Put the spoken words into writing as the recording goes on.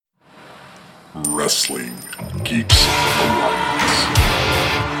Wrestling Geeks Alliance.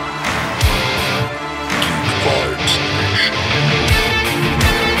 Geek Vibes Nation.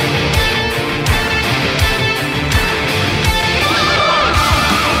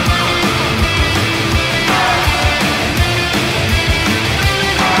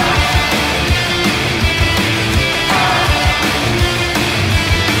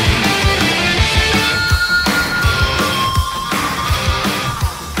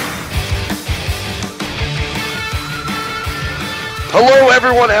 Hello,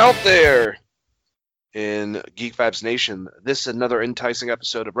 everyone out there in Geek Vibes Nation. This is another enticing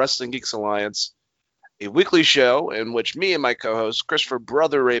episode of Wrestling Geeks Alliance, a weekly show in which me and my co-host, Christopher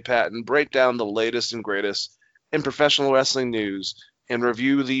Brother Ray Patton, break down the latest and greatest in professional wrestling news and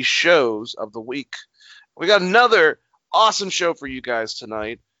review the shows of the week. We got another awesome show for you guys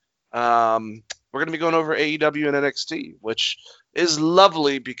tonight. We're going to be going over AEW and NXT, which is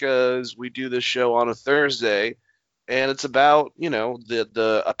lovely because we do this show on a Thursday. And it's about,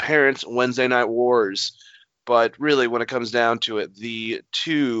 the apparent Wednesday Night Wars. But really, when it comes down to it, the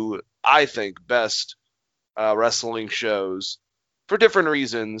two, I think, best wrestling shows for different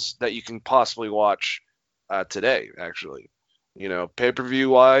reasons that you can possibly watch today, actually. Pay-per-view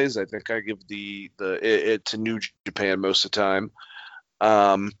wise, I think I give it to New Japan most of the time.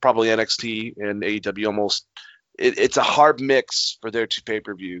 Probably NXT and AEW almost. It's a hard mix for their two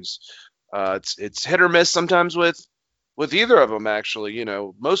pay-per-views. It's hit or miss sometimes with either of them, actually,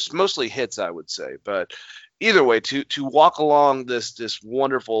 mostly hits, I would say. But either way, to walk along this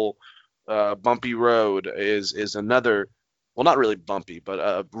wonderful bumpy road is another, well, not really bumpy, but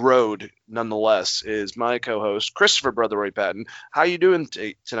a road nonetheless, is my co-host, Christopher Brother Ray Patton. How you doing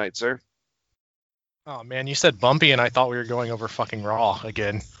tonight, sir? Oh, man, you said bumpy, and I thought we were going over fucking Raw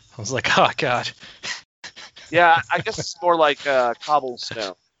again. I was like, oh, God. Yeah, I guess it's more like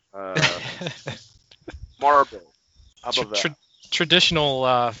cobblestone. Marble. How about that?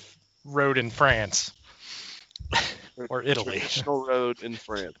 Traditional road in France. Or Italy. Traditional road in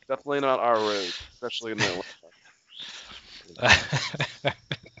France. Definitely not our road, especially in the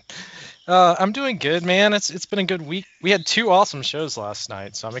I'm doing good, man. It's been a good week. We had two awesome shows last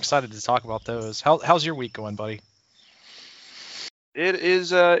night, so I'm excited to talk about those. How's your week going, buddy? It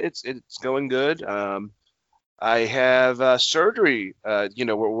is. It's going good. I have surgery.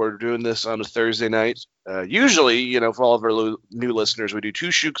 We're doing this on a Thursday night. Usually, for all of our new listeners, we do two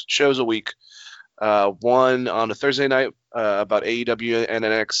shows a week. One on a Thursday night about AEW and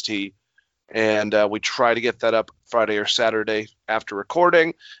NXT, and we try to get that up Friday or Saturday after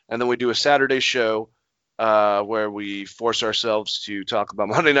recording, and then we do a Saturday show where we force ourselves to talk about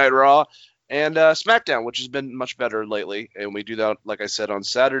Monday Night Raw and SmackDown, which has been much better lately. And we do that, like I said, on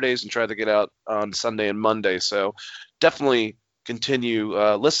Saturdays and try to get out on Sunday and Monday. So definitely continue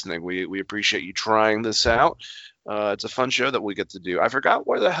listening. We appreciate you trying this out. It's a fun show that we get to do. I forgot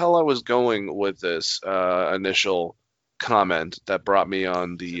where the hell I was going with this initial comment that brought me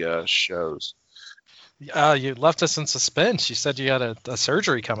on the shows. You left us in suspense. You said you had a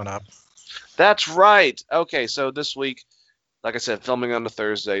surgery coming up. That's right. Okay, so this week, like I said, filming on a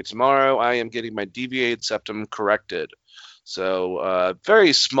Thursday. Tomorrow, I am getting my deviated septum corrected. So,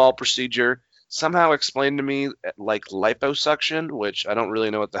 very small procedure. Somehow explained to me like liposuction, which I don't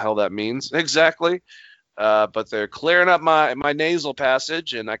really know what the hell that means exactly. But they're clearing up my nasal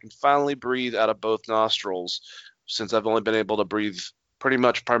passage, and I can finally breathe out of both nostrils, since I've only been able to breathe pretty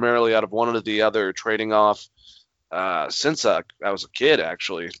much primarily out of one or the other, trading off since I was a kid,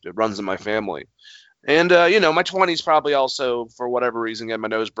 actually. It runs in my family. And, my 20s probably also, for whatever reason, getting my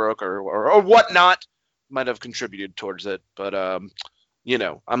nose broke or whatnot, might have contributed towards it. But, I'm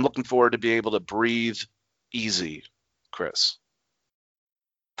looking forward to being able to breathe easy, Chris.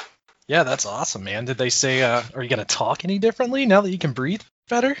 Yeah, that's awesome, man. Did they say, are you going to talk any differently now that you can breathe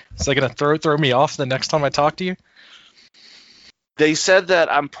better? Is that going to throw me off the next time I talk to you? They said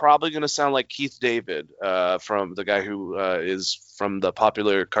that I'm probably going to sound like Keith David, from the guy who is from the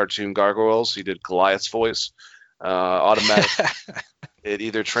popular cartoon Gargoyles. He did Goliath's voice. Automatically, it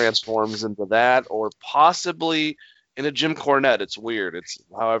either transforms into that or possibly into Jim Cornette. It's weird. It's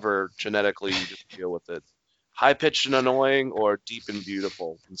however genetically you just deal with it. High pitched and annoying, or deep and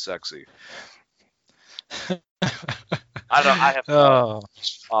beautiful and sexy. I have.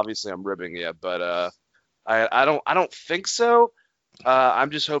 Obviously, I'm ribbing you, but I don't think so.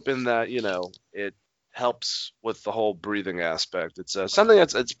 I'm just hoping that it helps with the whole breathing aspect. It's something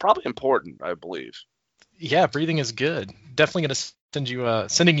it's probably important, I believe. Yeah, breathing is good. Definitely going to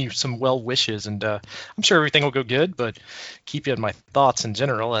sending you some well wishes, and I'm sure everything will go good. But keep you in my thoughts in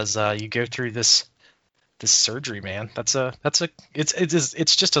general as you go through this this surgery, man.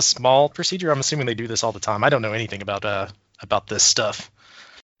 It's just a small procedure. I'm assuming they do this all the time. I don't know anything about this stuff.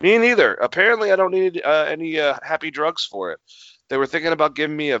 Me neither. Apparently, I don't need any happy drugs for it. They were thinking about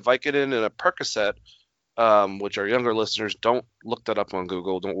giving me a Vicodin and a Percocet, which our younger listeners don't look that up on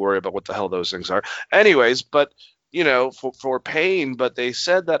Google. Don't worry about what the hell those things are. Anyways, but for pain. But they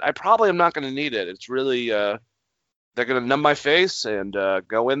said that I probably am not going to need it. It's really they're going to numb my face and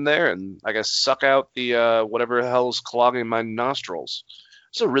go in there and I guess suck out the whatever the hell's clogging my nostrils.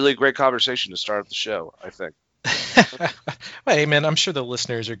 It's a really great conversation to start the show, I think. Well, hey, man, I'm sure the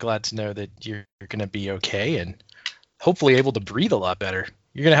listeners are glad to know that you're going to be okay and hopefully able to breathe a lot better.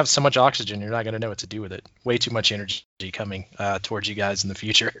 You're going to have so much oxygen, you're not going to know what to do with it. Way too much energy coming towards you guys in the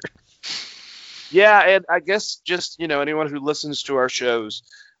future. Yeah, and I guess just, anyone who listens to our shows,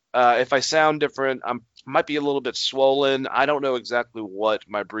 if I sound different, I might be a little bit swollen. I don't know exactly what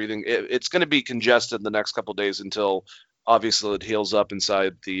my breathing, it's going to be congested the next couple days until obviously it heals up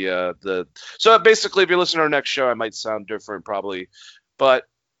inside the. So basically, if you listen to our next show, I might sound different probably, but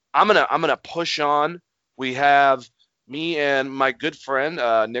I'm gonna push on. We have me and my good friend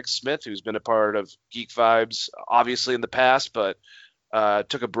Nick Smith, who's been a part of Geek Vibes, obviously in the past, but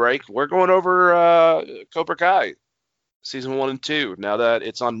took a break. We're going over Cobra Kai season 1 and 2 now that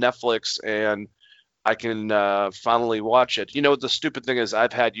it's on Netflix and I can finally watch it. You know what the stupid thing is?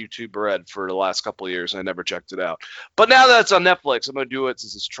 I've had YouTube Red for the last couple of years and I never checked it out. But now that it's on Netflix, I'm going to do it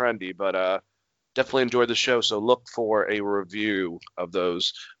since it's trendy. But definitely enjoyed the show, so look for a review of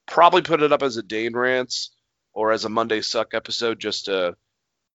those. Probably put it up as a Dane Rants or as a Monday Suck episode just to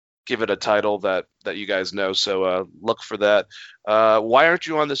give it a title that you guys know. So look for that. Why aren't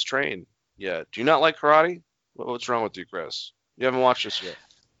you on this train yet? Do you not like karate? What's wrong with you, Chris? You haven't watched this yet.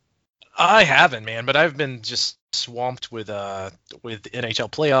 I haven't, man, but I've been just swamped with NHL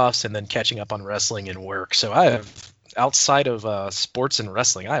playoffs and then catching up on wrestling and work. So I have, outside of sports and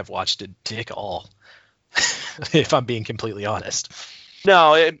wrestling, I have watched it dick all, if I'm being completely honest.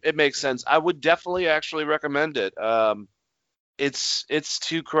 No, it makes sense. I would definitely actually recommend it. It's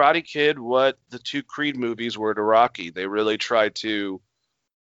to Karate Kid what the 2 Creed movies were to Rocky. They really tried to,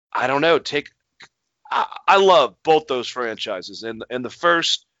 I don't know, I love both those franchises. And the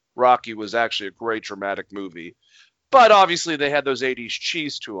first Rocky was actually a great dramatic movie, but obviously they had those 80s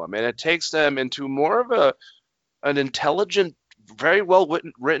cheese to them, and it takes them into more of an intelligent, very well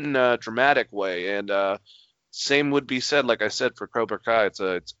written dramatic way. And same would be said, like I said, for Cobra Kai. It's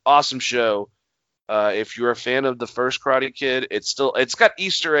an awesome show. If you're a fan of the first Karate Kid, it's got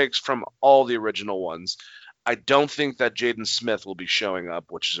Easter eggs from all the original ones. I don't think that Jaden Smith will be showing up,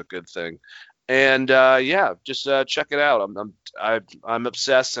 which is a good thing. And just check it out. I'm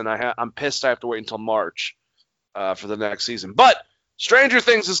obsessed, and I'm pissed I have to wait until March for the next season. But Stranger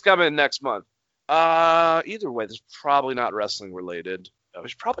Things is coming next month. Either way, this is probably not wrestling related. We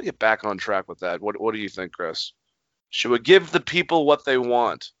should probably get back on track with that. What do you think, Chris? Should we give the people what they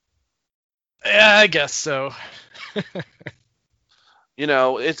want? Yeah, I guess so.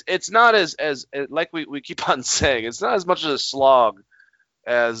 It's not as like we keep on saying, it's not as much of a slog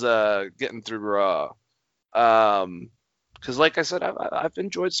as getting through Raw. Because like I said, I've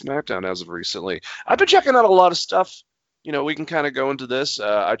enjoyed SmackDown as of recently. I've been checking out a lot of stuff. We can kind of go into this.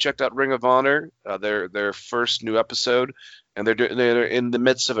 I checked out Ring of Honor, their first new episode, and they're in the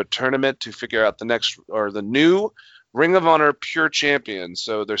midst of a tournament to figure out the new Ring of Honor Pure Champion.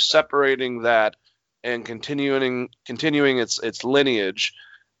 So they're separating that and continuing its lineage.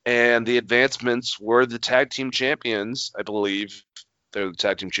 And the advancements were the tag team champions, I believe. They're the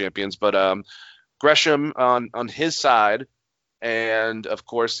tag team champions, but Gresham on his side, and of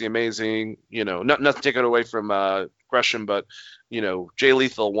course the amazing, nothing taken away from Gresham, but Jay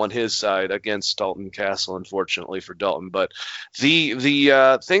Lethal won his side against Dalton Castle, unfortunately for Dalton. But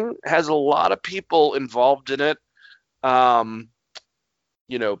the thing has a lot of people involved in it, past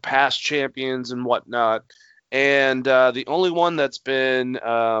champions and whatnot. And the only one that's been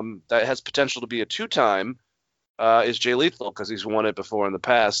that has potential to be a 2-time is Jay Lethal, because he's won it before in the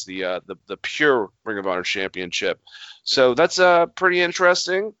past, the pure Ring of Honor Championship. So that's pretty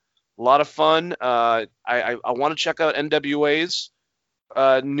interesting. A lot of fun. I want to check out NWA's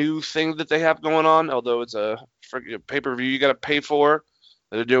new thing that they have going on, although it's a pay-per-view you got to pay for.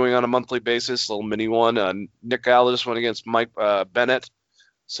 They're doing on a monthly basis, a little mini one. Nick Aldis went against Mike Bennett.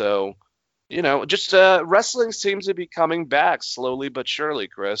 So, just wrestling seems to be coming back slowly but surely,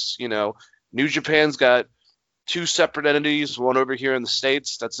 Chris. New Japan's got 2 separate entities, one over here in the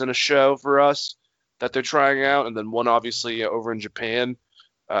States that's in a show for us that they're trying out, and then one obviously over in Japan,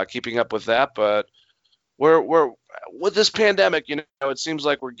 keeping up with that. But we're with this pandemic, it seems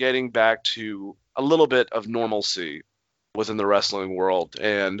like we're getting back to a little bit of normalcy within the wrestling world,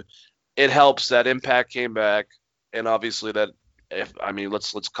 and it helps that Impact came back, and obviously that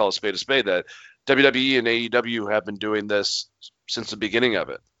let's call a spade that WWE and AEW have been doing this since the beginning of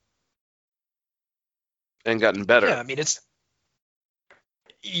it and gotten better. Yeah, I mean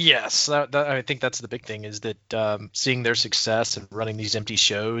yes, I think that's the big thing is that seeing their success and running these empty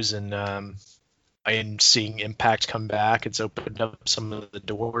shows and seeing Impact come back, it's opened up some of the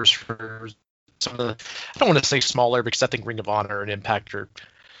doors for some of the, I don't want to say smaller because I think Ring of Honor and Impact are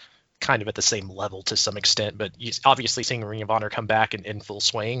kind of at the same level to some extent, but obviously seeing Ring of Honor come back in full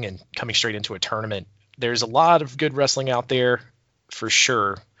swing and coming straight into a tournament, there's a lot of good wrestling out there for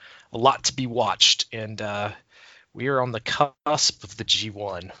sure, a lot to be watched, and we are on the cusp of the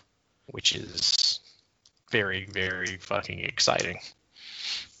G1, which is very, very fucking exciting.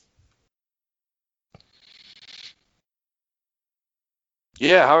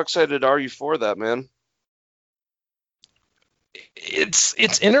 Yeah, how excited are you for that, man?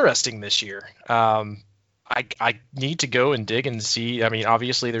 It's interesting this year. I need to go and dig and see. I mean,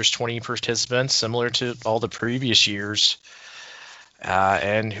 obviously there's 20 participants, similar to all the previous years,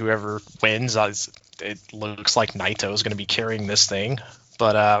 and whoever wins, it looks like Naito is going to be carrying this thing.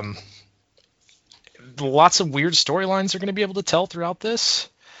 But lots of weird storylines are going to be able to tell throughout this.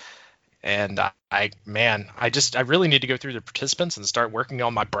 And I really need to go through the participants and start working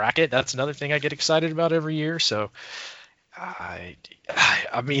on my bracket. That's another thing I get excited about every year. So I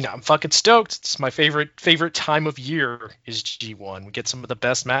mean, I'm fucking stoked. It's my favorite time of year is G1. We get some of the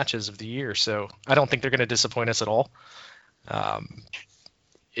best matches of the year, so I don't think they're going to disappoint us at all. I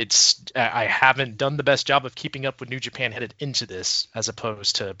haven't done the best job of keeping up with New Japan headed into this as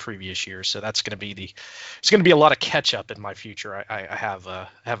opposed to previous years, so that's going to be it's going to be a lot of catch up in my future. I have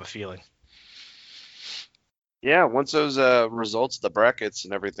a feeling. Yeah, once those results, the brackets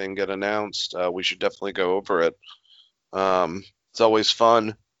and everything get announced, we should definitely go over it. It's always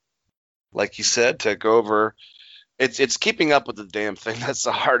fun, like you said, to go over. It's keeping up with the damn thing that's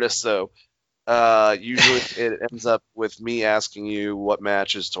the hardest, though. Usually it ends up with me asking you what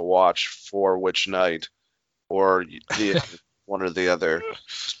matches to watch for which night, or the one or the other.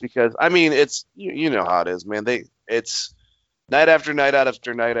 Just because, I mean, it's you know how it is, man. It's night after night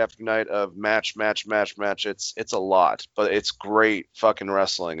after night after night of match. It's a lot, but it's great fucking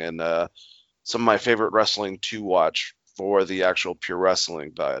wrestling, and some of my favorite wrestling to watch for the actual pure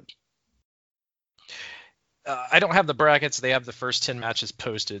wrestling vibe. I don't have the brackets. They have the first 10 matches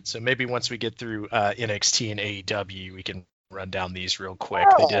posted, so maybe once we get through NXT and AEW, we can run down these real quick.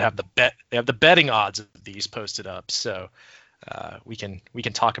 They did have the betting odds of these posted up, so we can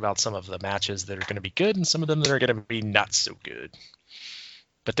talk about some of the matches that are going to be good and some of them that are going to be not so good.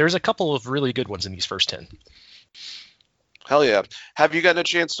 But there's a couple of really good ones in these first 10. Hell yeah. Have you gotten a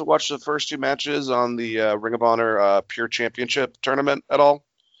chance to watch the first two matches on the Ring of Honor Pure Championship tournament at all?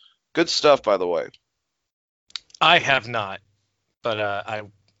 Good stuff, by the way. I have not, but I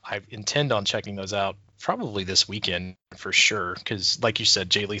intend on checking those out probably this weekend for sure. Because, like you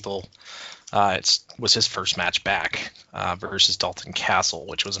said, Jay Lethal, was his first match back versus Dalton Castle,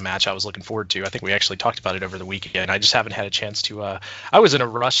 which was a match I was looking forward to. I think we actually talked about it over the weekend. I just haven't had a chance to. I was in a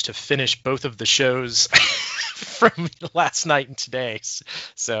rush to finish both of the shows from last night and today,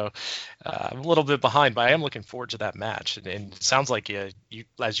 so I'm a little bit behind. But I am looking forward to that match, and it sounds like you,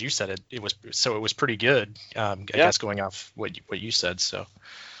 as you said, it was pretty good. I guess going off what you said, so.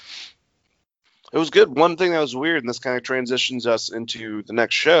 It was good. One thing that was weird, and this kind of transitions us into the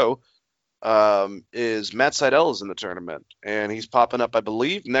next show, is Matt Sydal is in the tournament, and he's popping up, I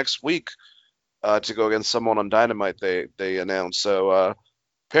believe, next week to go against someone on Dynamite. They announced. So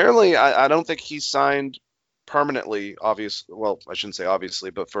apparently, I don't think he's signed permanently. Well, I shouldn't say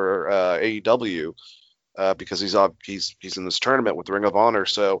obviously, but for AEW because he's in this tournament with Ring of Honor.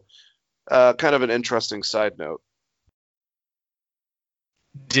 So kind of an interesting side note.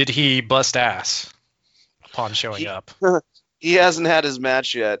 Did he bust ass upon showing up? He hasn't had his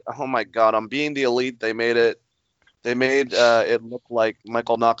match yet. Oh my god! On Being the Elite, they made it look like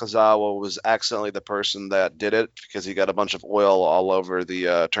Michael Nakazawa was accidentally the person that did it because he got a bunch of oil all over the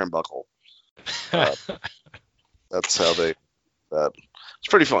turnbuckle. That's how they. It's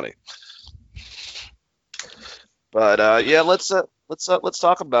pretty funny. But yeah, let's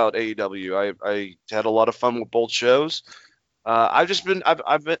talk about AEW. I had a lot of fun with both shows. I've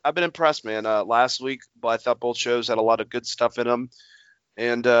been impressed, man. Last week, but I thought both shows had a lot of good stuff in them,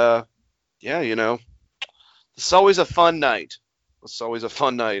 and yeah, it's always a fun night.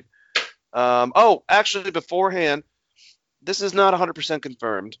 Actually, beforehand, this is not 100%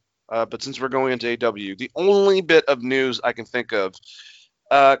 confirmed, but since we're going into AEW, the only bit of news I can think of,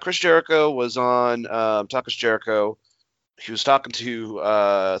 Chris Jericho was on Talk is Jericho. He was talking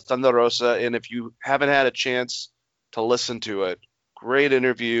to Thunder Rosa, and if you haven't had a chance to listen to it, great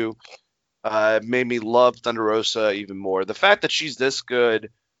interview. It made me love Thunder Rosa even more. The fact that she's this good,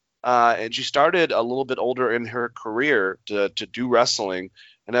 and she started a little bit older in her career to do wrestling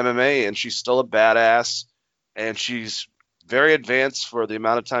and MMA, and she's still a badass, and she's very advanced for the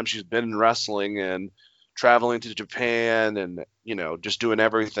amount of time she's been in wrestling and traveling to Japan and, just doing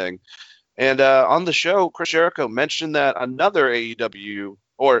everything. And on the show, Chris Jericho mentioned that another AEW,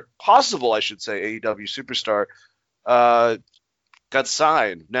 or possible, I should say, AEW superstar, got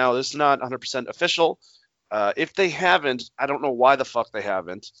signed. Now, this is not 100% official. If they haven't, I don't know why the fuck they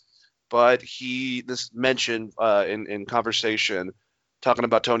haven't. But this mentioned in conversation, talking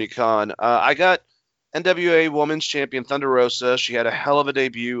about Tony Khan. I got NWA Women's Champion Thunder Rosa. She had a hell of a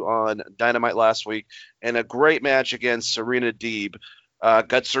debut on Dynamite last week, and a great match against Serena Deeb.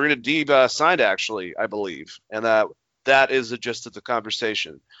 Got Serena Deeb signed, actually, I believe. And that is the gist of the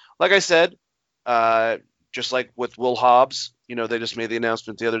conversation. Like I said, just like with Will Hobbs, they just made the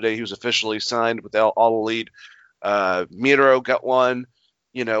announcement the other day he was officially signed with All Elite. Miro got one.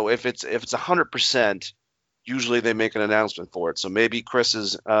 If it's 100%, usually they make an announcement for it. So maybe Chris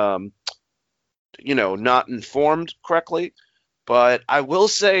is, not informed correctly. But I will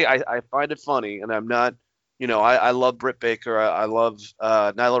say I find it funny, and I'm not, I love Britt Baker. I love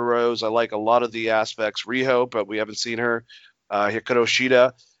Nyla Rose. I like a lot of the aspects. Riho, but we haven't seen her. Hikaru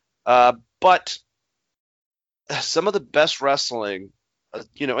Shida. But some of the best wrestling,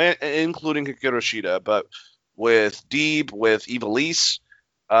 including Hikaru Shida, but with Deeb, with Ivelisse,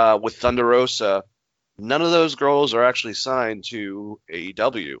 with Thunder Rosa, none of those girls are actually signed to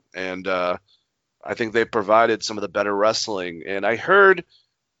AEW. And I think they provided some of the better wrestling. And I heard,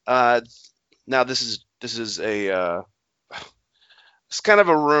 now this is it's kind of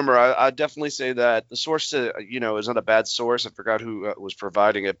a rumor. I definitely say that the source, is not a bad source. I forgot who was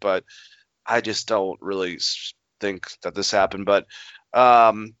providing it, but I just don't really think that this happened. But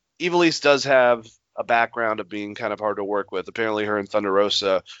Ivelisse does have a background of being kind of hard to work with. Apparently her and Thunder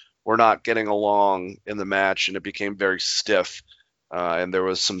Rosa were not getting along in the match, and it became very stiff. And there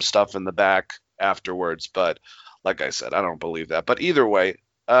was some stuff in the back afterwards. But like I said, I don't believe that. But either way,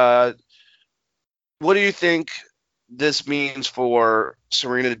 what do you think this means for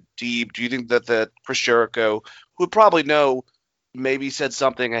Serena Deeb? Do you think that Chris Jericho, who would probably know, maybe said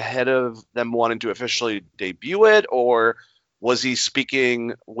something ahead of them wanting to officially debut it, or was he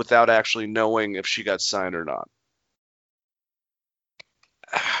speaking without actually knowing if she got signed or not?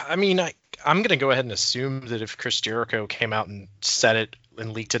 I mean, I'm going to go ahead and assume that if Chris Jericho came out and said it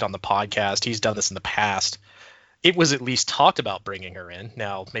and leaked it on the podcast, he's done this in the past, it was at least talked about bringing her in.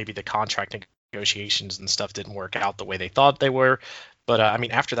 Now, maybe the contract negotiations and stuff didn't work out the way they thought they were. But,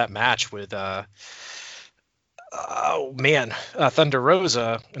 after that match with Thunder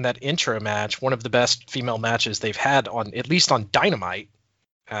Rosa in that intro match, one of the best female matches they've had at least on Dynamite.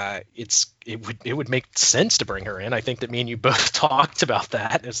 It would make sense to bring her in. I think that me and you both talked about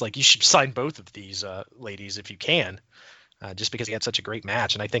that. It's like you should sign both of these ladies if you can, just because he had such a great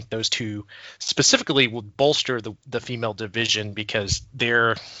match. And I think those two specifically will bolster the female division, because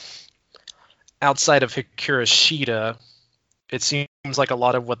they're outside of Hikaru Shida. It seems like a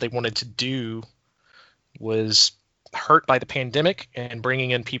lot of what they wanted to do was hurt by the pandemic and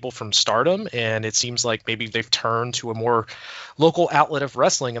bringing in people from Stardom, and it seems like maybe they've turned to a more local outlet of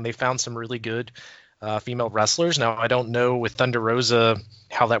wrestling, and they found some really good female wrestlers. Now, I don't know with Thunder Rosa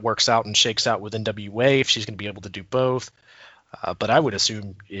how that works out and shakes out with NWA, if she's going to be able to do both, but I would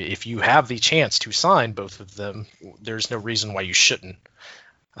assume if you have the chance to sign both of them, there's no reason why you shouldn't.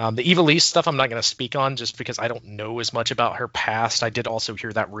 The Ivelisse stuff I'm not going to speak on, just because I don't know as much about her past. I did also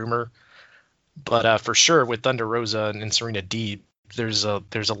hear that rumor. But for sure, with Thunder Rosa and Serena Deeb, there's a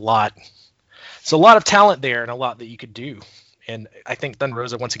lot. It's a lot of talent there, and a lot that you could do. And I think Thunder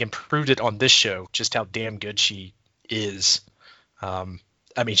Rosa once again proved it on this show, just how damn good she is.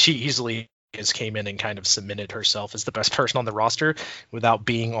 She easily has came in and kind of cemented herself as the best person on the roster without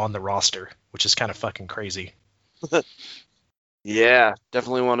being on the roster, which is kind of fucking crazy. Yeah,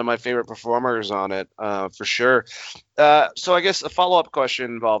 definitely one of my favorite performers on it, for sure. So I guess a follow-up question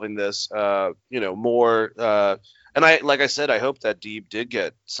involving this, more, and like I said, I hope that Deeb did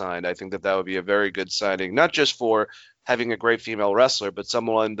get signed. I think that would be a very good signing, not just for having a great female wrestler, but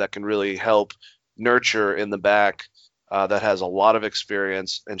someone that can really help nurture in the back, that has a lot of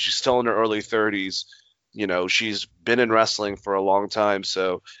experience, and she's still in her early 30s. She's been in wrestling for a long time,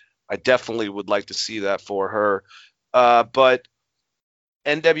 so I definitely would like to see that for her. But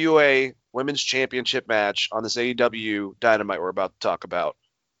NWA Women's Championship match on this AEW Dynamite we're about to talk about.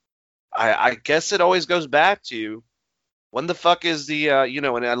 I guess it always goes back to when the fuck is the,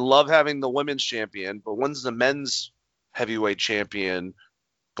 and I love having the women's champion, but when's the men's heavyweight champion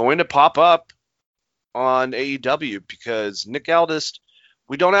going to pop up on AEW? Because Nick Aldis,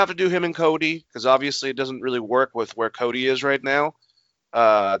 we don't have to do him and Cody, because obviously it doesn't really work with where Cody is right now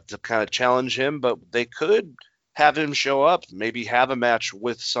to kind of challenge him, but they could have him show up, maybe have a match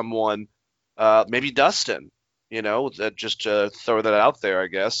with someone, maybe Dustin, just to throw that out there, I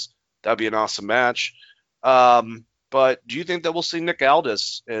guess. That'd be an awesome match. But do you think that we'll see Nick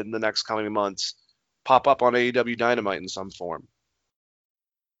Aldis in the next coming months pop up on AEW Dynamite in some form?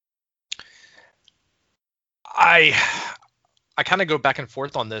 I kind of go back and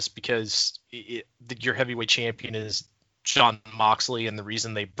forth on this because your heavyweight champion is Jon Moxley, and the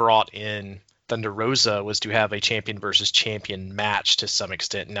reason they brought in Thunder Rosa was to have a champion versus champion match to some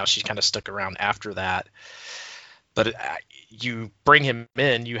extent. Now she's kind of stuck around after that. But you bring him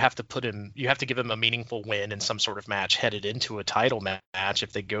in, you have to give him a meaningful win in some sort of match headed into a title match.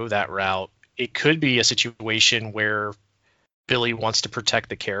 If they go that route, it could be a situation where Billy wants to protect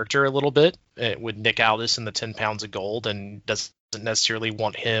the character a little bit with Nick Aldis and the 10 pounds of gold, and doesn't necessarily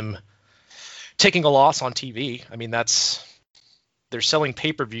want him taking a loss on TV. I mean, they're selling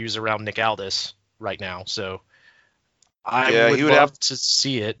pay-per-views around Nick Aldis right now, so he would love to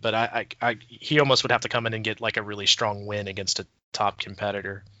see it, but he almost would have to come in and get like a really strong win against a top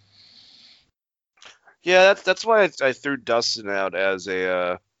competitor. Yeah, that's why I threw Dustin out as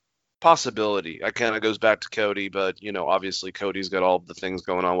a possibility. It kind of goes back to Cody, but obviously Cody's got all the things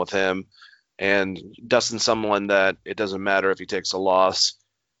going on with him, and Dustin's someone that it doesn't matter if he takes a loss,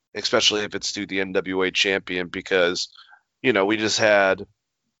 especially if it's to the NWA champion, because we just had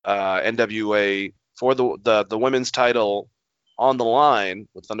NWA for the women's title on the line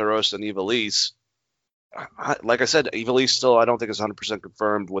with Thunder Rosa and Ivelisse. Like I said, Ivelisse still, I don't think is 100%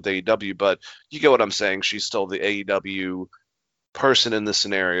 confirmed with AEW, but you get what I'm saying. She's still the AEW person in this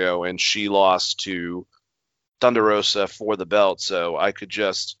scenario, and she lost to Thunder Rosa for the belt. So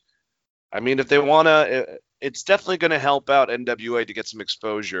if they want to, it's definitely going to help out NWA to get some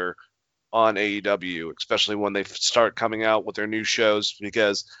exposure on AEW, especially when they start coming out with their new shows,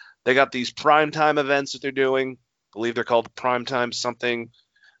 because they got these primetime events that they're doing. I believe they're called Primetime something.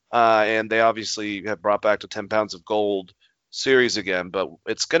 And they obviously have brought back the 10 pounds of gold series again. But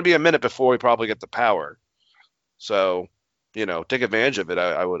it's going to be a minute before we probably get the power. So, take advantage of it,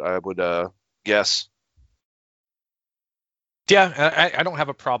 I would guess. Yeah, I don't have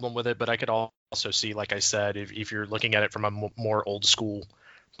a problem with it, but I could also see, like I said, if you're looking at it from a more old school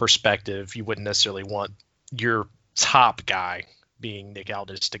perspective, you wouldn't necessarily want your top guy being Nick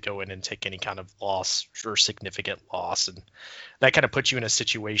Aldis to go in and take any kind of loss or significant loss, and that kind of puts you in a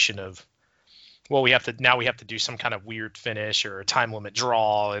situation of, well, we have to do some kind of weird finish or a time limit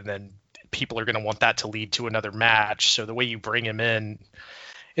draw, and then people are going to want that to lead to another match. So the way you bring him in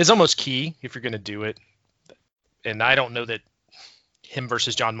is almost key if you're going to do it. And I don't know that him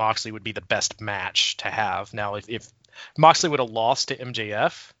versus Jon Moxley would be the best match to have. Now, if Moxley would have lost to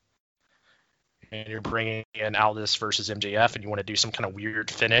MJF, and you're bringing in Aldis versus MJF, and you want to do some kind of weird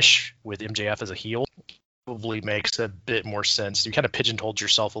finish with MJF as a heel, probably makes a bit more sense. You kind of pigeonholed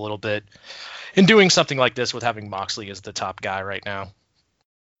yourself a little bit in doing something like this with having Moxley as the top guy right now.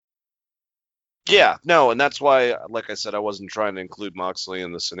 Yeah, no, and that's why, like I said, I wasn't trying to include Moxley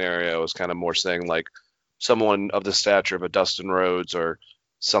in the scenario. I was kind of more saying like someone of the stature of a Dustin Rhodes or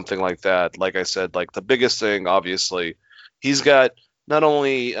something like that. Like I said, like the biggest thing, obviously, he's got not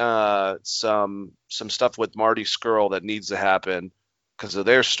only some stuff with Marty Scurll that needs to happen because of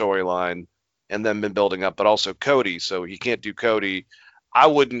their storyline and then been building up, but also Cody. So he can't do Cody. I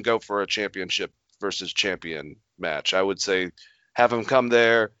wouldn't go for a championship versus champion match. I would say have him come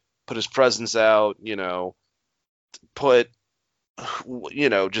there, put his presence out,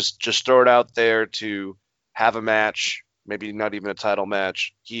 just throw it out there to have a match, maybe not even a title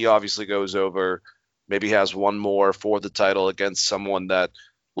match. He obviously goes over, maybe has one more for the title against someone that,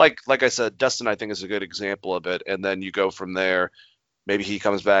 like I said, Dustin, I think, is a good example of it. And then you go from there. Maybe he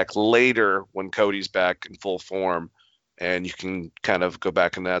comes back later when Cody's back in full form, and you can kind of go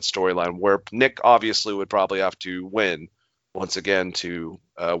back in that storyline where Nick obviously would probably have to win once again to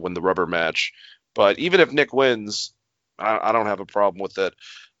win the rubber match. But even if Nick wins, I don't have a problem with it.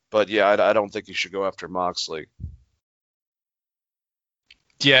 But yeah, I don't think you should go after Moxley.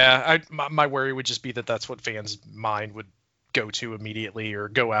 Yeah, my worry would just be that that's what fans' mind would go to immediately, or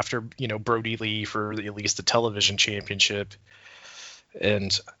go after, Brody Lee for at least the television championship.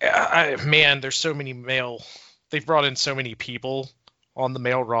 And man, there's so many they've brought in so many people on the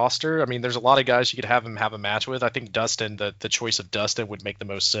male roster. I mean, there's a lot of guys you could have him have a match with. I think Dustin, the choice of Dustin would make the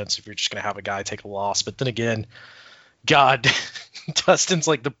most sense if you're just going to have a guy take a loss. But then again, God, Dustin's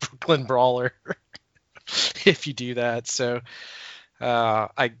like the Brooklyn Brawler if you do that. So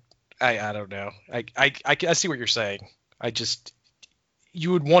I don't know. I see what you're saying.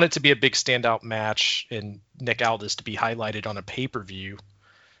 You would want it to be a big standout match and Nick Aldis to be highlighted on a pay-per-view.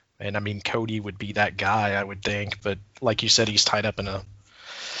 And I mean, Cody would be that guy, I would think. But like you said, he's tied up in kind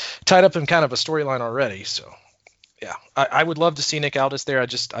of a storyline already. So yeah, I would love to see Nick Aldis there.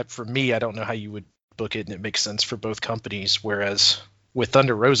 For me, I don't know how you would book it, and it makes sense for both companies. Whereas with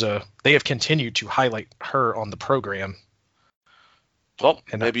Thunder Rosa, they have continued to highlight her on the program. Well,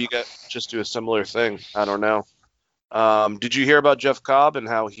 and maybe you got just do a similar thing. I don't know. Did you hear about Jeff Cobb and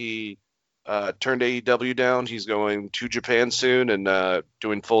how he turned AEW down? He's going to Japan soon and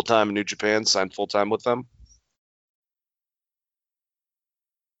doing full-time in New Japan, signed full-time with them.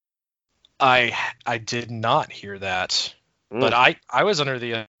 I did not hear that. But I was under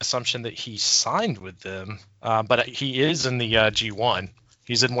the assumption that he signed with them. But he is in the G1.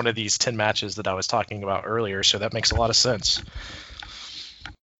 He's in one of these 10 matches that I was talking about earlier, so that makes a lot of sense.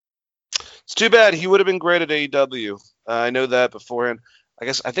 It's too bad. He would have been great at AEW. I know that beforehand.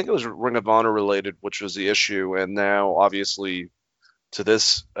 I think it was Ring of Honor related, which was the issue. And now, obviously, to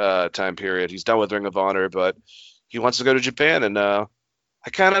this time period, he's done with Ring of Honor, but he wants to go to Japan. And I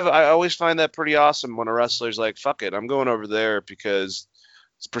always find that pretty awesome when a wrestler's like, fuck it, I'm going over there because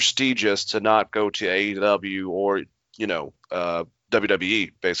it's prestigious to not go to AEW or,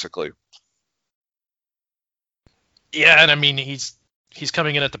 WWE, basically. Yeah, and I mean, he's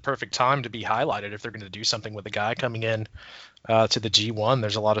coming in at the perfect time to be highlighted if they're going to do something with a guy coming in to the G1.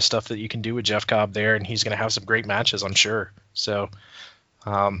 There's a lot of stuff that you can do with Jeff Cobb there, and he's going to have some great matches, I'm sure. So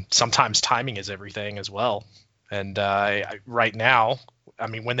sometimes timing is everything as well. And right now, I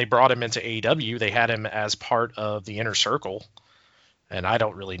mean, when they brought him into AEW, they had him as part of the Inner Circle, and I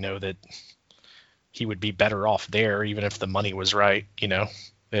don't really know that he would be better off there, even if the money was right,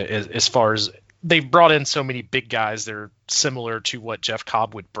 as far as they've brought in so many big guys that are similar to what Jeff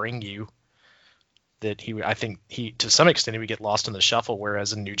Cobb would bring you that I think to some extent, he would get lost in the shuffle,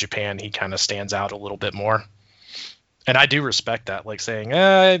 whereas in New Japan, he kind of stands out a little bit more. And I do respect that, like saying,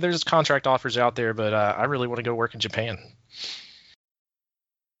 there's contract offers out there, but I really want to go work in Japan.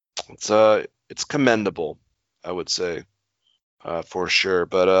 It's commendable, I would say, for sure.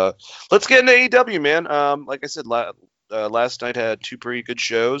 But let's get into AEW, man. Like I said, last night had two pretty good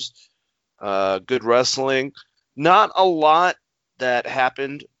shows. Good wrestling. Not a lot that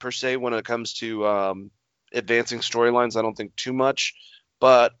happened per se when it comes to advancing storylines. I don't think too much,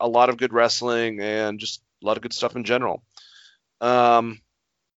 but a lot of good wrestling and just a lot of good stuff in general. All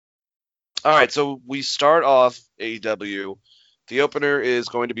right, so we start off AEW. The opener is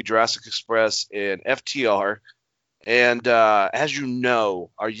going to be Jurassic Express and FTR. And as you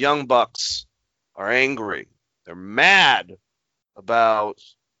know, our Young Bucks are angry. They're mad about,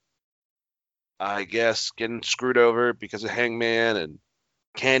 I guess, getting screwed over because of Hangman and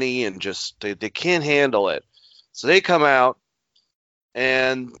Kenny, and just they can't handle it. So they come out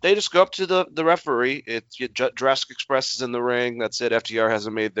and they just go up to the referee. Jurassic Express is in the ring. That's it. FTR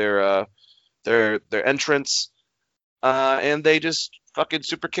hasn't made their entrance, and they just fucking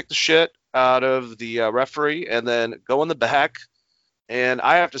super kick the shit out of the referee and then go in the back. And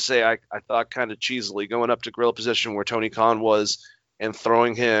I have to say, I thought kind of cheesily going up to gorilla position where Tony Khan was and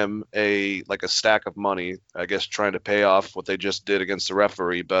throwing him a stack of money, I guess trying to pay off what they just did against the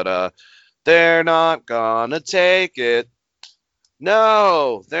referee. But they're not gonna take it.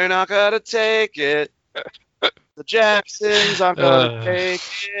 No, they're not gonna take it. The Jacksons aren't gonna take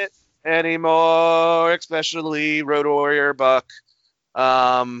it anymore, especially Road Warrior Buck.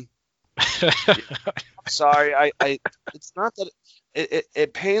 Sorry, I it's not that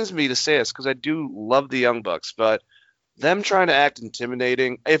it pains me to say this because I do love the Young Bucks, but them trying to act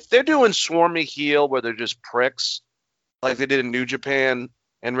intimidating, if they're doing swarmy heel where they're just pricks like they did in New Japan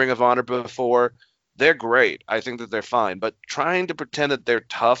and Ring of Honor before, they're great. I think that they're fine, but trying to pretend that they're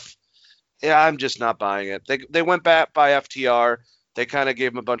tough, yeah, I'm just not buying it. They went back by FTR. They kind of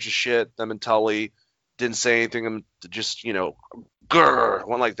gave him a bunch of shit. Them and Tully didn't say anything, and just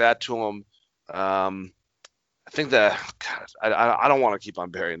went like that to him. I think that, God, I don't want to keep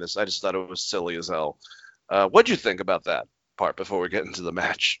on burying this. I just thought it was silly as hell. What'd you think about that part before we get into the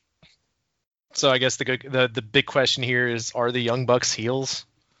match? So I guess the big question here is, are the Young Bucks heels?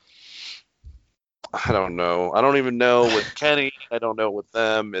 I don't know. I don't even know with Kenny. I don't know with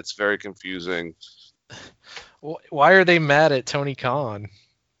them. It's very confusing. Why are they mad at Tony Khan?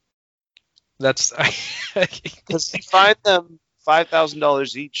 That's because you find them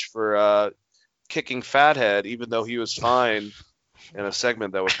 $5,000 each for kicking Fathead, even though he was fine in a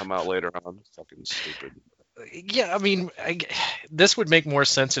segment that would come out later on. Fucking stupid. Yeah, I mean, this would make more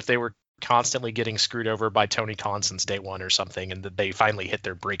sense if they were constantly getting screwed over by Tony Khan since day one or something, and that they finally hit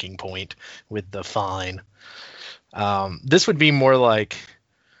their breaking point with the fine. This would be more like,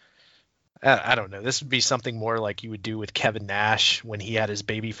 I don't know. This would be something more like you would do with Kevin Nash when he had his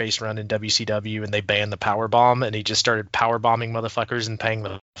babyface run in WCW and they banned the power bomb and he just started power bombing motherfuckers and paying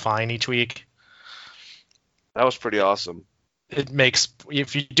the fine each week. That was pretty awesome. It makes,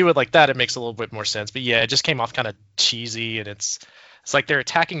 if you do it like that, it makes a little bit more sense. But yeah, it just came off kind of cheesy, and it's like they're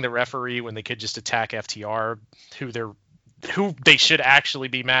attacking the referee when they could just attack FTR, who they should actually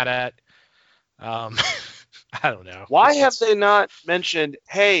be mad at. I don't know. Why have they not mentioned,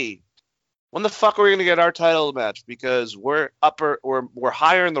 hey, when the fuck are we gonna get our title match? Because we're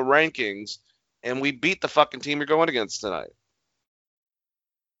higher in the rankings, and we beat the fucking team you're going against tonight.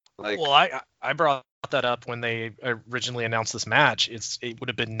 Like, well, I brought that up when they originally announced this match. It would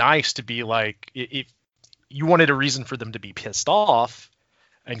have been nice to be like, if you wanted a reason for them to be pissed off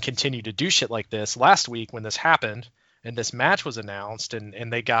and continue to do shit like this last week when this happened and this match was announced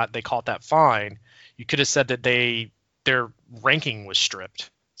and they caught that fine, you could have said that their ranking was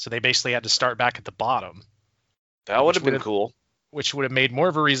stripped. So they basically had to start back at the bottom. That would have been cool. Which would have made more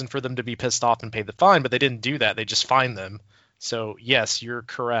of a reason for them to be pissed off and pay the fine, but they didn't do that. They just fined them. So yes, you're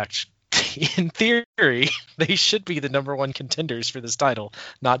correct. In theory, they should be the number one contenders for this title,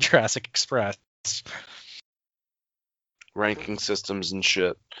 not Jurassic Express. Ranking systems and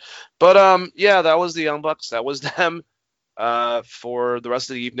shit. But yeah, that was the Young Bucks. That was them for the rest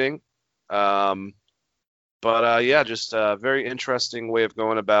of the evening. But yeah, just a very interesting way of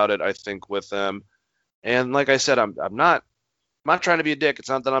going about it, I think, with them. And like I said, I'm not trying to be a dick. It's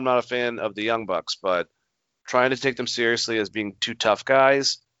not that I'm not a fan of the Young Bucks, but trying to take them seriously as being two tough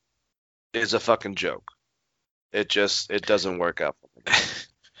guys is a fucking joke. It doesn't work out for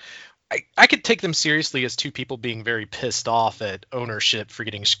me. I could take them seriously as two people being very pissed off at ownership for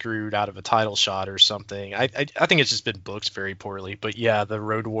getting screwed out of a title shot or something. I think it's just been booked very poorly. But yeah, the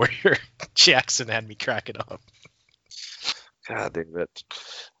Road Warrior Jackson had me cracking up. God damn it.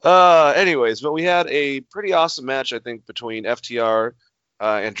 Anyways, but we had a pretty awesome match, I think, between FTR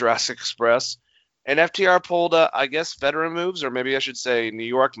and Jurassic Express. And FTR pulled, I guess, veteran moves, or maybe I should say New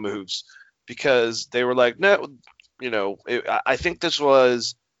York moves, because they were like, no, I think this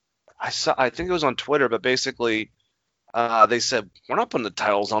was, I think it was on Twitter, but basically they said, we're not putting the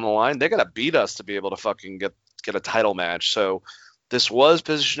titles on the line. They got to beat us to be able to fucking get a title match. So this was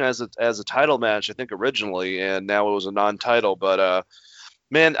positioned as a title match, I think, originally, and now it was a non-title. But,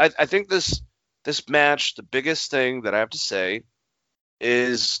 man, I think this match, the biggest thing that I have to say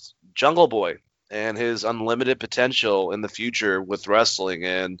is Jungle Boy and his unlimited potential in the future with wrestling.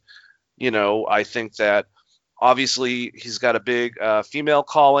 And, I think that obviously he's got a big female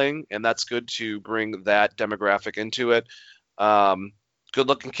calling, and that's good to bring that demographic into it. Good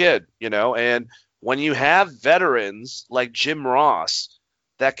looking kid, and when you have veterans like Jim Ross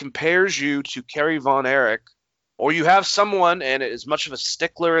that compares you to Kerry Von Erich, or you have someone, and as much of a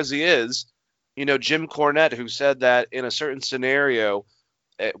stickler as he is, Jim Cornette, who said that in a certain scenario,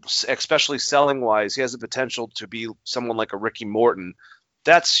 especially selling wise, he has the potential to be someone like a Ricky Morton.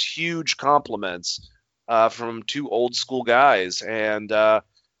 That's huge compliments from two old school guys. And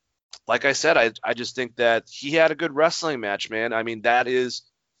like I said, I just think that he had a good wrestling match, man. I mean, it's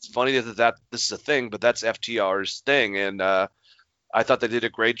funny that this is a thing, but that's FTR's thing. And I thought they did a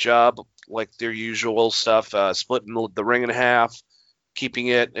great job, like their usual stuff, splitting the ring in half, keeping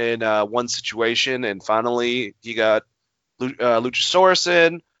it in one situation. And finally, he got Luchasaurus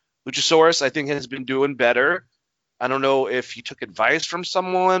in. Luchasaurus, I think, has been doing better. I don't know if he took advice from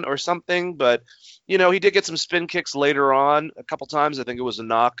someone or something, but, he did get some spin kicks later on a couple times. I think it was a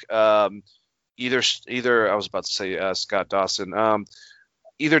knock. Either I was about to say Scott Dawson.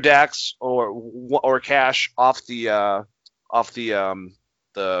 Either Dax or Cash off the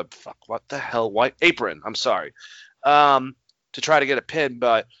white apron. I'm sorry. To try to get a pin,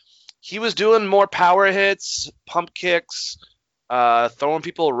 but he was doing more power hits, pump kicks, throwing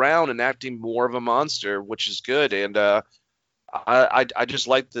people around and acting more of a monster, which is good. And I just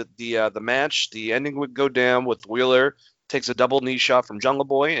liked the match. The ending would go down with Wheeler takes a double knee shot from Jungle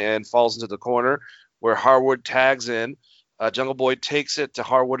Boy and falls into the corner where Harwood tags in. Jungle Boy takes it to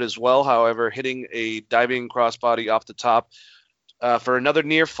Harwood as well, however, hitting a diving crossbody off the top for another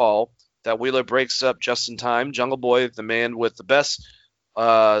near fall that Wheeler breaks up just in time. Jungle Boy, the man with the best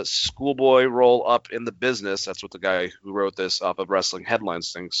schoolboy roll up in the business. That's what the guy who wrote this off of Wrestling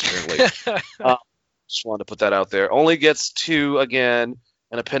Headlines thinks, apparently. Just wanted to put that out there. Only gets 2 again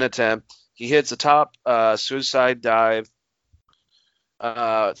in a pin attempt. He hits a top suicide dive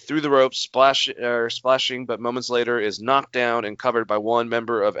through the ropes, splashing, but moments later is knocked down and covered by one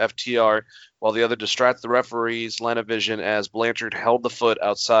member of FTR, while the other distracts the referee's line of vision as Blanchard held the foot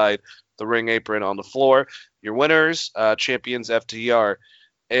outside the ring apron on the floor. Your winners, champions FTR.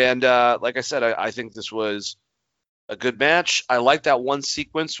 And like I said, I think this was a good match. I like that one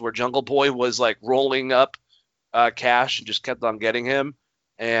sequence where Jungle Boy was like rolling up Cash and just kept on getting him.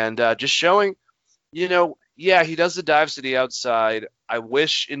 And just showing, he does the dives to the outside. I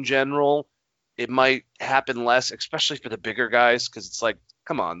wish in general it might happen less, especially for the bigger guys, because it's like,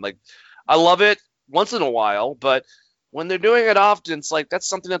 come on. Like, I love it once in a while, but when they're doing it often, it's like that's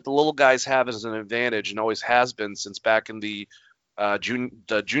something that the little guys have as an advantage and always has been since back in the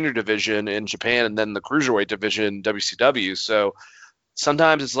junior division in Japan and then the cruiserweight division in WCW. So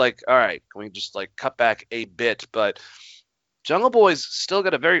sometimes it's like, all right, can we just like cut back a bit? But Jungle Boy's still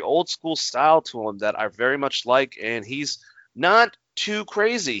got a very old school style to him that I very much like, and he's not too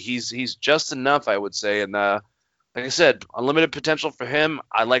crazy. He's just enough, I would say. And like I said, unlimited potential for him.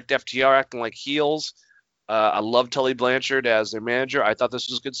 I liked FTR acting like heels. I love Tully Blanchard as their manager. I thought this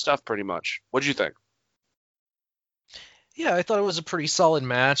was good stuff, pretty much. What'd you think? Yeah, I thought it was a pretty solid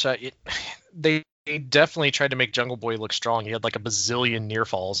match. They definitely tried to make Jungle Boy look strong. He had like a bazillion near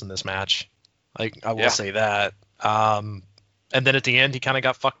falls in this match. Like, I will say that. And then at the end, he kind of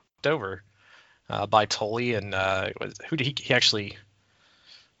got fucked over by Tully and who did he actually?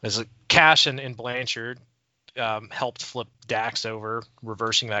 Was it Cash and Blanchard helped flip Dax over,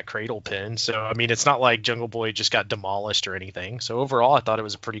 reversing that cradle pin. So I mean, it's not like Jungle Boy just got demolished or anything. So overall, I thought it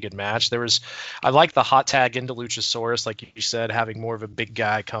was a pretty good match. I like the hot tag into Luchasaurus, like you said, having more of a big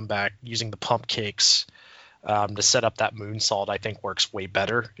guy come back using the pump kicks to set up that moonsault. I think works way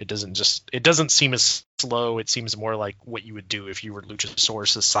better. It doesn't seem as slow. It seems more like what you would do if you were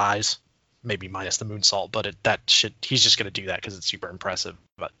Luchasaurus' size, maybe minus the moonsault. But he's just going to do that because it's super impressive.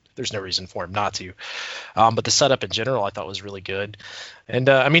 But there's no reason for him not to. But the setup in general, I thought was really good. And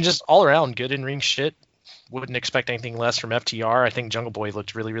I mean, just all around good in ring shit. Wouldn't expect anything less from FTR. I think Jungle Boy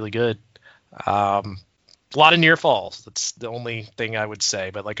looked really, really good. A lot of near falls. That's the only thing I would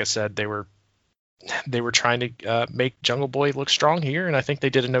say. But like I said, they were trying to make Jungle Boy look strong here, and I think they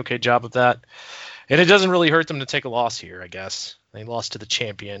did an okay job of that. And it doesn't really hurt them to take a loss here, I guess. They lost to the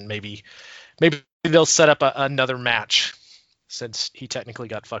champion. Maybe they'll set up another match since he technically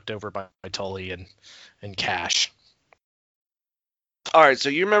got fucked over by Tully and Cash. All right, so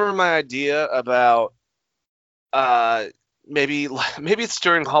you remember my idea about maybe it's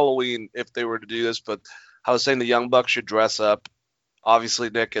during Halloween if they were to do this, but I was saying the Young Bucks should dress up. Obviously,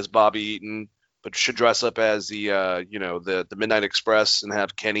 Nick as Bobby Eaton, but should dress up as the Midnight Express and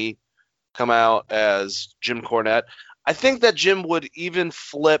have Kenny come out as Jim Cornette. I think that Jim would even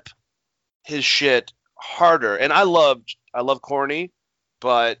flip his shit harder. And I love Corny,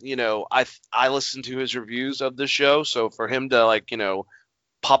 but I listened to his reviews of the show, so for him to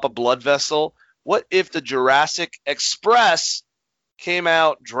pop a blood vessel, what if the Jurassic Express came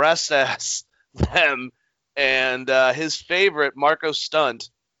out dressed as them and his favorite Marco Stunt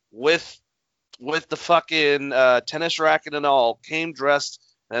with the fucking tennis racket and all came dressed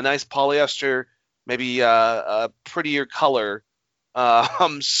in a nice polyester, maybe a prettier color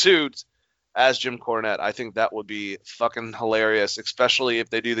suit as Jim Cornette. I think that would be fucking hilarious, especially if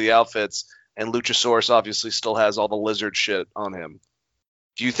they do the outfits and Luchasaurus obviously still has all the lizard shit on him.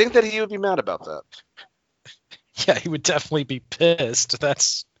 Do you think that he would be mad about that? Yeah, he would definitely be pissed.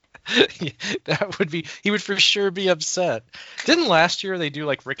 He would for sure be upset. Didn't last year they do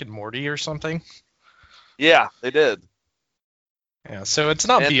like Rick and Morty or something? Yeah, they did. Yeah, so it's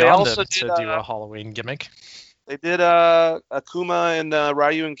not beyond them to do a Halloween gimmick. They did Akuma and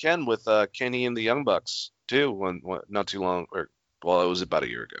Ryu and Ken with Kenny and the Young Bucks too, not too long, it was about a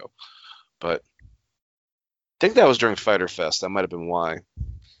year ago. But I think that was during Fyter Fest. That might have been why.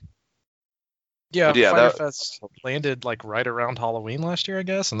 Yeah, Fyter Fest landed like right around Halloween last year, I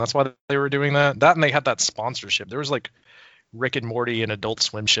guess, and that's why they were doing that. That and they had that sponsorship. There was like Rick and Morty and Adult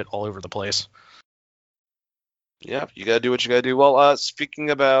Swim shit all over the place. Yeah, you gotta do what you gotta do. Well, speaking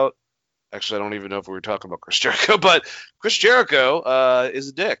about, actually, I don't even know if we were talking about Chris Jericho, but Chris Jericho is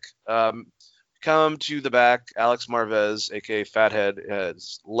a dick. Come to the back. Alex Marvez, aka Fathead,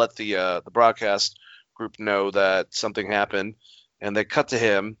 has let the broadcast group know that something happened, and they cut to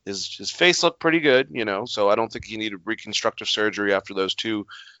him. His face looked pretty good, so I don't think he needed reconstructive surgery after those two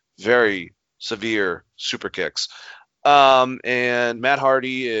very severe super kicks. And Matt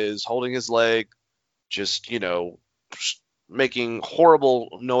Hardy is holding his leg, just making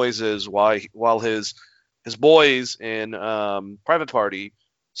horrible noises while his boys in Private Party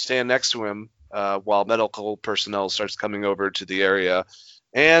stand next to him while medical personnel starts coming over to the area.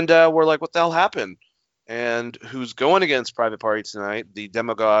 And we're like, what the hell happened? And who's going against Private Party tonight? The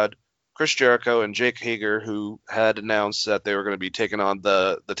demigod Chris Jericho and Jake Hager, who had announced that they were going to be taking on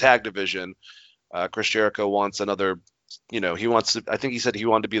the tag division. Chris Jericho wants another, he wants to, I think he said he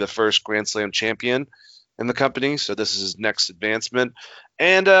wanted to be the first Grand Slam champion in the company. So this is his next advancement.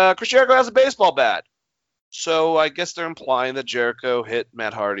 And Chris Jericho has a baseball bat. So I guess they're implying that Jericho hit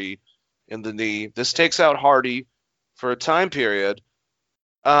Matt Hardy in the knee. This takes out Hardy for a time period.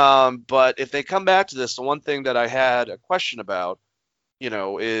 But if they come back to this, the one thing that I had a question about,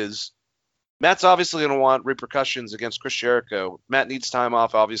 is Matt's obviously going to want repercussions against Chris Jericho. Matt needs time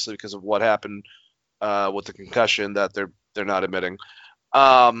off, obviously, because of what happened with the concussion that they're not admitting,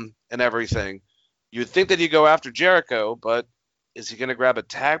 and everything. You'd think that he'd go after Jericho, but is he going to grab a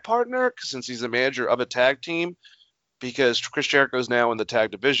tag partner since he's the manager of a tag team? Because Chris Jericho is now in the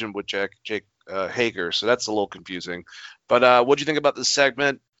tag division with Jake Hager, so that's a little confusing. But what do you think about this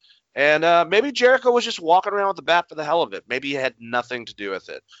segment? And maybe Jericho was just walking around with the bat for the hell of it. Maybe he had nothing to do with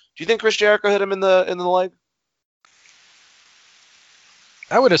it. Do you think Chris Jericho hit him in the leg?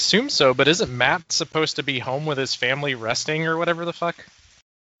 I would assume so, but isn't Matt supposed to be home with his family resting or whatever the fuck?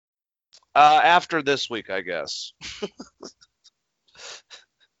 After this week, I guess.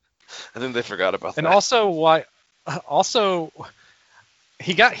 I think they forgot about that. And also,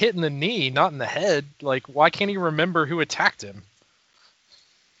 he got hit in the knee, not in the head. Like, why can't he remember who attacked him?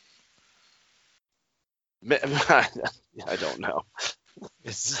 I don't know.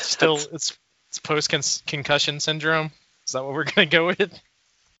 It's post-concussion syndrome? Is that what we're going to go with?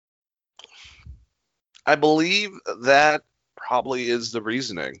 I believe that probably is the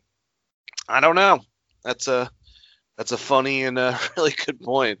reasoning. I don't know. That's a funny and a really good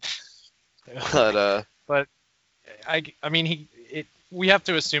point. But I mean, we have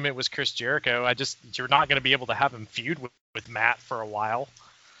to assume it was Chris Jericho. You're not going to be able to have him feud with Matt for a while.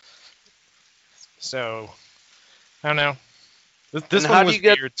 So, I don't know. This one was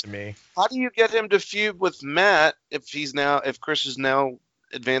weird to me. How do you get him to feud with Matt if Chris is now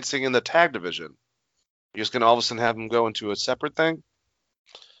advancing in the tag division? You're just going to all of a sudden have him go into a separate thing?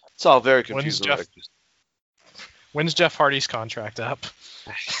 It's all very confusing. When's Jeff Hardy's contract up?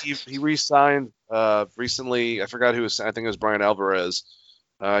 He re-signed recently. I forgot who was. I think it was Brian Alvarez.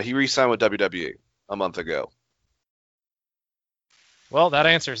 He re-signed with WWE a month ago. Well, that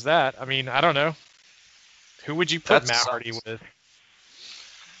answers that. I mean, I don't know. Who would you put Matt Hardy with?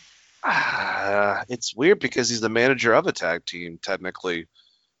 It's weird because he's the manager of a tag team, technically.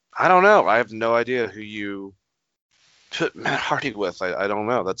 I don't know. I have no idea who you put Matt Hardy with. I don't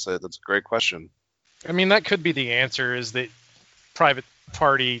know. That's a great question. I mean, that could be the answer, is that Private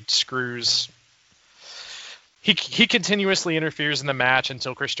Party screws. He continuously interferes in the match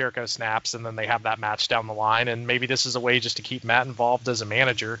until Chris Jericho snaps, and then they have that match down the line. And maybe this is a way just to keep Matt involved as a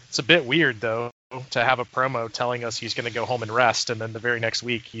manager. It's a bit weird, though, to have a promo telling us he's going to go home and rest, and then the very next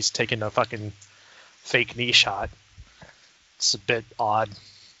week he's taking a fucking fake knee shot. It's a bit odd.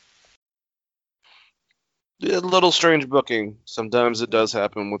 A little strange booking. Sometimes it does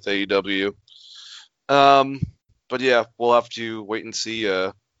happen with AEW. But yeah, we'll have to wait and see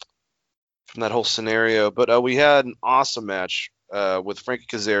from that whole scenario. But we had an awesome match with Frankie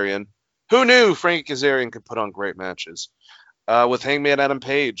Kazarian. Who knew Frankie Kazarian could put on great matches? With Hangman Adam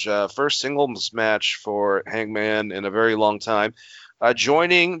Page. First singles match for Hangman in a very long time.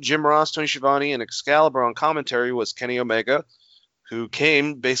 Joining Jim Ross, Tony Schiavone, and Excalibur on commentary was Kenny Omega, who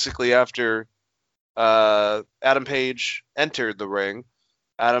came basically after Adam Page entered the ring.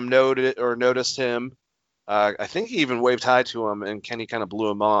 Adam noticed him. I think he even waved hi to him, and Kenny kind of blew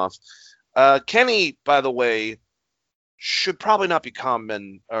him off. Kenny, by the way, should probably not be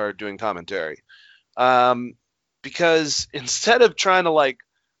doing commentary, because instead of trying to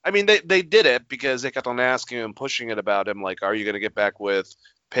they did it because they kept on asking him, pushing it about him, like, are you going to get back with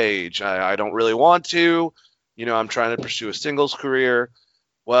Page? I don't really want to. I'm trying to pursue a singles career.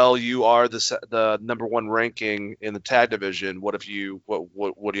 Well, you are the number one ranking in the tag division. What do you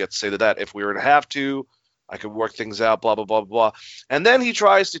have to say to that? If we were to have to, I could work things out, blah, blah, blah, blah. And then he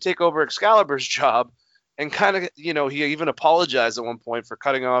tries to take over Excalibur's job and kind of, he even apologized at one point for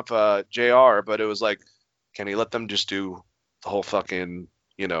cutting off JR, but it was like, can he let them just do the whole fucking,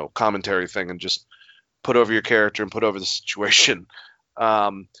 commentary thing and just put over your character and put over the situation?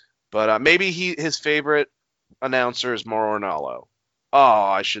 But maybe his favorite announcer is Mauro Ranallo. Oh,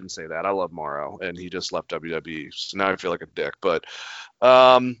 I shouldn't say that. I love Mauro, and he just left WWE, so now I feel like a dick. But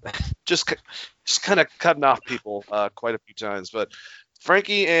just just kind of cutting off people quite a few times. But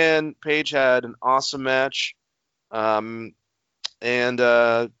Frankie and Paige had an awesome match.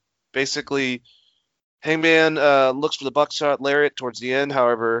 Basically, Hangman looks for the buckshot lariat towards the end.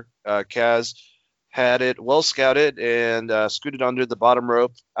 However, Kaz had it well scouted and scooted under the bottom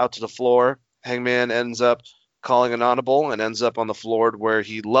rope out to the floor. Hangman ends up calling an audible and ends up on the floor where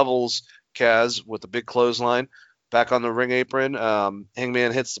he levels Kaz with a big clothesline. Back on the ring apron,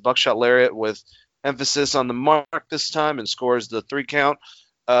 Hangman hits the buckshot lariat with emphasis on the mark this time and scores the 3 count.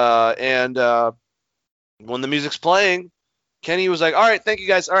 When the music's playing, Kenny was like, all right, thank you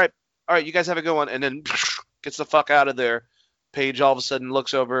guys. All right, you guys have a good one. And then gets the fuck out of there. Paige all of a sudden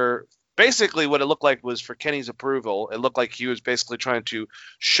looks over. Basically, what it looked like was for Kenny's approval. It looked like he was basically trying to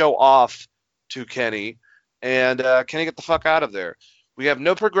show off to Kenny. And Kenny get the fuck out of there. We have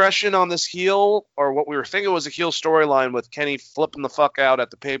no progression on this heel, or what we were thinking was a heel storyline with Kenny flipping the fuck out at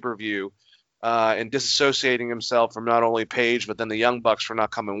the pay-per-view and disassociating himself from not only Paige, but then the Young Bucks for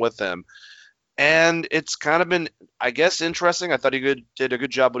not coming with him. And it's kind of been, I guess, interesting. I thought he did a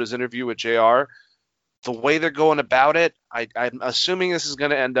good job with his interview with JR. The way they're going about it, I'm assuming this is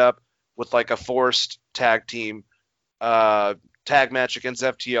going to end up with like a forced tag team tag match against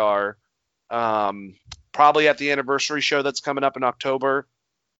FTR. Probably at the anniversary show that's coming up in October.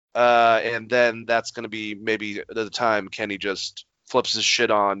 And then that's going to be maybe the time Kenny just flips his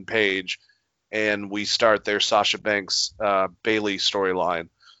shit on Paige and we start their Sasha Banks Bayley storyline.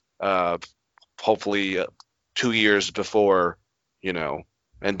 Hopefully 2 years before,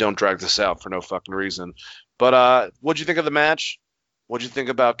 and don't drag this out for no fucking reason. But what'd you think of the match? What'd you think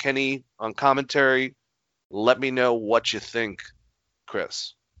about Kenny on commentary? Let me know what you think,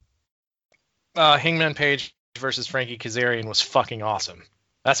 Chris. Hangman Page versus Frankie Kazarian was fucking awesome.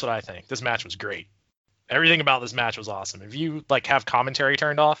 That's what I think. This match was great. Everything about this match was awesome. If you have commentary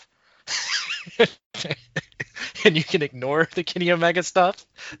turned off and you can ignore the Kenny Omega stuff,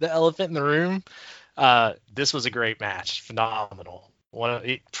 the elephant in the room, this was a great match. Phenomenal.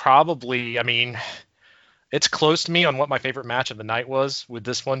 It's close to me on what my favorite match of the night was with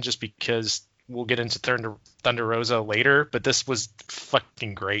this one, just because we'll get into Thunder Rosa later, but this was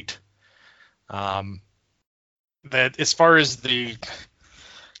fucking great. That as far as the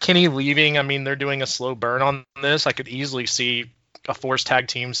Kenny leaving, they're doing a slow burn on this. I could easily see a forced tag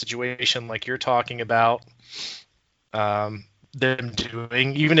team situation like you're talking about them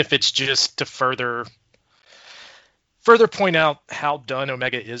doing, even if it's just to further point out how done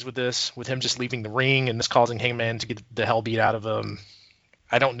Omega is with this, with him just leaving the ring and this causing Hangman to get the hell beat out of him.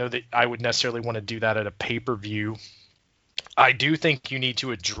 I don't know that I would necessarily want to do that at a pay-per-view. I do think you need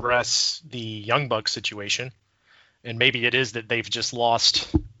to address the Young Bucks situation, and maybe it is that they've just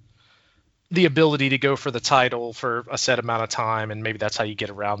lost the ability to go for the title for a set amount of time, and maybe that's how you get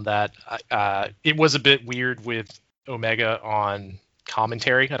around that. It was a bit weird with Omega on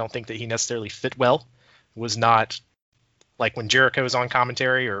commentary. I don't think that he necessarily fit well. It was not like when Jericho was on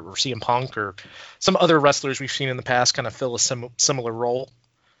commentary or CM Punk or some other wrestlers we've seen in the past kind of fill a similar role.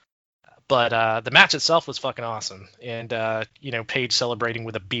 But the match itself was fucking awesome. And, Paige celebrating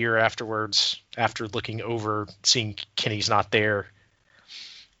with a beer afterwards after looking over, seeing Kenny's not there.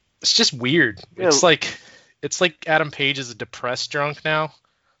 It's just weird. Yeah. It's like Adam Page is a depressed drunk now.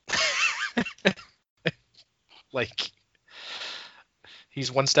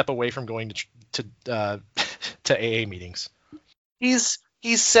 He's one step away from going to AA meetings. He's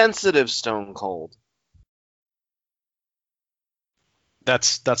sensitive, Stone Cold.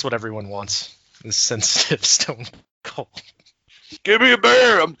 That's what everyone wants. Is sensitive Stone Cold. Give me a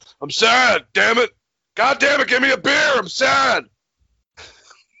beer. I'm sad. Damn it. God damn it. Give me a beer. I'm sad.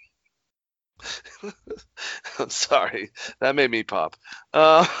 I'm sorry. That made me pop.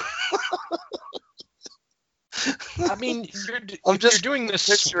 You're doing this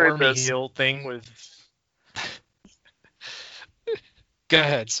squirmy heel thing with. Go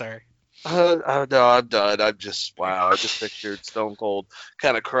ahead. Sorry. No, I'm done. I just pictured Stone Cold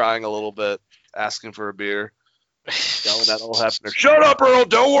kind of crying a little bit, asking for a beer. Yelling at old Hebner, "Shut up, Earl!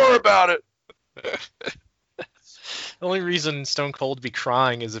 Don't worry about it." The only reason Stone Cold would be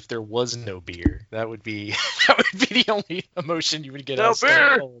crying is if there was no beer. That would be the only emotion you would get out of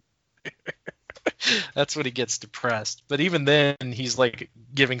Stone Cold. That's when he gets depressed. But even then, he's like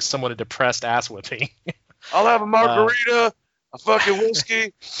giving someone a depressed ass whipping. I'll have a margarita. A fucking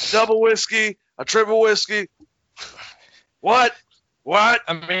whiskey, double whiskey, a triple whiskey. What?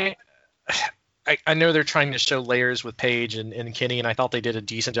 I know they're trying to show layers with Paige and Kenny, and I thought they did a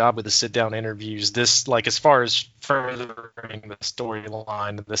decent job with the sit-down interviews. This, as far as furthering the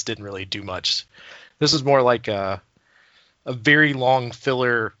storyline, this didn't really do much. This was more like a very long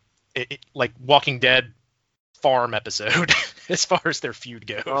filler like Walking Dead farm episode as far as their feud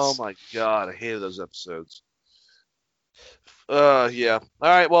goes. Oh my god, I hated those episodes. Yeah. All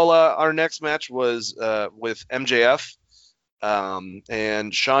right. Well, our next match was with MJF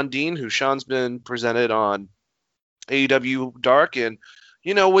and Sean Dean, who Sean's been presented on AEW Dark, and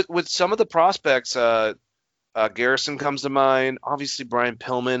with some of the prospects, Garrison comes to mind. Obviously, Brian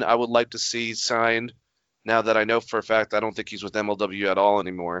Pillman, I would like to see signed. Now that I know for a fact, I don't think he's with MLW at all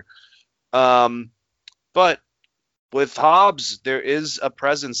anymore. But with Hobbs, there is a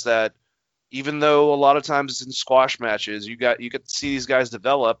presence that, even though a lot of times it's in squash matches, you get to see these guys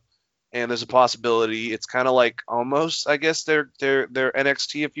develop, and there's a possibility. It's kind of like almost, I guess, their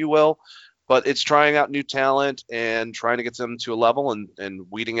NXT, if you will, but it's trying out new talent and trying to get them to a level and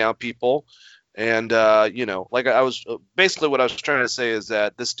weeding out people. And like I was basically what I was trying to say is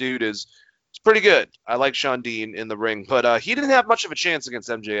that this dude is pretty good. I like Sean Dean in the ring, but he didn't have much of a chance against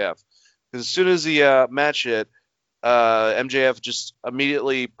MJF because as soon as the match hit, MJF just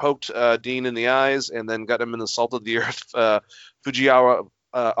immediately poked Dean in the eyes and then got him in the salt of the earth Fujiwara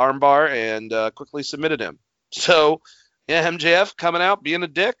armbar and quickly submitted him. So, yeah, MJF coming out, being a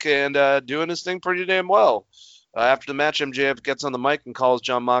dick, and doing his thing pretty damn well. After the match, MJF gets on the mic and calls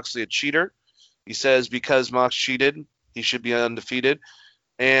Jon Moxley a cheater. He says because Mox cheated, he should be undefeated,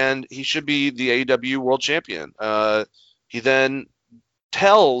 and he should be the AEW World Champion. He then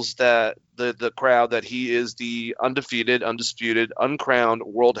tells the crowd that he is the undefeated, undisputed, uncrowned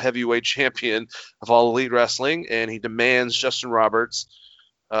World Heavyweight Champion of All Elite Wrestling, and he demands Justin Roberts,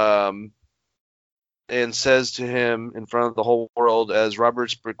 and says to him in front of the whole world, as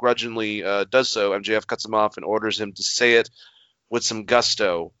Roberts begrudgingly does so, MJF cuts him off and orders him to say it with some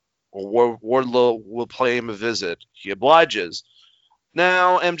gusto, or Wardlow will pay him a visit. He obliges.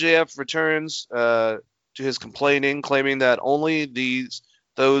 Now MJF returns to his complaining, claiming that only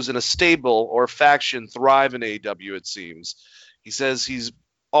those in a stable or faction thrive in AEW, it seems. He says he's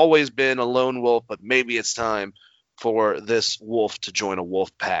always been a lone wolf, but maybe it's time for this wolf to join a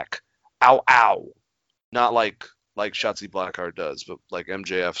wolf pack. Ow, ow. Not like Shotzi Blackheart does, but like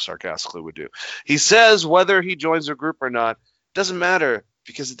MJF sarcastically would do. He says whether he joins a group or not doesn't matter,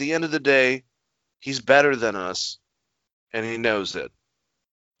 because at the end of the day, he's better than us, and he knows it.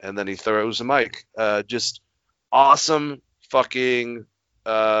 And then he throws a mic. Just awesome fucking.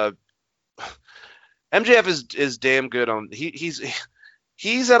 MJF is damn good on.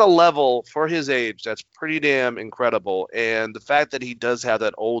 He's at a level for his age that's pretty damn incredible, and the fact that he does have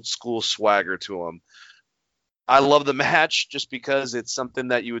that old school swagger to him. I love the match just because it's something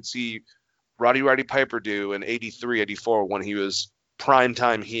that you would see Roddy Piper do in 83, 84 when he was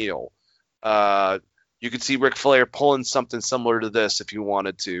primetime heel. You could see Ric Flair pulling something similar to this if you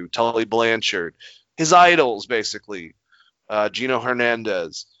wanted to. Tully Blanchard. His idols, basically. Gino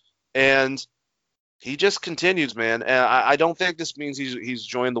Hernandez. And he just continues, man. And I don't think this means he's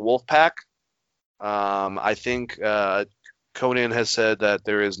joined the Wolf Pack. I think Conan has said that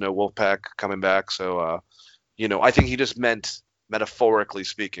there is no Wolf Pack coming back. So, I think he just meant, metaphorically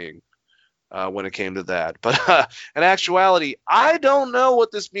speaking, when it came to that. But in actuality, I don't know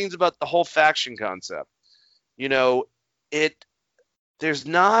what this means about the whole faction concept. There's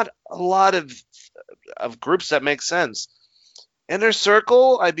not a lot of groups that make sense. Inner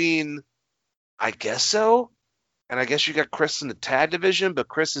Circle, I mean, I guess so. And I guess you got Chris in the tag division, but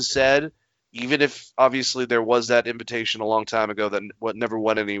Chris has said, even if obviously there was that invitation a long time ago that never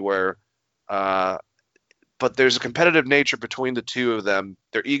went anywhere, but there's a competitive nature between the two of them.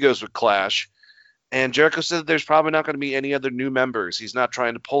 Their egos would clash. And Jericho said that there's probably not going to be any other new members. He's not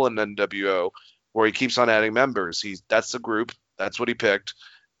trying to pull an NWO where he keeps on adding members. That's the group. That's what he picked.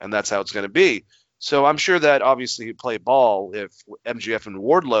 And that's how it's going to be. So I'm sure that obviously he'd play ball if MJF and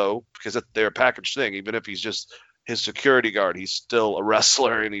Wardlow, because they're a package thing, even if he's just his security guard, he's still a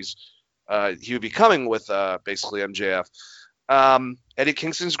wrestler, and he would be coming with basically MJF. Eddie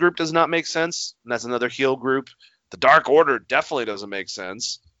Kingston's group does not make sense, and that's another heel group. The Dark Order definitely doesn't make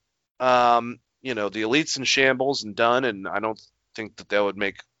sense. The Elite's in shambles and done, and I don't think that would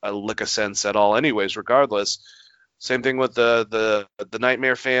make a lick of sense at all anyways, regardless. Same thing with the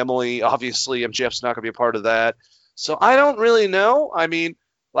Nightmare Family. Obviously, MJF's not going to be a part of that. So I don't really know. I mean,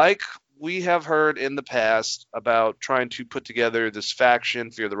 like we have heard in the past about trying to put together this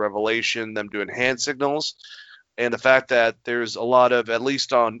faction, Fear the Revelation, them doing hand signals, and the fact that there's a lot of, at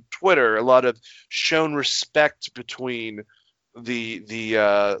least on Twitter, a lot of shown respect between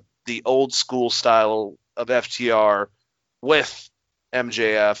the old school style of FTR with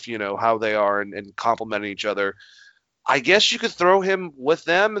MJF, how they are and complementing each other. I guess you could throw him with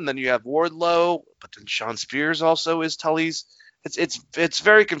them, and then you have Wardlow, but then Sean Spears also is Tully's It's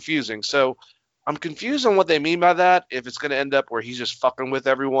very confusing. So I'm confused on what they mean by that. If it's going to end up where he's just fucking with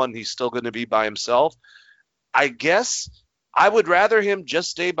everyone, he's still going to be by himself. I guess I would rather him just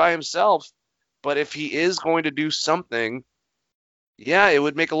stay by himself. But if he is going to do something, yeah, it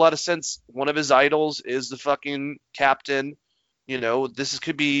would make a lot of sense. One of his idols is the fucking captain. This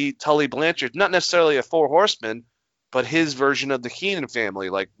could be Tully Blanchard, not necessarily a Four Horsemen, but his version of the Keenan family,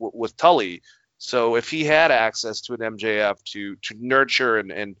 like with Tully. So if he had access to an MJF to nurture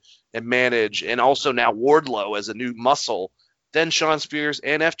and manage, and also now Wardlow as a new muscle, then Shawn Spears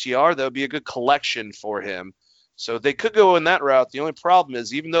and FTR, that would be a good collection for him. So they could go in that route. The only problem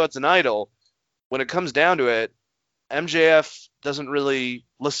is, even though it's an idol, when it comes down to it, MJF doesn't really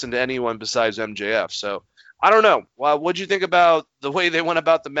listen to anyone besides MJF. So I don't know. Well, what'd you think about the way they went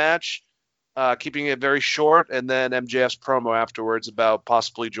about the match, keeping it very short, and then MJF's promo afterwards about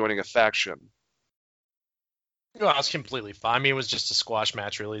possibly joining a faction? No, I was completely fine. I mean, it was just a squash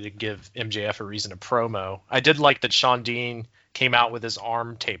match, really, to give MJF a reason to promo. I did like that Shawn Dean came out with his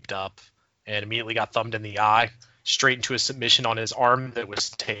arm taped up and immediately got thumbed in the eye, straight into a submission on his arm that was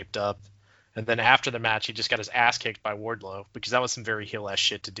taped up. And then after the match, he just got his ass kicked by Wardlow, because that was some very heel-ass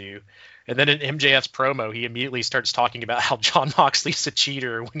shit to do. And then in MJF's promo, he immediately starts talking about how Jon Moxley's a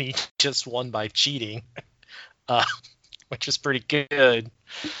cheater when he just won by cheating, which is pretty good.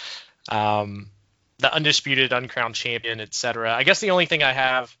 The undisputed, uncrowned champion, etc. I guess the only thing I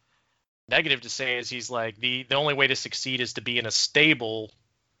have negative to say is he's like, the only way to succeed is to be in a stable,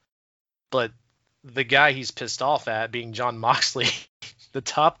 but the guy he's pissed off at, being Jon Moxley, the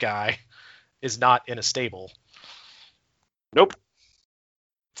top guy, is not in a stable. Nope.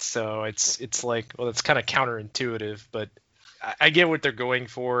 So it's like, well, it's kind of counterintuitive, but I get what they're going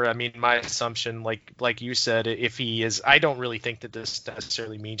for. I mean, my assumption, like you said, if he is, I don't really think that this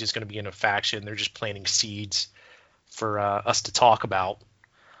necessarily means he's going to be in a faction. They're just planting seeds for us to talk about.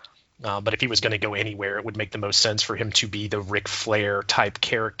 But if he was going to go anywhere, it would make the most sense for him to be the Ric Flair type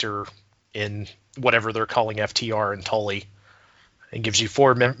character in whatever they're calling FTR and Tully. It gives you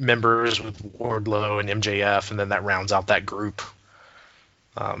four members with Wardlow and MJF, and then that rounds out that group.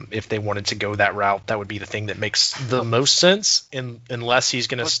 If they wanted to go that route, that would be the thing that makes the most sense, unless he's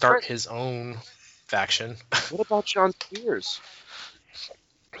going to start his own faction. What about Shawn Spears?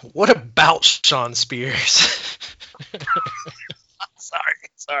 What about Shawn Spears?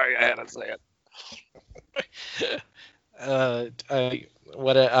 Sorry, I had to say it.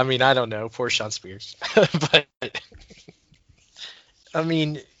 I mean, I don't know. Poor Shawn Spears. But, I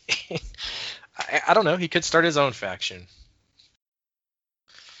mean, I don't know. He could start his own faction.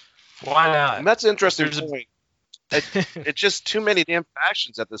 Why not? And that's an interesting point. It's just too many damn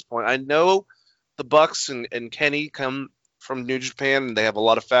factions at this point. I know the Bucks and Kenny come from New Japan, and they have a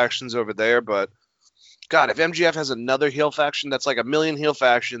lot of factions over there, but God, if MJF has another heel faction, that's like a million heel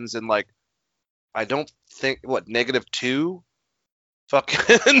factions, and like, I don't think, -2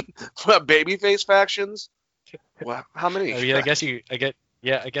 fucking babyface factions? Well, how many? Yeah, I guess you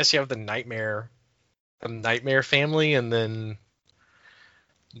have the Nightmare family, and then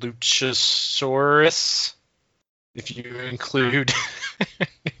Luchasaurus, if you're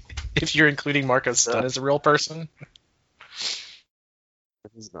including Marco Stunt as a real person.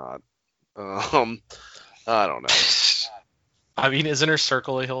 He's not. I don't know. I mean, isn't her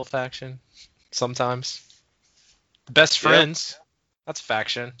Circle a heel faction? Sometimes. Best Friends. Yeah. That's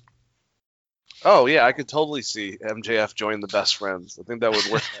faction. Oh yeah, I could totally see MJF join the Best Friends. I think that would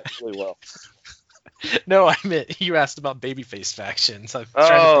work out really well. No, I meant you asked about babyface factions. I'm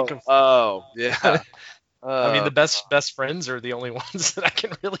trying to think of. Yeah. I mean, the best friends are the only ones that I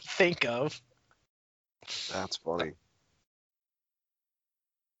can really think of. That's funny.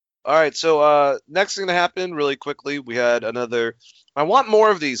 All right, so next thing to happen really quickly, we had another. I want more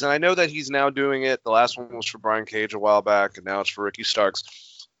of these, and I know that he's now doing it. The last one was for Brian Cage a while back, and now it's for Ricky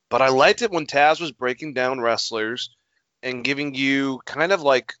Starks. But I liked it when Taz was breaking down wrestlers and giving you kind of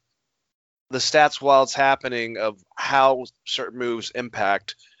like the stats while it's happening of how certain moves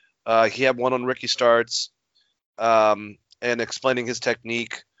impact. He had one on Ricky Starks, and explaining his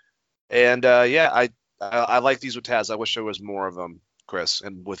technique. And I like these with Taz. I wish there was more of them, Chris,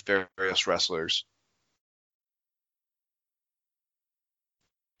 and with various wrestlers.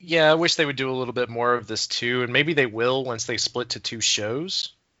 Yeah, I wish they would do a little bit more of this too, and maybe they will once they split to 2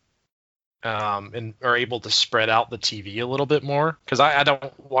 shows, and are able to spread out the TV a little bit more. Because I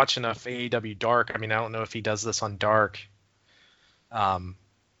don't watch enough AEW Dark. I mean, I don't know if he does this on Dark,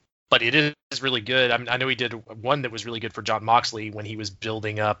 but it is really good. I mean, I know he did one that was really good for Jon Moxley when he was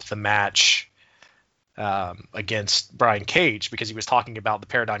building up the match against Brian Cage, because he was talking about the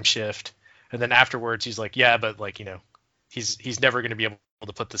paradigm shift, and then afterwards he's like, yeah, but like, he's never going to be able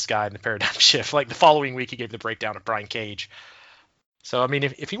to put this guy in the paradigm shift. Like the following week, he gave the breakdown of Brian Cage. So I mean,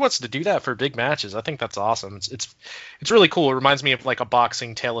 if he wants to do that for big matches, I think that's awesome. It's really cool. It reminds me of like a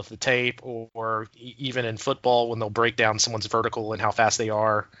boxing tale of the tape, or even in football when they'll break down someone's vertical and how fast they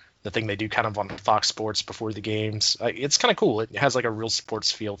are. The thing they do kind of on Fox Sports before the games. It's kind of cool. It has like a real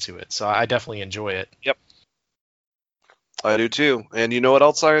sports feel to it. So I definitely enjoy it. Yep. I do too. And you know what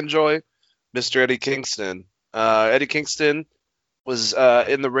else I enjoy? Mr. Eddie Kingston. Eddie Kingston was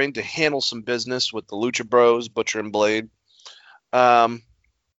in the ring to handle some business with the Lucha Bros, Butcher and Blade.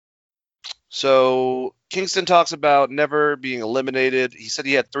 So Kingston talks about never being eliminated. He said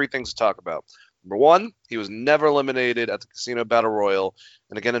he had 3 things to talk about. Number 1, he was never eliminated at the Casino Battle Royal,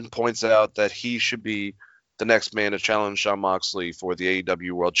 and again points out that he should be the next man to challenge Jon Moxley for the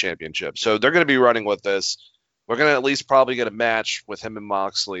AEW World Championship. So they're going to be running with this. We're going to at least probably get a match with him and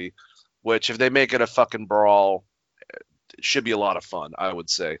Moxley, which if they make it a fucking brawl, it should be a lot of fun, I would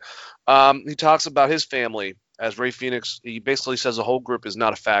say. He talks about his family as Rey Fenix. He basically says the whole group is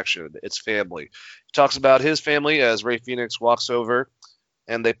not a faction, it's family. He talks about his family as Rey Fenix walks over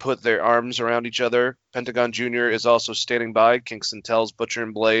and they put their arms around each other. Pentagon Jr. is also standing by. Kingston tells Butcher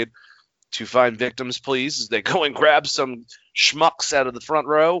and Blade to find victims, please, as they go and grab some schmucks out of the front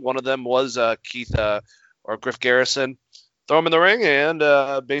row. One of them was Keith or Griff Garrison. Throw him in the ring,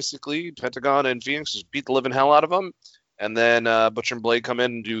 and basically Pentagon and Phoenix just beat the living hell out of them. And then Butcher and Blade come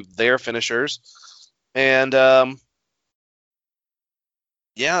in and do their finishers. And,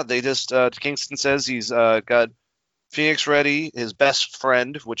 yeah, they just Kingston says he's got Phoenix ready, his best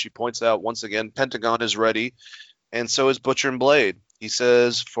friend, which he points out once again. Pentagon is ready, and so is Butcher and Blade. He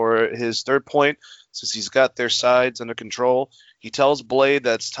says for his third point, since he's got their sides under control, he tells Blade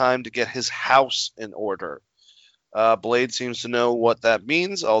that it's time to get his house in order. Blade seems to know what that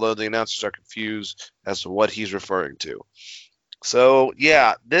means, although the announcers are confused as to what he's referring to. So,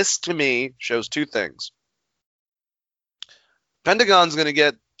 yeah, this to me shows 2 things. Pentagon's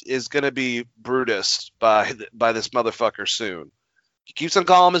is going to be Brutus by this motherfucker soon. He keeps on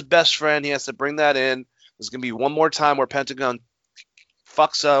calling him his best friend. He has to bring that in. There's going to be one more time where Pentagon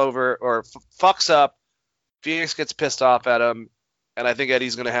fucks up. Phoenix gets pissed off at him. And I think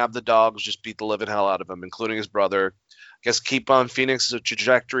Eddie's going to have the dogs just beat the living hell out of him, including his brother. I guess keep on Phoenix's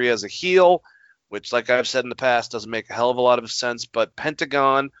trajectory as a heel, which, like I've said in the past, doesn't make a hell of a lot of sense. But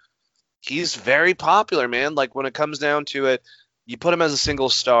Pentagon, he's very popular, man. Like, when it comes down to it, you put him as a single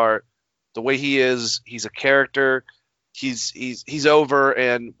star, the way he is, he's a character. He's over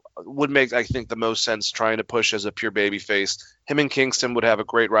and would make, I think, the most sense trying to push as a pure babyface. Him and Kingston would have a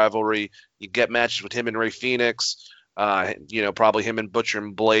great rivalry. You get matches with him and Rey Fenix. Probably him and Butcher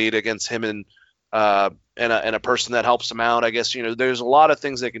and Blade against him and a person that helps him out. I guess, there's a lot of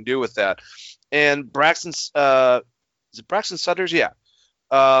things they can do with that. And Braxton, is it Braxton Sutters? Yeah.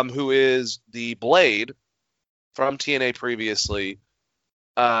 Who is the Blade from TNA previously,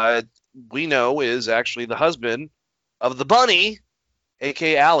 we know is actually the husband of the Bunny,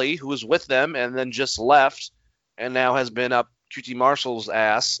 a.k.a. Allie, who was with them and then just left and now has been up QT Marshall's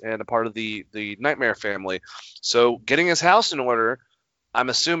ass and a part of the Nightmare family. So getting his house in order, I'm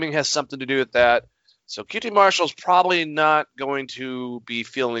assuming, has something to do with that. So QT Marshall's probably not going to be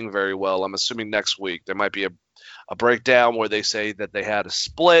feeling very well. I'm assuming next week there might be a breakdown where they say that they had a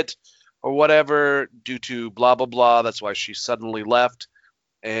split or whatever due to blah, blah, blah. That's why she suddenly left,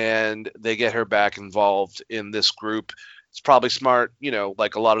 and they get her back involved in this group. It's probably smart,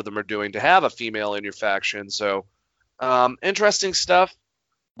 like a lot of them are doing, to have a female in your faction. So interesting stuff.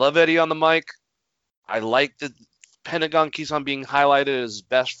 Love Eddie on the mic. I like that Pentagon keeps on being highlighted as his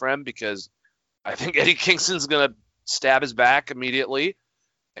best friend because I think Eddie Kingston's going to stab his back immediately.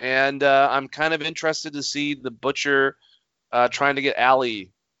 And I'm kind of interested to see the Butcher trying to get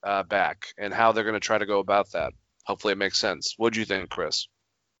Allie back and how they're going to try to go about that. Hopefully it makes sense. What do you think, Chris?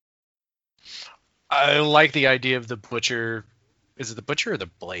 I like the idea of the Butcher. Is it the Butcher or the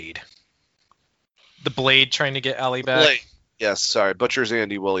Blade? The Blade trying to get Allie back? Blade. Yes, sorry. Butcher's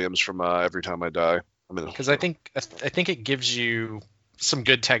Andy Williams from Every Time I Die. Because I think it gives you some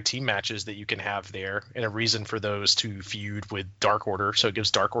good tag team matches that you can have there, and a reason for those to feud with Dark Order. So it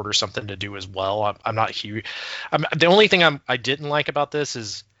gives Dark Order something to do as well. I'm not huge. The only thing I didn't like about this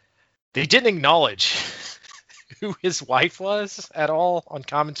is they didn't acknowledge who his wife was at all on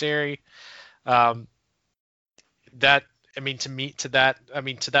commentary. To that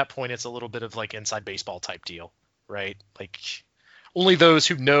point, it's a little bit of like inside baseball type deal, right? Like only those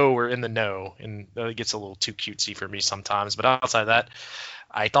who know are in the know, and it gets a little too cutesy for me sometimes. But outside of that,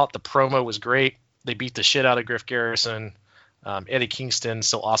 I thought the promo was great. They beat the shit out of Griff Garrison. Eddie Kingston,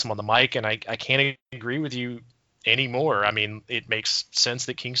 still awesome on the mic, and I can't agree with you anymore. I mean, it makes sense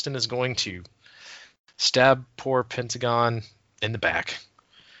that Kingston is going to stab poor Pentagon in the back.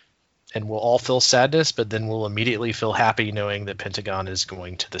 And we'll all feel sadness, but then we'll immediately feel happy knowing that Pentagon is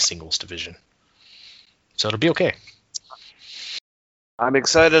going to the singles division. So it'll be okay. I'm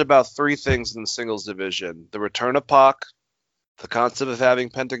excited about three things in the singles division. The return of Pac, the concept of having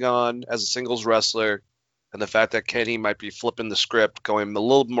Pentagon as a singles wrestler, and the fact that Kenny might be flipping the script, going a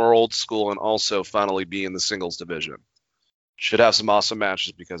little more old school, and also finally be in the singles division. Should have some awesome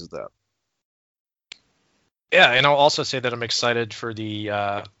matches because of that. Yeah, and I'll also say that I'm excited for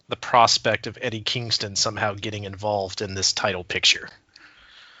the prospect of Eddie Kingston somehow getting involved in this title picture.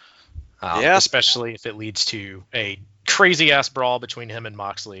 Especially if it leads to a crazy-ass brawl between him and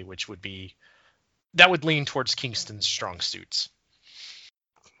Moxley, which would lean towards Kingston's strong suits.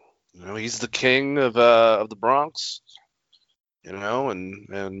 He's the king of the Bronx,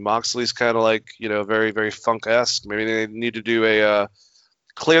 and Moxley's kind of like, very, very funk-esque. Maybe they need to do a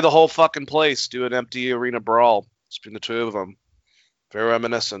clear the whole fucking place, do an empty arena brawl between the two of them. Very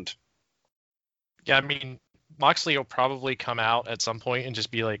reminiscent. Yeah, I mean, Moxley will probably come out at some point and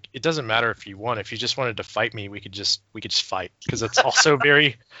just be like, it doesn't matter if you won. If you just wanted to fight me, we could just fight. Because it's also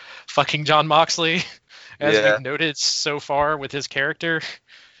very fucking Jon Moxley, as we've noted so far with his character.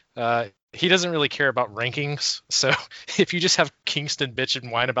 He doesn't really care about rankings. So if you just have Kingston bitch and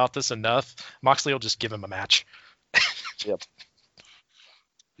whine about this enough, Moxley will just give him a match.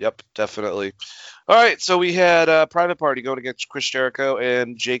 Yep, definitely. All right, so we had Private Party going against Chris Jericho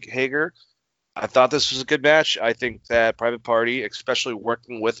and Jake Hager. I thought this was a good match. I think that Private Party, especially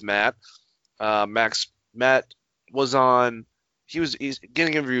working with Matt, Matt was on. He's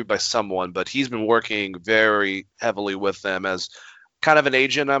getting interviewed by someone, but he's been working very heavily with them as kind of an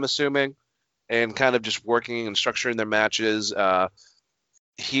agent, I'm assuming, and kind of just working and structuring their matches.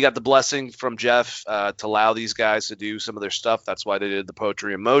 He got the blessing from Jeff to allow these guys to do some of their stuff. That's why they did the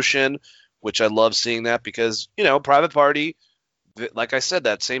Poetry in Motion, which I love seeing that because, Private Party, like I said,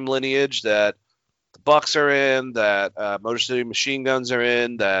 that same lineage that the Bucks are in, that Motor City Machine Guns are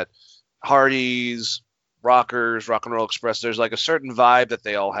in, that Hardys, Rockers, Rock and Roll Express, there's like a certain vibe that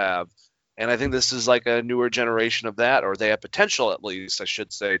they all have. And I think this is like a newer generation of that, or they have potential at least, I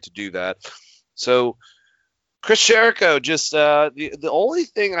should say, to do that. So Chris Jericho, just the only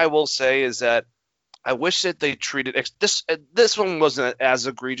thing I will say is that I wish that they treated this one wasn't as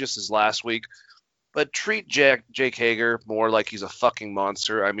egregious as last week, but treat Jake Hager more like he's a fucking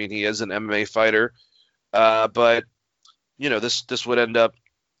monster. I mean, he is an MMA fighter, but this would end up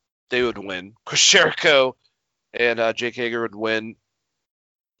they would win. Chris Jericho and Jake Hager would win.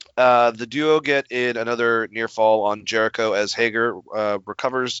 The duo get in another near fall on Jericho as Hager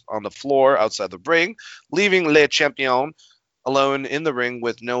recovers on the floor outside the ring, leaving Le Champion alone in the ring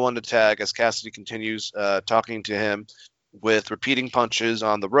with no one to tag as Cassidy continues talking to him with repeating punches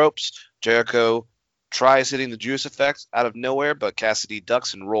on the ropes. Jericho tries hitting the Judas effect out of nowhere, but Cassidy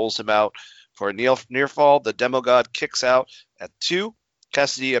ducks and rolls him out for a near fall. The Demo God kicks out at 2.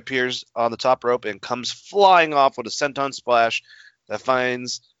 Cassidy appears on the top rope and comes flying off with a senton splash that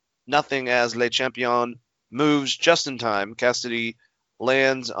finds nothing as Le Champion moves just in time. Cassidy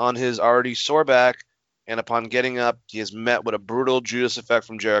lands on his already sore back, and upon getting up, he is met with a brutal Judas effect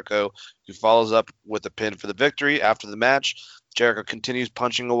from Jericho, who follows up with a pin for the victory. After the match, Jericho continues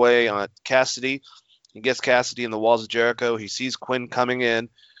punching away on Cassidy. He gets Cassidy in the walls of Jericho. He sees Quinn coming in,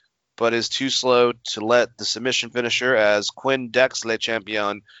 but is too slow to let the submission finisher as Quinn decks Le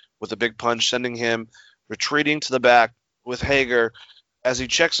Champion with a big punch, sending him retreating to the back with Hager as he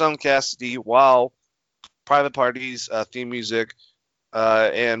checks on Cassidy while Private Party's theme music,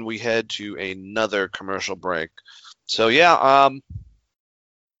 and we head to another commercial break. So, I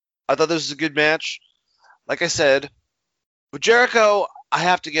thought this was a good match. Like I said, with Jericho, I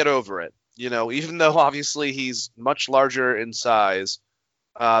have to get over it. Even though obviously he's much larger in size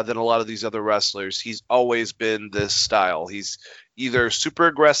than a lot of these other wrestlers, he's always been this style. He's either super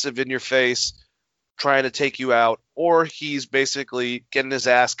aggressive in your face, trying to take you out, or he's basically getting his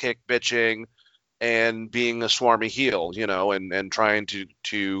ass kicked, bitching, and being a swarmy heel, and trying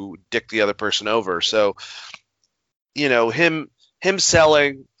to dick the other person over. So, him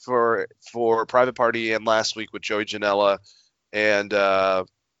selling for Private Party and last week with Joey Janela and I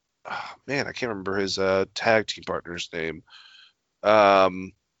can't remember his tag team partner's name.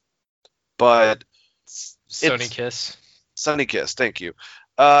 But Sonny Kiss. Sonny Kiss, thank you.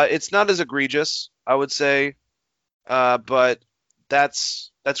 It's not as egregious, I would say, but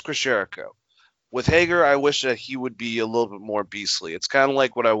that's Chris Jericho. With Hager, I wish that he would be a little bit more beastly. It's kind of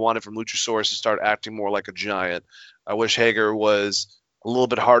like what I wanted from Luchasaurus to start acting more like a giant. I wish Hager was a little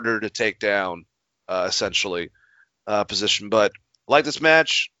bit harder to take down, essentially. position. But I like this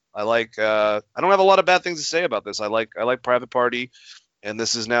match. I don't have a lot of bad things to say about this. I like Private Party, and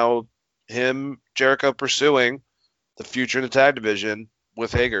this is now Jericho pursuing the future in the tag division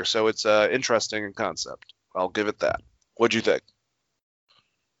with Hager. So it's interesting in concept. I'll give it that. What'd you think?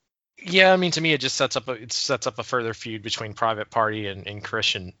 Yeah, I mean, to me, it just sets up a further feud between Private Party and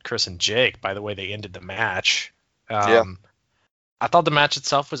Chris and Jake. By the way, they ended the match. Yeah. I thought the match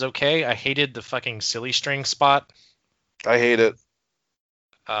itself was okay. I hated the fucking silly string spot. I hate it.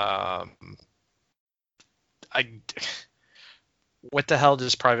 What the hell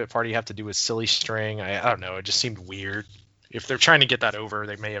does Private Party have to do with silly string? I don't know. It just seemed weird. If they're trying to get that over,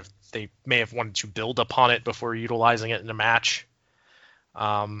 they may have wanted to build upon it before utilizing it in a match.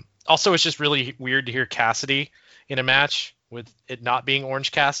 Also, it's just really weird to hear Cassidy in a match with it not being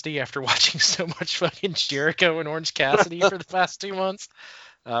Orange Cassidy after watching so much fucking Jericho and Orange Cassidy for the past 2 months.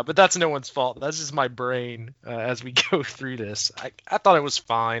 But that's no one's fault. That's just my brain as we go through this. I thought it was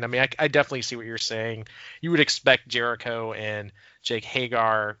fine. I mean, I definitely see what you're saying. You would expect Jericho and Jake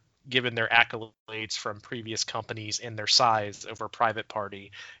Hager, given their accolades from previous companies and their size, over Private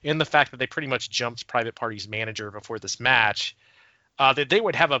Party, and the fact that they pretty much jumped Private Party's manager before this match, that they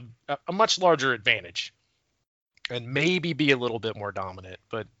would have a much larger advantage and maybe be a little bit more dominant.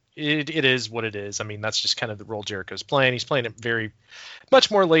 But it is what it is. I mean, that's just kind of the role Jericho's playing. He's playing it very much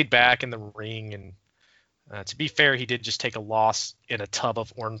more laid back in the ring. And to be fair, he did just take a loss in a tub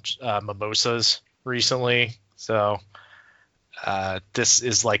of orange mimosas recently. So this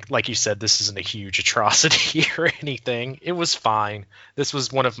is like you said, this isn't a huge atrocity or anything. It was fine. This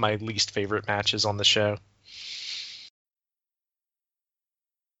was one of my least favorite matches on the show.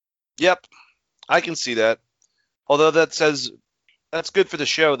 Yep, I can see that. Although that's good for the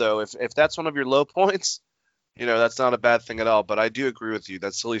show, though. If that's one of your low points, that's not a bad thing at all. But I do agree with you.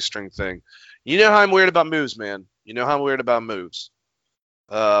 That silly string thing. You know how I'm weird about moves, man. You know how I'm weird about moves.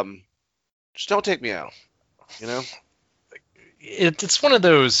 Just don't take me out. It's one of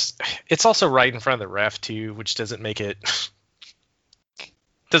those. It's also right in front of the ref too, which doesn't make it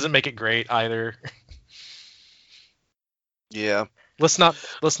great either. Yeah. Let's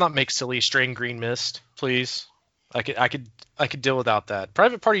not make silly string green mist, please. I could deal without that.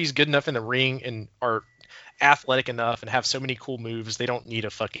 Private Party is good enough in the ring and are athletic enough and have so many cool moves. They don't need a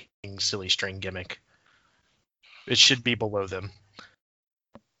fucking silly string gimmick. It should be below them.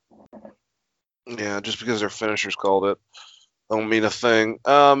 Yeah, just because their finishers called it don't mean a thing.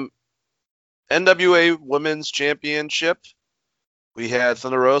 NWA Women's Championship. We had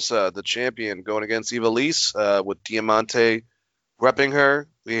Thunder Rosa, the champion, going against Ivelisse with Diamante repping her.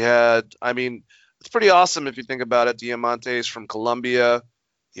 It's pretty awesome if you think about it. Diamante is from Colombia.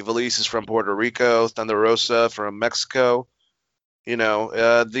 Ivelisse is from Puerto Rico. Thunder Rosa from Mexico.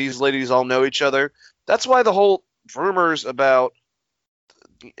 These ladies all know each other. That's why the whole rumors about...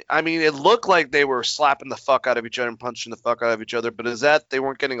 it looked like they were slapping the fuck out of each other and punching the fuck out of each other, but is that they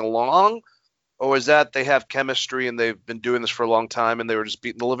weren't getting along? Or is that they have chemistry and they've been doing this for a long time and they were just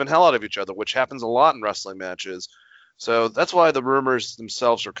beating the living hell out of each other, which happens a lot in wrestling matches. So that's why the rumors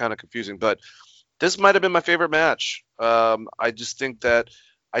themselves are kind of confusing. But this might have been my favorite match. I just think that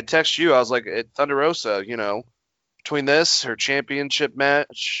I text you. I was like, Thunder Rosa, between this, her championship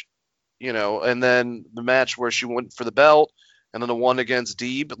match, and then the match where she went for the belt, and then the one against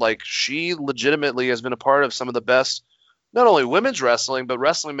Deeb, like she legitimately has been a part of some of the best, not only women's wrestling, but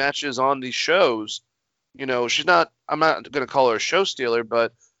wrestling matches on these shows. I'm not going to call her a show stealer,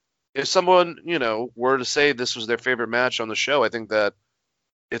 but if someone, were to say this was their favorite match on the show, I think that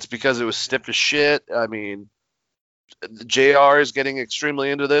it's because it was stiff as shit. I mean, JR is getting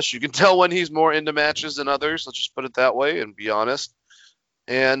extremely into this. You can tell when he's more into matches than others. Let's just put it that way and be honest.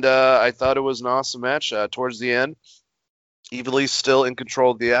 And I thought it was an awesome match. Towards the end, Ivelisse still in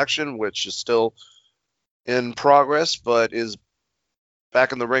control of the action, which is still in progress, but is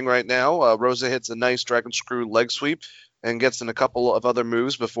back in the ring right now. Rosa hits a nice dragon screw leg sweep and gets in a couple of other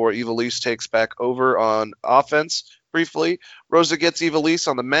moves before Ivelisse takes back over on offense briefly. Rosa gets Ivelisse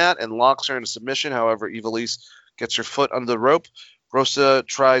on the mat and locks her into submission. However, Ivelisse gets her foot under the rope. Rosa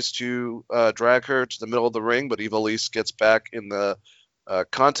tries to drag her to the middle of the ring, but Ivelisse gets back in the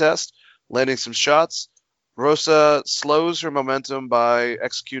contest, landing some shots. Rosa slows her momentum by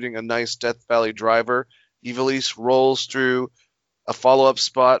executing a nice Death Valley driver. Ivelisse rolls through a follow-up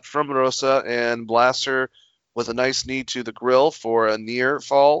spot from Rosa and blasts her with a nice knee to the grill for a near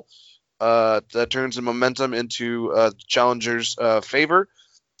fall. That turns the momentum into challenger's favor.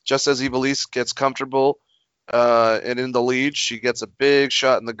 Just as Ivelisse gets comfortable and in the lead, she gets a big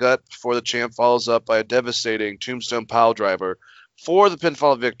shot in the gut before the champ follows up by a devastating tombstone pile driver for the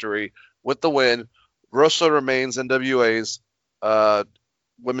pinfall victory with the win. Rosa remains NWA's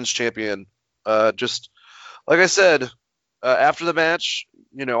women's champion. Just like I said, after the match,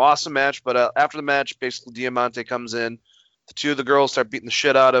 awesome match. But after the match, basically Diamante comes in. The two of the girls start beating the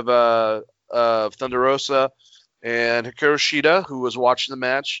shit out of Thunder Rosa, and Hikaru Shida, who was watching the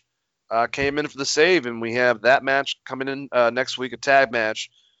match, came in for the save, and we have that match coming in next week, a tag match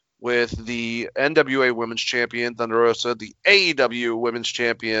with the NWA Women's Champion Thunder Rosa, the AEW Women's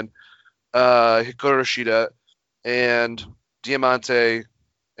Champion Hikaru Shida, and Diamante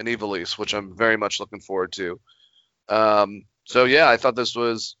and Ivelisse, which I'm very much looking forward to. So yeah, I thought this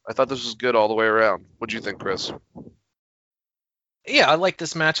was good all the way around. What do you think, Chris? Yeah, I like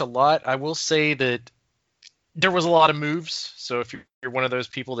this match a lot. I will say that there was a lot of moves. So if you're one of those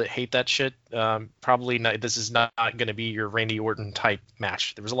people that hate that shit, probably not. This is not going to be your Randy Orton type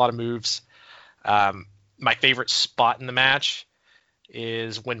match. There was a lot of moves. My favorite spot in the match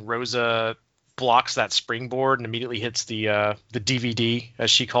is when Rosa blocks that springboard and immediately hits the DVD,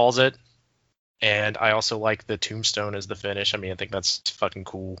 as she calls it. And I also like the tombstone as the finish. I mean, I think that's fucking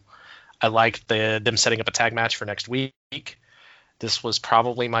cool. I like them setting up a tag match for next week. This was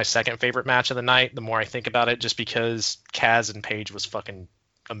probably my second favorite match of the night, the more I think about it, just because Kaz and Paige was fucking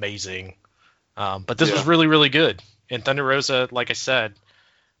amazing. But this was really, really good. And Thunder Rosa, like I said,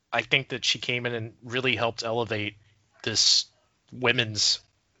 I think that she came in and really helped elevate this women's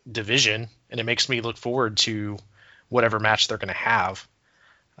division, and it makes me look forward to whatever match they're going to have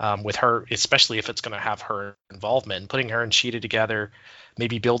with her, especially if it's going to have her involvement. Putting her and Shida together,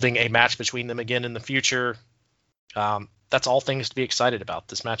 maybe building a match between them again in the future. That's all things to be excited about.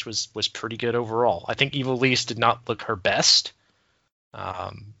 This match was pretty good overall. I think Ivelisse did not look her best,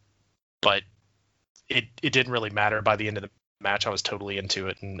 but it didn't really matter. By the end of the match, I was totally into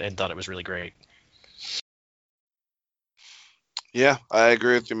it and thought it was really great. Yeah, I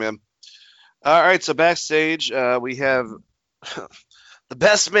agree with you, man. All right, so backstage, we have the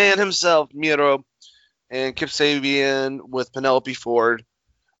best man himself, Miro, and Kip Sabian with Penelope Ford.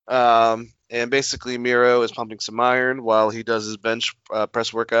 And basically, Miro is pumping some iron while he does his bench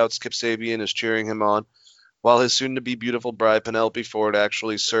press workouts. Kip Sabian is cheering him on, while his soon-to-be beautiful bride, Penelope Ford,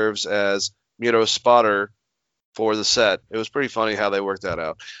 actually serves as Miro's spotter for the set. It was pretty funny how they worked that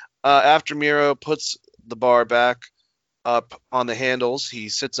out. After Miro puts the bar back up on the handles, he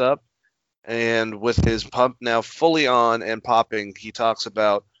sits up, and with his pump now fully on and popping, he talks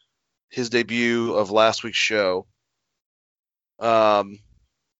about his debut of last week's show. The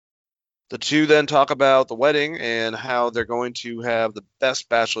two then talk about the wedding and how they're going to have the best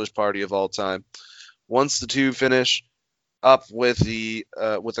bachelor's party of all time. Once the two finish up with a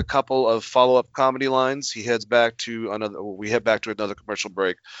couple of follow-up comedy lines, we head back to another commercial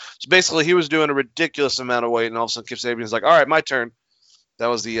break. So basically, he was doing a ridiculous amount of weight, and all of a sudden, Kip Sabian's like, "All right, my turn." That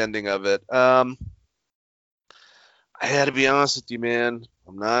was the ending of it. I had to be honest with you, man.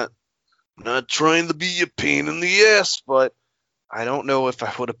 I'm not trying to be a pain in the ass, but I don't know if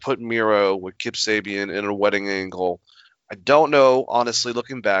I would have put Miro with Kip Sabian in a wedding angle. I don't know, honestly,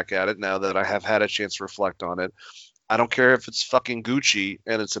 looking back at it now that I have had a chance to reflect on it. I don't care if it's fucking Gucci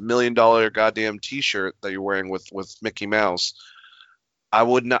and it's $1 million goddamn T-shirt that you're wearing with Mickey Mouse. I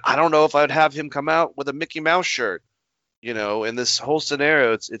don't know if I'd have him come out with a Mickey Mouse shirt. In this whole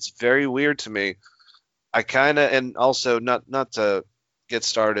scenario, it's very weird to me. I kind of, and also not to get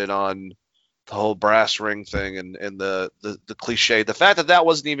started on the whole brass ring thing and the cliche. The fact that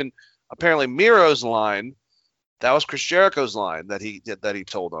wasn't even apparently Miro's line, that was Chris Jericho's line that he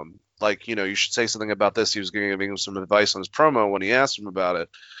told him. Like, you should say something about this. He was giving him some advice on his promo when he asked him about it.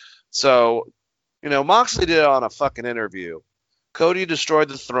 So, Moxley did it on a fucking interview. Cody destroyed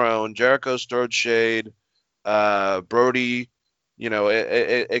the throne. Jericho throwed shade. Brody,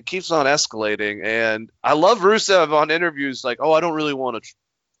 it keeps on escalating. And I love Rusev on interviews like, oh, I don't really want to,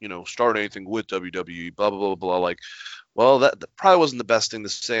 start anything with WWE, blah, blah, blah, blah. Like, well, that probably wasn't the best thing to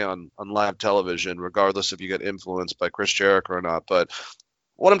say on live television, regardless if you get influenced by Chris Jericho or not. But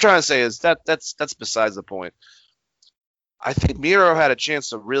what I'm trying to say is that's besides the point. I think Miro had a chance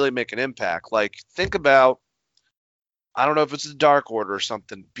to really make an impact. Like, think about, I don't know if it's the Dark Order or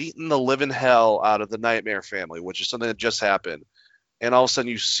something, beating the living hell out of the Nightmare Family, which is something that just happened. And all of a sudden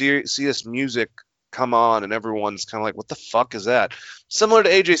you see this music come on and everyone's kind of like, what the fuck is that? Similar to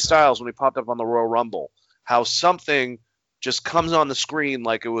AJ Styles when he popped up on the Royal Rumble, how something just comes on the screen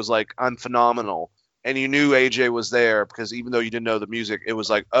like it was like, I'm phenomenal. And you knew AJ was there because even though you didn't know the music, it was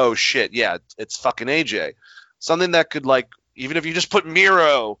like, oh shit, yeah, it's fucking AJ. Something that could, like, even if you just put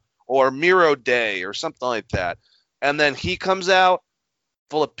Miro or Miro Day or something like that, and then he comes out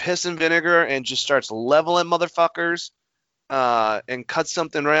full of piss and vinegar and just starts leveling motherfuckers, and cut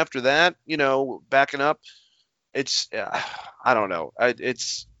something right after that, backing up. It's I don't know. I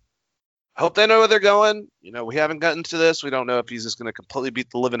hope they know where they're going. We haven't gotten to this. We don't know if he's just going to completely beat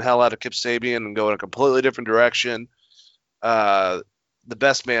the living hell out of Kip Sabian and go in a completely different direction. The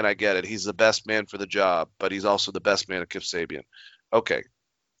best man, I get it. He's the best man for the job, but he's also the best man of Kip Sabian. Okay,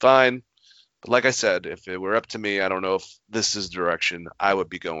 fine. But like I said, if it were up to me, I don't know if this is the direction I would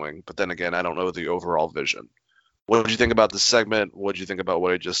be going. But then again, I don't know the overall vision. What did you think about this segment? What did you think about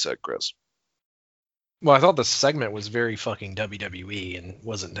what I just said, Chris? Well, I thought the segment was very fucking WWE and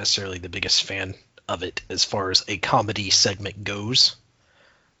wasn't necessarily the biggest fan of it as far as a comedy segment goes.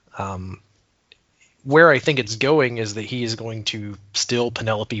 Where I think it's going is that he is going to steal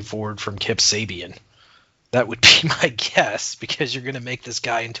Penelope Ford from Kip Sabian. That would be my guess, because you're going to make this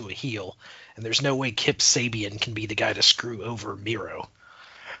guy into a heel, and there's no way Kip Sabian can be the guy to screw over Miro.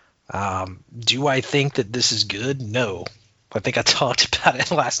 Do I think that this is good? No. I think I talked about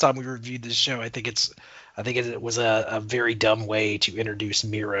it last time we reviewed this show. I think it was a very dumb way to introduce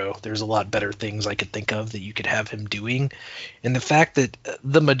Miro. There's a lot better things I could think of that you could have him doing. And the fact that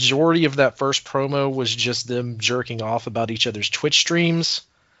the majority of that first promo was just them jerking off about each other's Twitch streams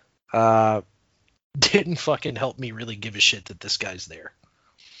didn't fucking help me really give a shit that this guy's there.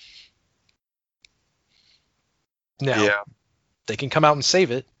 Now, They can come out and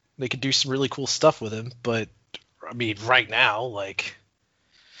save it. They could do some really cool stuff with him, but I mean, right now,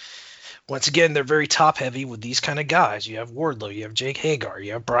 once again, they're very top heavy with these kind of guys. You have Wardlow, you have Jake Hagar,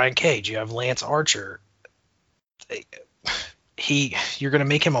 you have Brian Cage, you have Lance Archer. You're going to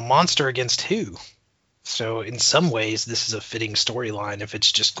make him a monster against who? So in some ways, this is a fitting storyline if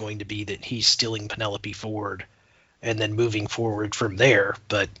it's just going to be that he's stealing Penelope Ford and then moving forward from there.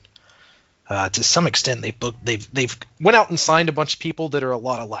 But to some extent, they've went out and signed a bunch of people that are a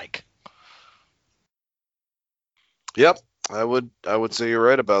lot alike. Yep, I would say you're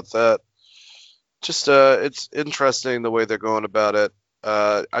right about that. Just it's interesting the way they're going about it.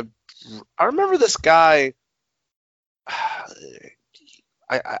 I remember this guy.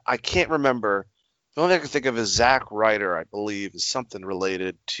 I can't remember. The only thing I can think of is Zack Ryder, I believe, is something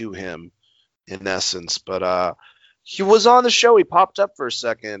related to him in essence. But he was on the show. He popped up for a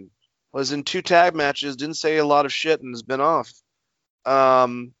second. Was in 2 tag matches. Didn't say a lot of shit and has been off.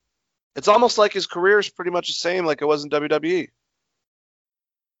 It's almost like his career is pretty much the same like it was in WWE.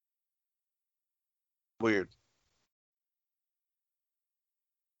 Weird.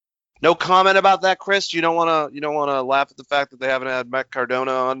 No comment about that, Chris? You don't want to laugh at the fact that they haven't had Matt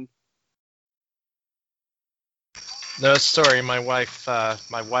Cardona on? No, sorry, my wife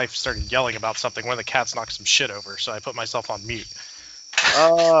started yelling about something. One of the cats knocked some shit over, so I put myself on mute.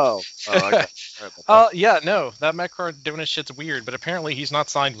 Oh, okay. Yeah, no, that Matt Cardona shit's weird, but apparently he's not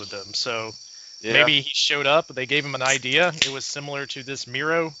signed with them, so maybe he showed up, they gave him an idea, it was similar to this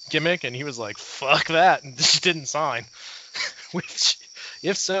Miro gimmick, and he was like, fuck that, and just didn't sign. Which,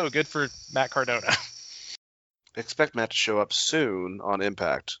 if so, good for Matt Cardona. Expect Matt to show up soon on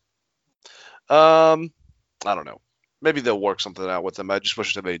Impact. I don't know. Maybe they'll work something out with him. I just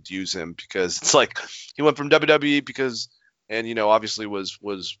wish that they'd use him, because it's like he went from WWE and obviously was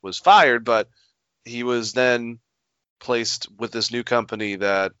fired, but he was then placed with this new company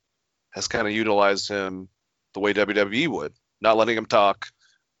that has kind of utilized him the way WWE would, not letting him talk,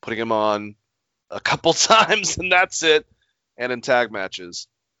 putting him on a couple times, and that's it, and in tag matches.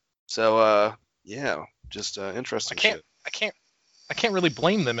 So just interesting shit. I can't really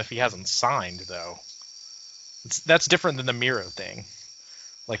blame them if he hasn't signed, though. That's different than the Miro thing.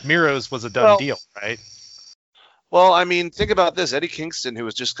 Like, Miro's was a done deal, right? Well, I mean, think about this. Eddie Kingston, who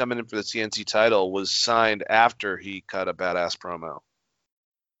was just coming in for the TNT title, was signed after he cut a badass promo.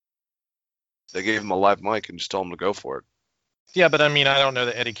 They gave him a live mic and just told him to go for it. Yeah, but I mean, I don't know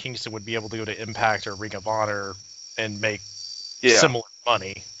that Eddie Kingston would be able to go to Impact or Ring of Honor and make similar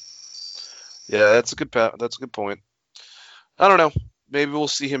money. Yeah, that's a good point. I don't know. Maybe we'll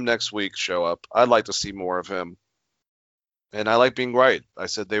see him next week show up. I'd like to see more of him. And I like being right. I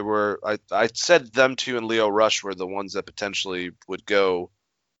said I said them two and Lio Rush were the ones that potentially would go.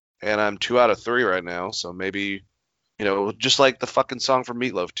 And I'm 2 out of 3 right now. So maybe, just like the fucking song from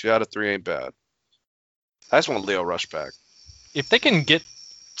Meatloaf, 2 out of 3 ain't bad. I just want Lio Rush back. If they can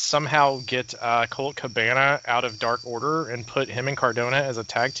somehow get Colt Cabana out of Dark Order and put him and Cardona as a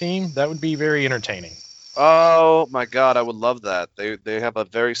tag team, that would be very entertaining. Oh my God, I would love that. They have a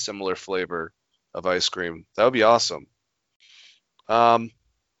very similar flavor of ice cream. That would be awesome.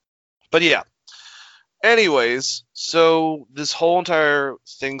 But yeah. Anyways, so this whole entire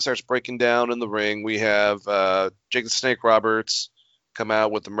thing starts breaking down in the ring. We have Jake the Snake Roberts come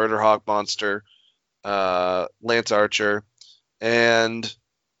out with the Murder Hawk Monster, Lance Archer. and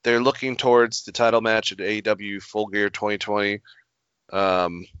they're looking towards the title match at AEW Full Gear 2020,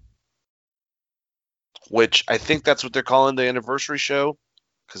 which I think that's what they're calling the anniversary show,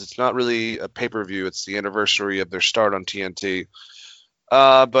 because it's not really a pay-per-view. It's the anniversary of their start on TNT.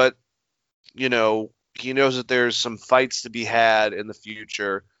 But, he knows that there's some fights to be had in the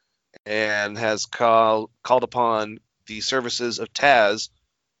future and has called upon the services of Taz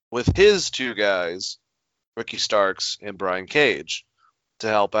with his two guys, Ricky Starks and Brian Cage, to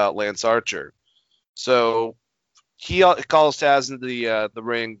help out Lance Archer. So he calls Taz into the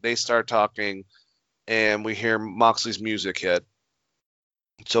ring. They start talking, and we hear Moxley's music hit.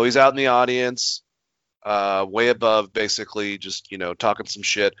 So he's out in the audience, way above, basically, just, talking some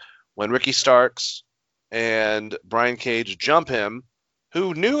shit, when Ricky Starks and Brian Cage jump him,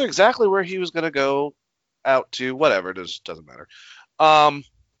 who knew exactly where he was going to go out to, whatever, it doesn't matter.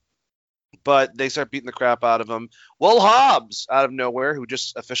 But they start beating the crap out of him. Will Hobbs, out of nowhere, who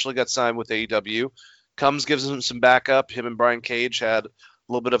just officially got signed with AEW, comes, gives him some backup. Him and Brian Cage had a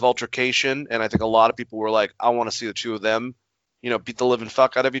little bit of altercation, and I think a lot of people were like, I want to see the two of them, beat the living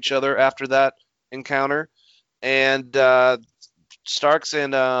fuck out of each other after that encounter. And Starks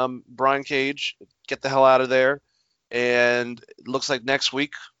and Brian Cage get the hell out of there. And it looks like next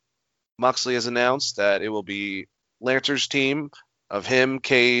week, Moxley has announced that it will be Lancer's team of him,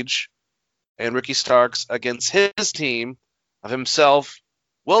 Cage, and Ricky Starks against his team of himself,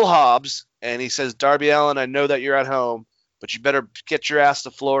 Will Hobbs. And he says, Darby Allin, I know that you're at home, but you better get your ass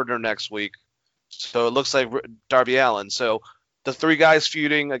to Florida next week. So it looks like Darby Allin. So the three guys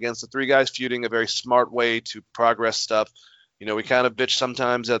feuding against the three guys feuding, a very smart way to progress stuff. We kind of bitch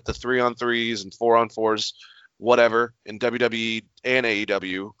sometimes at the 3-on-3s and 4-on-4s, whatever, in WWE and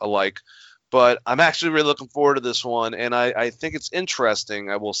AEW alike. But I'm actually really looking forward to this one, and I think it's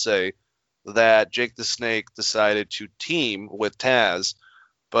interesting, I will say, that Jake the Snake decided to team with Taz.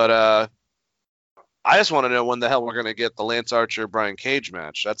 But I just want to know when the hell we're going to get the Lance Archer-Brian Cage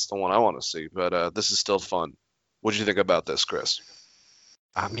match. That's the one I want to see, but this is still fun. What do you think about this, Chris?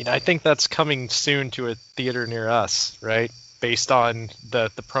 I mean, I think that's coming soon to a theater near us, right? Based on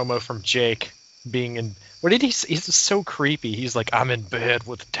the promo from Jake being in... What did he say? He's so creepy. He's like, I'm in bed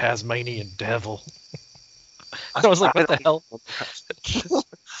with the Tasmanian devil. I was like, what the hell?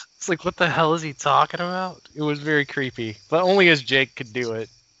 It's like, what the hell is he talking about? It was very creepy, but only as Jake could do it.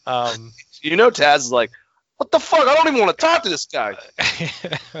 Taz is like, what the fuck? I don't even want to talk to this guy.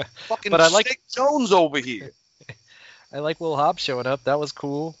 Fucking but I like Snake Jones over here. I like Will Hobbs showing up. That was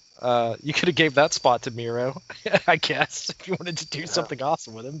cool. You could have gave that spot to Miro, I guess, if you wanted to do something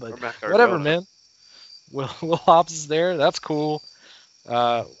awesome with him. But whatever, man. Will Hobbs is there. That's cool.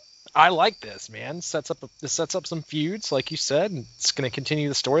 I like this, man. This sets up some feuds, like you said, and it's going to continue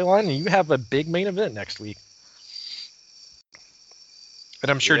the storyline. And you have a big main event next week.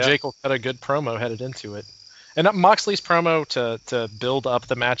 And I'm sure Jake will cut a good promo headed into it. And Moxley's promo to build up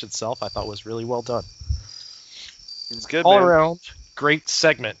the match itself, I thought was really well done. It's good, all man. around. Great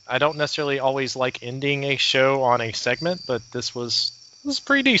segment. I don't necessarily always like ending a show on a segment, but this was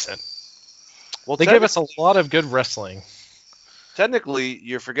pretty decent. Well, they gave us a lot of good wrestling. Technically,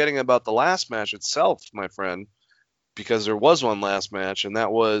 you're forgetting about the last match itself, my friend, because there was one last match, and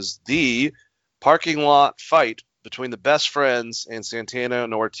that was the parking lot fight between the Best Friends and Santana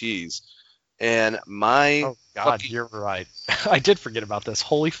and Ortiz. And oh God, you're right. I did forget about this.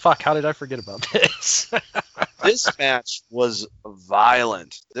 Holy fuck, how did I forget about this? This match was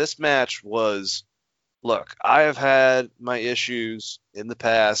violent. This match was, look, I have had my issues in the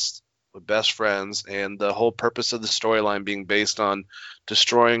past with Best Friends and the whole purpose of the storyline being based on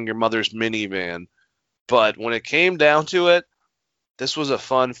destroying your mother's minivan. But when it came down to it, this was a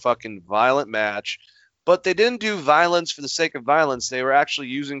fun fucking violent match. But they didn't do violence for the sake of violence. They were actually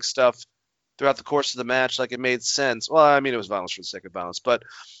using stuff throughout the course of the match like it made sense. Well, I mean, it was violence for the sake of violence, but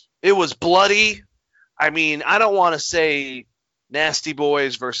it was bloody. I mean, I don't want to say Nasty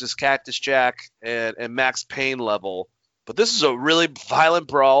Boys versus Cactus Jack and Max Payne level, but this is a really violent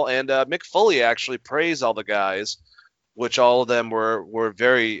brawl, and Mick Foley actually praised all the guys, which all of them were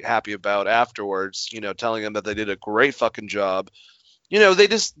very happy about afterwards, telling them that they did a great fucking job. They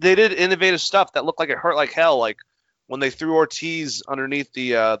did innovative stuff that looked like it hurt like hell, like when they threw Ortiz underneath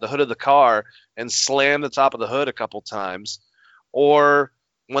the hood of the car and slammed the top of the hood a couple times, or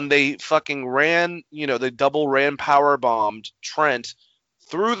when they fucking ran, they double ran power bombed Trent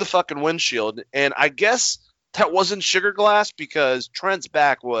through the fucking windshield. And I guess that wasn't sugar glass because Trent's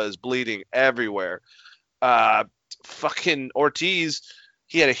back was bleeding everywhere. Fucking Ortiz,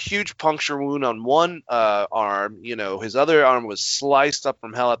 he had a huge puncture wound on one arm. His other arm was sliced up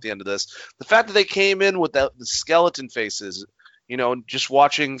from hell at the end of this. The fact that they came in with the skeleton faces just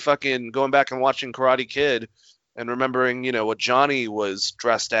watching going back and watching Karate Kid and remembering, what Johnny was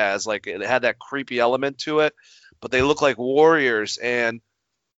dressed as. Like, it had that creepy element to it, but they look like warriors. And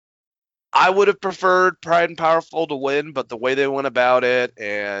I would have preferred Pride and Powerful to win, but the way they went about it,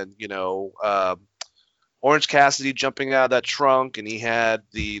 and, Orange Cassidy jumping out of that trunk, and he had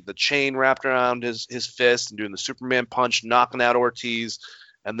the chain wrapped around his fist and doing the Superman punch, knocking out Ortiz,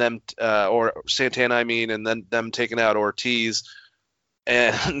 and them or Santana, and then them taking out Ortiz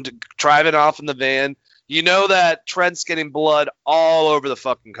and driving off in the van. You know that Trent's getting blood all over the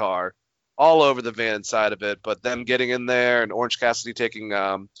fucking car, all over the van side of it, but them getting in there and Orange Cassidy taking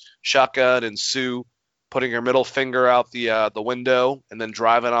shotgun and Sue putting her middle finger out the window and then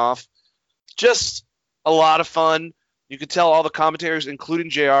driving off. Just a lot of fun. You could tell all the commentators, including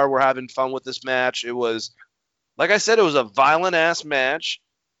JR, were having fun with this match. It was, like I said, it was a violent-ass match.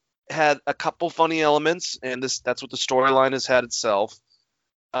 It had a couple funny elements, and that's what the storyline has had itself.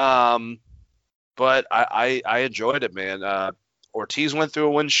 But I enjoyed it, man. Ortiz went through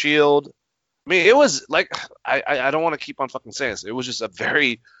a windshield. It was like, I don't want to keep on fucking saying this. It was just a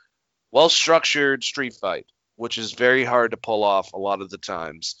very well-structured street fight, which is very hard to pull off a lot of the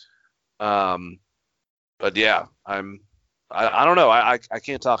times. But yeah, I don't know. I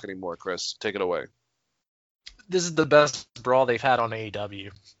can't talk anymore, Chris. Take it away. This is the best brawl they've had on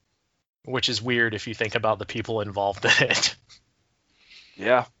AEW, which is weird if you think about the people involved in it.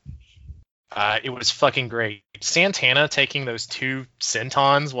 Yeah. It was fucking great. Santana taking those two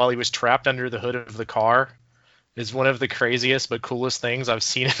sentons while he was trapped under the hood of the car is one of the craziest but coolest things I've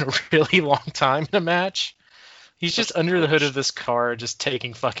seen in a really long time in a match. He's just under the hood of this car just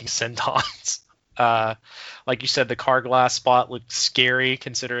taking fucking sentons. Like you said, the car glass spot looked scary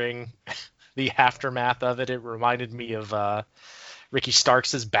considering the aftermath of it. It reminded me of Ricky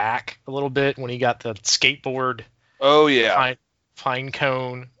Starks' back a little bit when he got the skateboard. Oh, yeah. Pine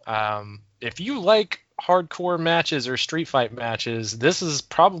cone. If you like hardcore matches or street fight matches, this is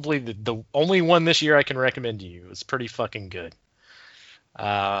probably the only one this year I can recommend to you. It's pretty fucking good.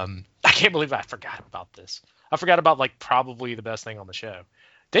 I can't believe I forgot about this. I forgot about probably the best thing on the show.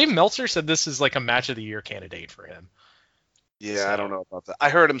 Dave Meltzer said this is like a match of the year candidate for him. Yeah, so, I don't know about that. I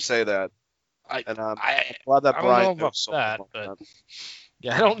heard him say that. I'm glad that Brian knows that. But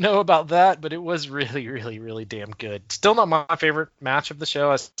yeah, I don't know about that, but it was really, really, really damn good. Still not my favorite match of the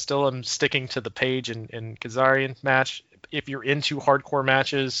show. I still am sticking to the Page and Kazarian match. If you're into hardcore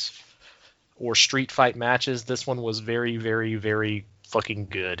matches or street fight matches, this one was very, very, very fucking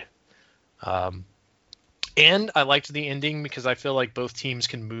good. And I liked the ending because I feel like both teams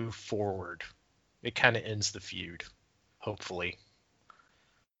can move forward. It kind of ends the feud, hopefully.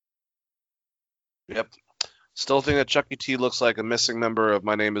 Yep. Still think that Chucky T looks like a missing member of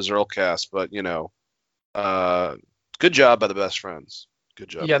My Name is Earl cast, but good job by the Best Friends. Good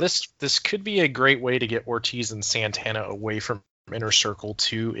job. Yeah, this could be a great way to get Ortiz and Santana away from Inner Circle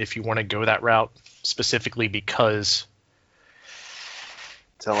too, if you want to go that route, specifically because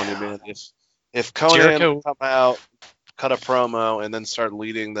telling you, man, if Conan Jericho would come out, cut a promo, and then start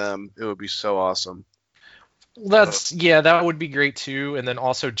leading them, it would be so awesome. That would be great too. And then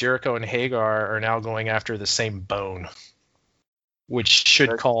also Jericho and Hagar are now going after the same bone, which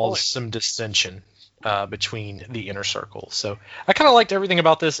should cause some dissension between the Inner Circle. So I kind of liked everything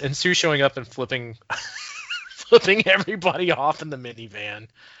about this, and Sue showing up and flipping everybody off in the minivan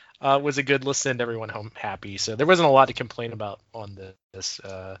was a good send everyone home happy. So there wasn't a lot to complain about on this.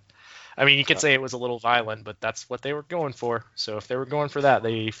 You could say it was a little violent, but that's what they were going for. So if they were going for that,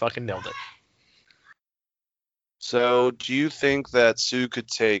 they fucking nailed it. So do you think that Sue could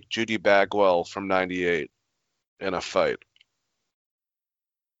take Judy Bagwell from 98 in a fight?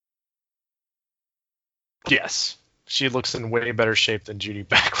 Yes. She looks in way better shape than Judy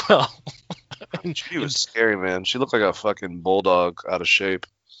Bagwell. She was scary, man. She looked like a fucking bulldog out of shape.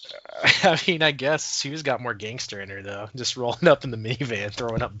 I guess she's got more gangster in her, though. Just rolling up in the minivan,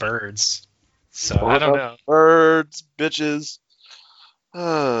 throwing up birds. So, I don't know. Birds, bitches.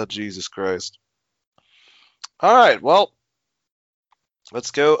 Oh, Jesus Christ. All right, well,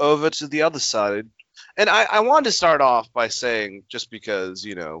 let's go over to the other side. And I wanted to start off by saying, just because,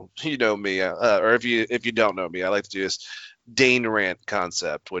 you know me, or if you don't know me, I like to do this Dane rant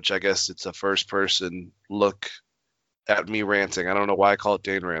concept, which I guess it's a first-person look at me ranting. I don't know why I call it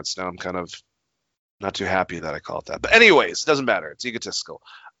Dane rants. Now I'm kind of not too happy that I call it that. But anyways, it doesn't matter. It's egotistical.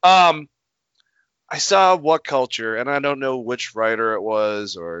 I saw What Culture, and I don't know which writer it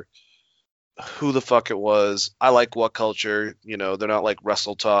was or who the fuck it was. I like What Culture. You know, they're not like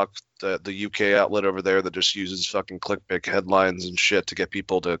Wrestle Talk, the UK outlet over there that just uses fucking clickbait headlines and shit to get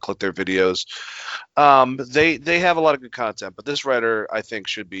people to click their videos. They have a lot of good content, but this writer I think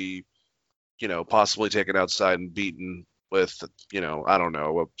should be, you know, possibly taken outside and beaten with, you know, I don't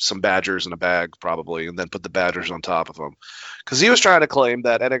know, some badgers in a bag probably, and then put the badgers on top of them, because he was trying to claim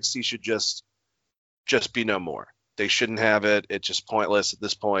that NXT should just be no more. They shouldn't have it. It's just pointless at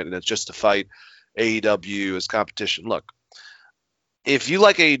this point, and it's just to fight AEW as competition. Look, if you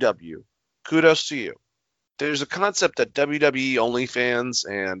like AEW, kudos to you. There's a concept that WWE OnlyFans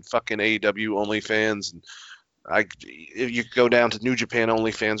and fucking AEW OnlyFans, and you go down to New Japan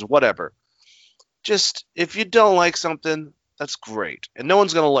OnlyFans, whatever. Just, if you don't like something, that's great. And no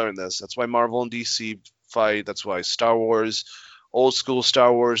one's going to learn this. That's why Marvel and DC fight. That's why Star Wars, old school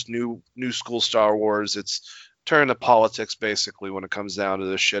Star Wars, new school Star Wars, it's turned to politics basically when it comes down to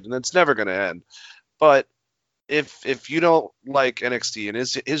this shit, and it's never going to end. But if you don't like NXT, and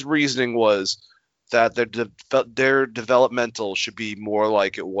his reasoning was that their developmental should be more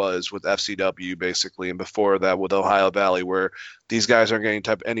like it was with FCW basically, and before that with Ohio Valley, where these guys aren't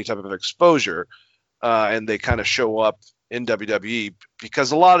getting any type of exposure, and they kind of show up in WWE,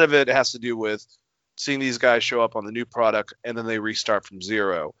 because a lot of it has to do with seeing these guys show up on the new product and then they restart from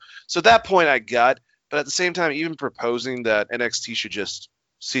zero. So at that point I got, but at the same time, even proposing that NXT should just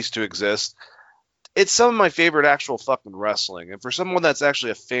cease to exist, it's some of my favorite actual fucking wrestling. And for someone that's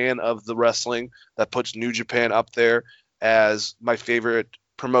actually a fan of the wrestling, that puts New Japan up there as my favorite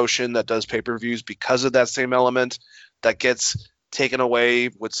promotion that does pay-per-views because of that same element, that gets taken away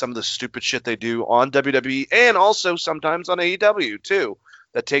with some of the stupid shit they do on WWE and also sometimes on AEW too,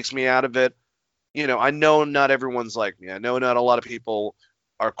 that takes me out of it. You know, I know not everyone's like me. I know not a lot of people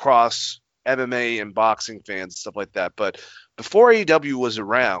are cross MMA and boxing fans, stuff like that. But before AEW was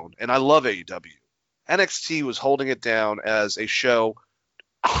around, and I love AEW, NXT was holding it down as a show,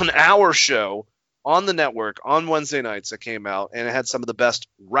 on our show, on the network, on Wednesday nights that came out, and it had some of the best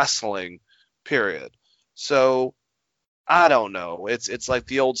wrestling, period. So, I don't know. It's like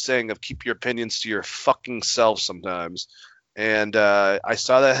the old saying of keep your opinions to your fucking self sometimes. And I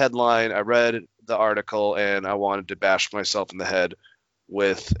saw that headline, I read the article, and I wanted to bash myself in the head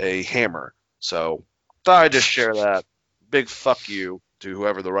with a hammer. So thought I'd just share that. Big fuck you to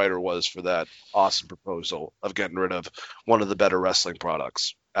whoever the writer was for that awesome proposal of getting rid of one of the better wrestling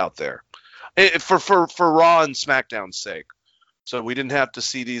products out there. For Raw and SmackDown's sake. So we didn't have to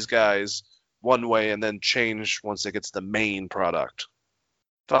see these guys one way and then change once it gets the main product.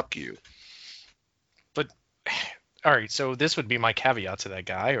 Fuck you. But all right, so this would be my caveat to that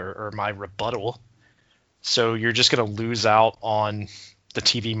guy, or my rebuttal. So you're just going to lose out on the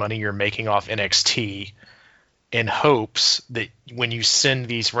TV money you're making off NXT in hopes that when you send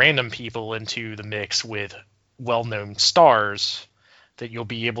these random people into the mix with well-known stars, that you'll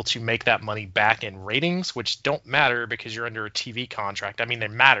be able to make that money back in ratings, which don't matter because you're under a TV contract. I mean, they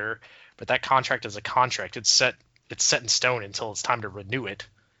matter, but that contract is a contract. It's set in stone until it's time to renew it.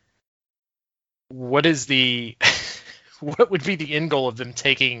 What is the what would be the end goal of them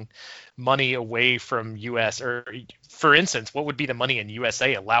taking money away from US? Or for instance, what would be the money in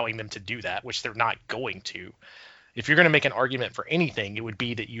USA allowing them to do that, which they're not going to? If you're going to make an argument for anything, it would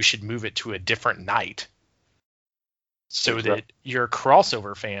be that you should move it to a different night so that your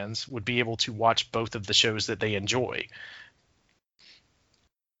crossover fans would be able to watch both of the shows that they enjoy.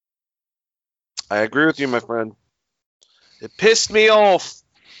 I agree with you, my friend. It pissed me off.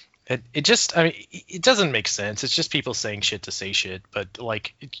 It just, I mean, it doesn't make sense. It's just people saying shit to say shit. But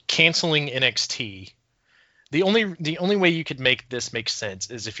like canceling NXT, the only way you could make this make sense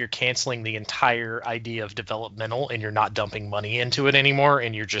is if you're canceling the entire idea of developmental and you're not dumping money into it anymore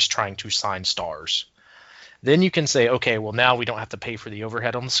and you're just trying to sign stars. Then you can say, okay, well, now we don't have to pay for the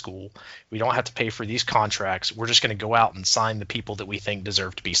overhead on the school. We don't have to pay for these contracts. We're just going to go out and sign the people that we think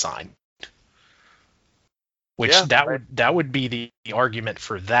deserve to be signed. Which that would be the argument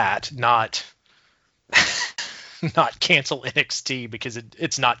for that, not cancel NXT because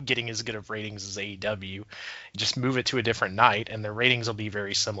it's not getting as good of ratings as AEW. Just move it to a different night, and the ratings will be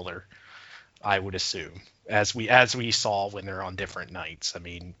very similar, I would assume, as we saw when they're on different nights. I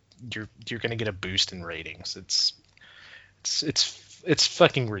mean, you're going to get a boost in ratings. It's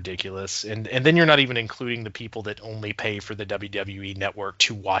fucking ridiculous, and then you're not even including the people that only pay for the WWE network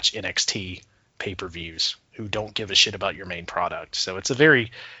to watch NXT pay-per-views, who don't give a shit about your main product. So it's a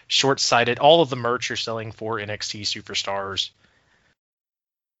very short-sighted. All of the merch you're selling for NXT superstars,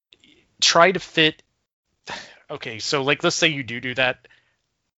 try to fit. Okay, so like let's say you do that.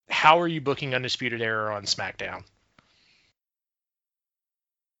 How are you booking Undisputed Era on SmackDown?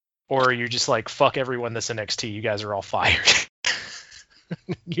 Or are you just like, fuck everyone this NXT, you guys are all fired?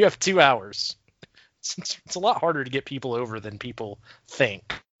 You have 2 hours. It's a lot harder to get people over than people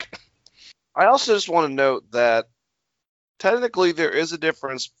think. I also just want to note that technically there is a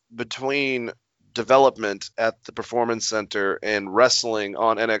difference between development at the Performance Center and wrestling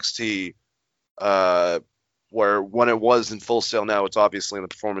on NXT, where when it was in Full Sail, now it's obviously in the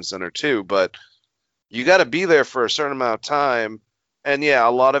Performance Center too, but you got to be there for a certain amount of time. And yeah, a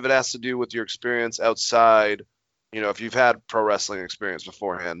lot of it has to do with your experience outside, if you've had pro wrestling experience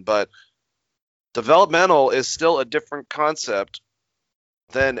beforehand. But developmental is still a different concept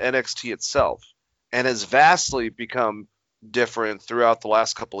than NXT itself, and has vastly become different throughout the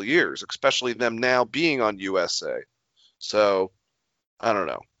last couple of years, especially them now being on USA. So, I don't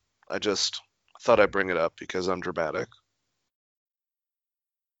know. I just thought I'd bring it up because I'm dramatic.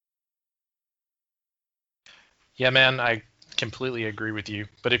 Yeah, man, I completely agree with you.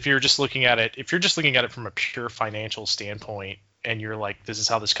 But if you're just looking at it from a pure financial standpoint, and you're like, this is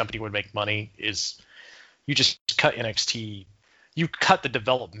how this company would make money, is you just cut NXT. You cut the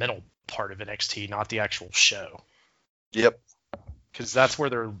developmental part of NXT, not the actual show. Yep. Because that's where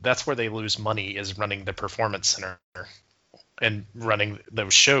they lose money, is running the Performance Center and running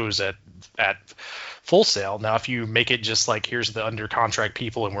those shows at Full Sail. Now, if you make it just like, here's the under contract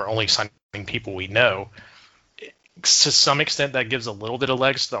people and we're only signing people we know, to some extent that gives a little bit of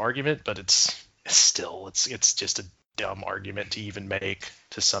legs to the argument, but it's just a dumb argument to even make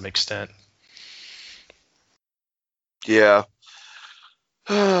to some extent. Yeah.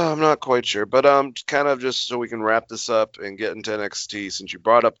 I'm not quite sure, but kind of just so we can wrap this up and get into NXT, since you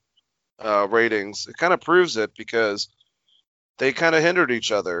brought up ratings, it kind of proves it because they kind of hindered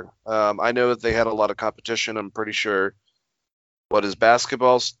each other. I know that they had a lot of competition. I'm pretty sure. What is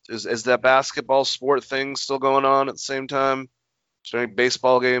basketball? Is that basketball sport thing still going on at the same time? Is there any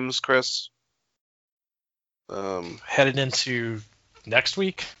baseball games, Chris? Headed into next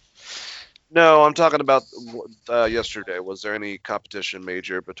week? No, I'm talking about yesterday. Was there any competition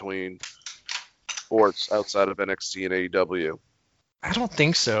major between sports outside of NXT and AEW? I don't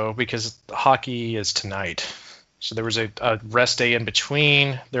think so, because hockey is tonight. So there was a rest day in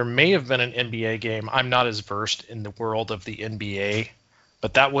between. There may have been an NBA game. I'm not as versed in the world of the NBA,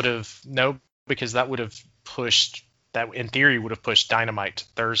 but because that would have pushed, that in theory would have pushed Dynamite to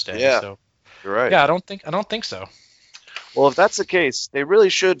Thursday. Yeah, so you're right. Yeah, I don't think so. Well, if that's the case, they really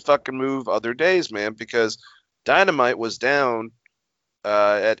should fucking move other days, man, because Dynamite was down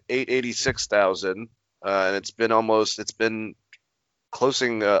at 886,000, and it's been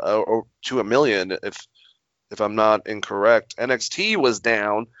closing to 1 million, if I'm not incorrect. NXT was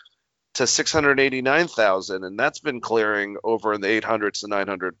down to 689,000, and that's been clearing over in the 800s to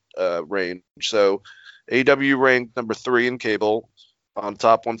 900 range. So AEW ranked number 3 in cable on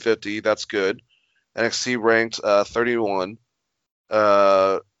top 150. That's good. NXT ranked 31.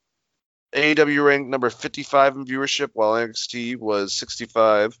 AEW ranked number 55 in viewership, while NXT was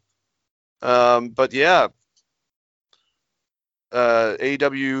 65. But yeah,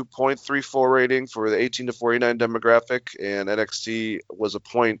 AEW 0.34 rating for the 18 to 49 demographic, and NXT was a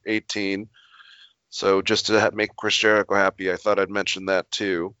 0.18. So just to make Chris Jericho happy, I thought I'd mention that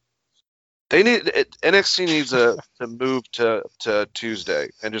too. NXT needs to move to Tuesday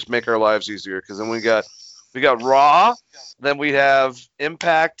and just make our lives easier, because then we got Raw, then we have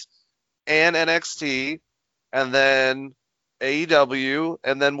Impact and NXT, and then AEW,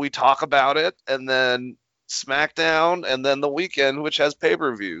 and then we talk about it, and then SmackDown, and then the weekend, which has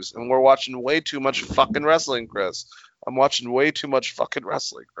pay-per-views, and we're watching way too much fucking wrestling, Chris. I'm watching way too much fucking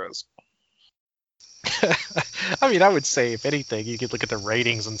wrestling, Chris. I mean, I would say, if anything, you could look at the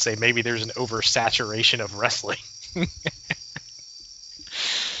ratings and say maybe there's an oversaturation of wrestling.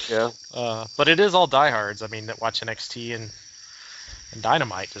 Yeah. But it is all diehards. I mean, that watch NXT and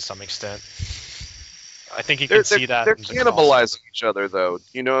Dynamite to some extent. I think you can see that. They're cannibalizing each other, though.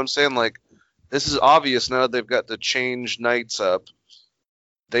 You know what I'm saying? Like, this is obvious now that they've got the change nights up.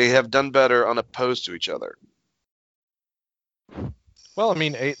 They have done better unopposed to each other. Well, I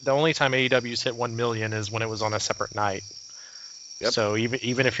mean, the only time AEW's hit 1 million is when it was on a separate night. Yep. So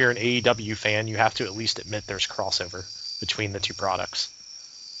even if you're an AEW fan, you have to at least admit there's crossover between the two products.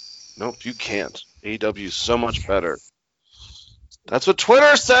 Nope, you can't. AEW is so much better. That's what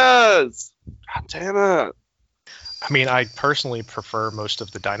Twitter says! God damn it. I mean, I personally prefer most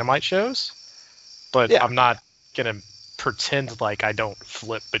of the Dynamite shows, but Yeah. I'm not going to pretend like I don't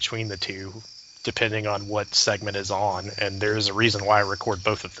flip between the two, depending on what segment is on, and there's a reason why I record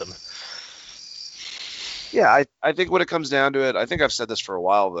both of them. Yeah, I think when it comes down to it, I think I've said this for a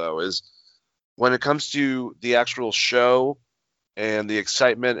while, though, is when it comes to the actual show, and the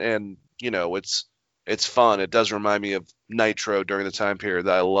excitement, and it's fun. It does remind me of Nitro during the time period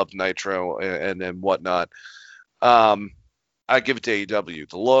that I loved Nitro and whatnot. I give it to AEW,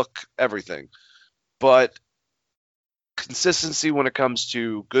 the look, everything, but consistency when it comes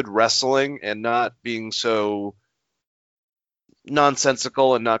to good wrestling and not being so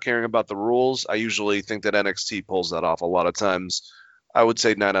nonsensical and not caring about the rules. I usually think that NXT pulls that off a lot of times. I would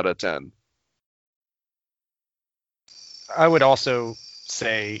say 9 out of 10. I would also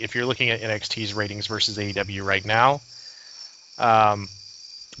say if you're looking at NXT's ratings versus AEW right now,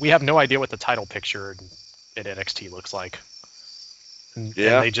 we have no idea what the title picture at NXT looks like. And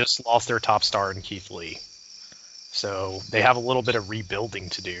they just lost their top star in Keith Lee. So they have a little bit of rebuilding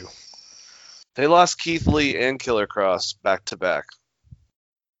to do. They lost Keith Lee and Killer Cross back to back.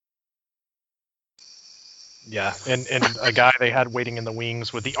 Yeah, and a guy they had waiting in the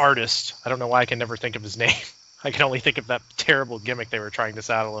wings with the Artist. I don't know why I can never think of his name. I can only think of that terrible gimmick they were trying to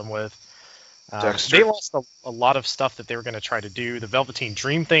saddle him with. They lost a lot of stuff that they were going to try to do. The Velveteen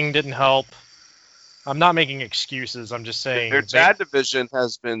Dream thing didn't help. I'm not making excuses. I'm just saying their tag division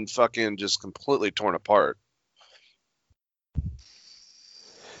has been fucking just completely torn apart.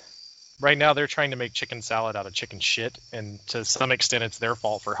 Right now, they're trying to make chicken salad out of chicken shit, and to some extent, it's their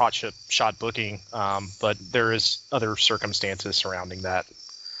fault for hot shot booking. But there is other circumstances surrounding that.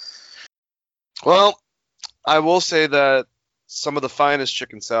 Well, I will say that some of the finest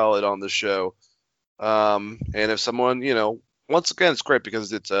chicken salad on the show. And if someone, once again, it's great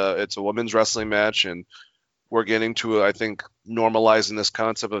because it's a women's wrestling match, and we're getting to, I think, normalizing this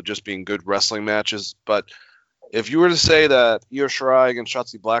concept of just being good wrestling matches. But if you were to say that Io Shirai against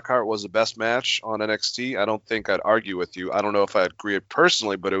Shotzi Blackheart was the best match on NXT, I don't think I'd argue with you. I don't know if I'd agree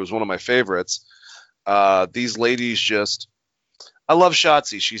personally, but it was one of my favorites. These ladies just, I love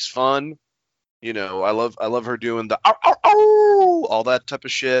Shotzi. She's fun. I love her doing the ow, ow, ow, all that type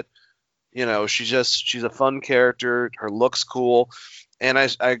of shit. She's a fun character. Her look's cool. And I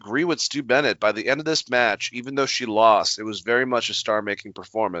agree with Stu Bennett. By the end of this match, even though she lost, it was very much a star-making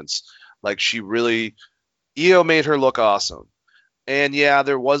performance. Like, Io made her look awesome. And yeah,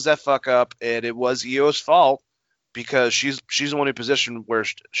 there was that fuck up, and it was Io's fault because she's the only position where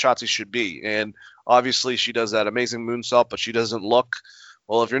Shotzi should be. And obviously she does that amazing moonsault, but she doesn't look.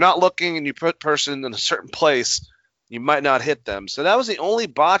 Well, if you're not looking and you put person in a certain place, you might not hit them. So that was the only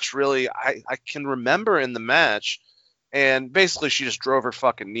botch really I can remember in the match. And basically she just drove her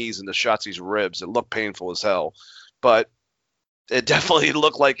fucking knees into Shotzi's ribs. It looked painful as hell. But it definitely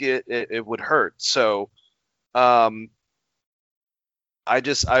looked like it would hurt. So I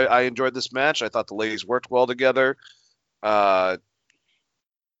enjoyed this match. I thought the ladies worked well together. I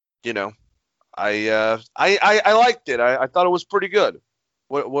liked it. I thought it was pretty good.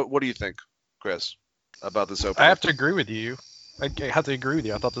 What do you think, Chris, about this opening? I have to agree with you. I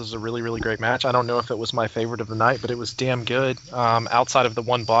thought this was a really, really great match. I don't know if it was my favorite of the night, but it was damn good. Outside of the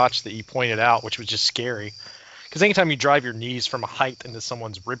one botch that you pointed out, which was just scary. Because anytime you drive your knees from a height into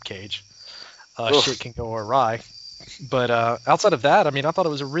someone's rib cage, shit can go awry. But outside of that, I thought it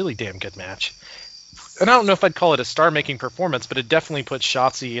was a really damn good match. And I don't know if I'd call it a star-making performance, but it definitely puts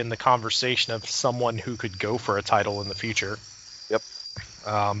Shotzi in the conversation of someone who could go for a title in the future. Yep.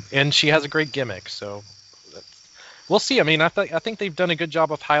 And she has a great gimmick, so we'll see. I think they've done a good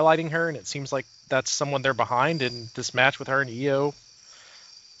job of highlighting her, and it seems like that's someone they're behind in this match with her and Io.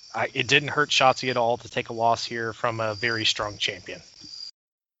 It didn't hurt Shotzi at all to take a loss here from a very strong champion.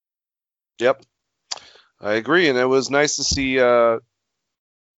 Yep. I agree, and it was nice to see, Shotzi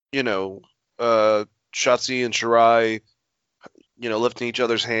and Shirai, lifting each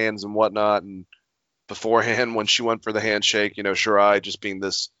other's hands and whatnot. And beforehand, when she went for the handshake, Shirai just being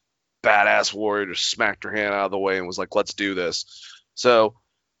this badass warrior, just smacked her hand out of the way and was like, "Let's do this." So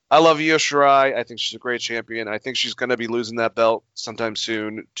I love Io Shirai. I think she's a great champion. I think she's going to be losing that belt sometime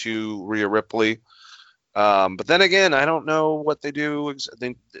soon to Rhea Ripley. But then again, I don't know what they do. It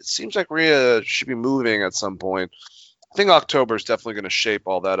seems like Rhea should be moving at some point. I think October is definitely going to shape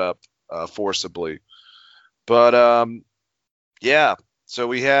all that up forcibly. But yeah, so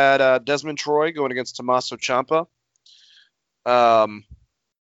we had Desmond Troy going against Tommaso Ciampa.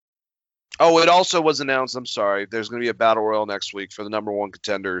 It also was announced, I'm sorry, there's going to be a battle royal next week for the number one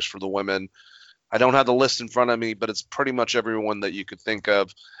contenders for the women. I don't have the list in front of me, but it's pretty much everyone that you could think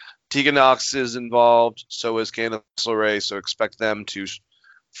of. Tegan Nox is involved, so is Candice LeRae, so expect them to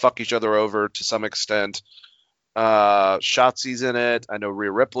fuck each other over to some extent. Shotzi's in it. I know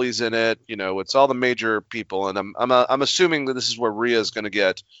Rhea Ripley's in it. It's all the major people, and I'm assuming that this is where Rhea is going to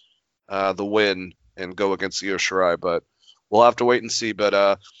get the win and go against Io Shirai, but we'll have to wait and see.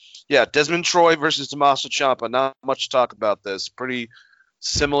 But Yeah, Desmond Troy versus Tommaso Ciampa. Not much to talk about this. Pretty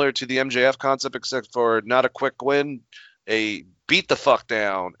similar to the MJF concept, except for not a quick win, a beat the fuck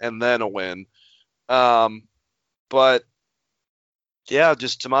down, and then a win. But yeah,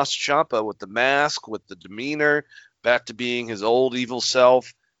 just Tommaso Ciampa with the mask, with the demeanor, back to being his old evil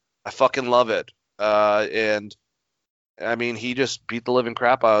self. I fucking love it. And I mean, he just beat the living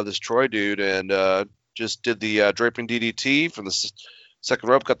crap out of this Troy dude, and just did the draping DDT from the second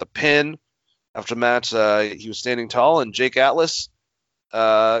rope, got the pin. After the match, he was standing tall, and Jake Atlas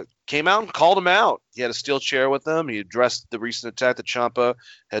came out and called him out. He had a steel chair with him. He addressed the recent attack that Ciampa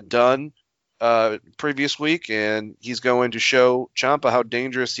had done previous week, and he's going to show Ciampa how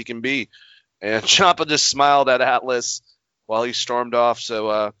dangerous he can be. And Ciampa just smiled at Atlas while he stormed off.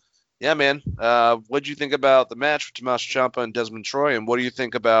 So, yeah, man, what do you think about the match with Tommaso Ciampa and Desmond Troy, and what do you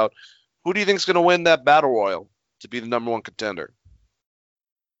think about who do you think is going to win that battle royal to be the number one contender?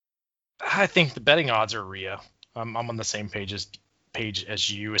 I think the betting odds are Rhea. I'm on the same page as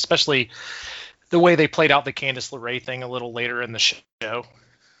you, especially the way they played out the Candice LeRae thing a little later in the show,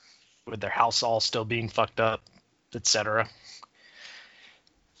 with their house all still being fucked up, etc.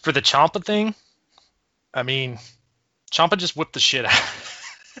 For the Ciampa thing, I mean, Ciampa just whipped the shit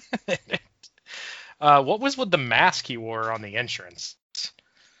out. What was with the mask he wore on the entrance?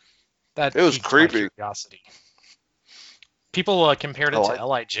 That it was creepy. Curiosity. People compared it to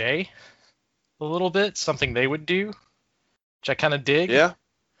LIJ a little bit, something they would do, which I kind of dig. Yeah.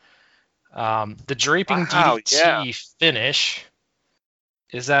 The draping DDT finish,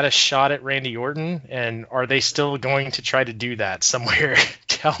 is that a shot at Randy Orton? And are they still going to try to do that somewhere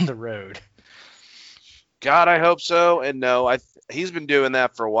down the road? God, I hope so. And no, he's been doing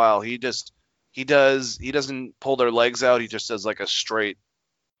that for a while. He doesn't pull their legs out. He just does like a straight,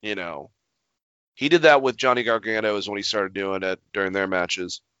 He did that with Johnny Gargano is when he started doing it during their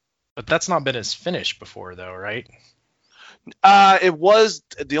matches. But that's not been his finish before, though, right? It was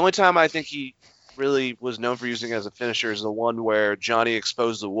the only time I think he really was known for using it as a finisher is the one where Johnny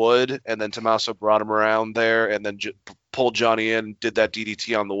exposed the wood, and then Tommaso brought him around there, and then pulled Johnny in, did that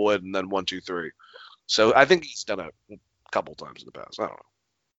DDT on the wood, and then 1, 2, 3. So I think he's done it a couple times in the past. I don't know.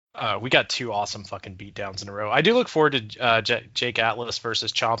 We got 2 awesome fucking beatdowns in a row. I do look forward to Jake Atlas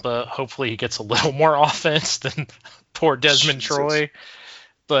versus Ciampa. Hopefully he gets a little more offense than poor Desmond Troy.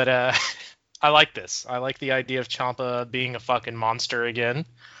 But I like this. I like the idea of Ciampa being a fucking monster again.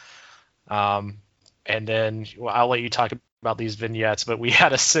 And then I'll let you talk about these vignettes, but we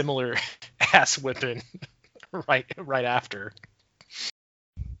had a similar ass whipping right after.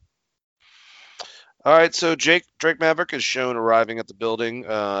 All right, so Drake Maverick is shown arriving at the building.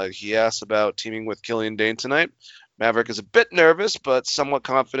 He asks about teaming with Killian Dane tonight. Maverick is a bit nervous, but somewhat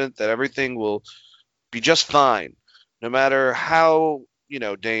confident that everything will be just fine. No matter how,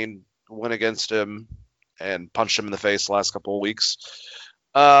 Dane went against him and punched him in the face the last couple of weeks.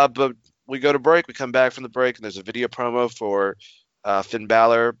 But we go to break. We come back from the break, and there's a video promo for Finn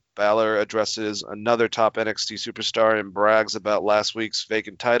Balor. Balor addresses another top NXT superstar and brags about last week's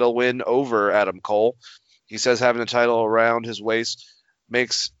vacant title win over Adam Cole. He says having a title around his waist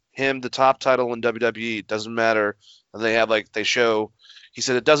makes him the top title in WWE. It doesn't matter. And he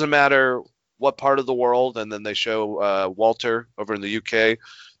said it doesn't matter what part of the world, and then they show Walter over in the UK.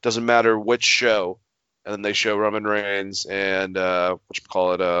 Doesn't matter which show. And then they show Roman Reigns and Drew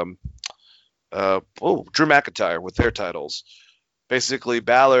McIntyre with their titles. Basically,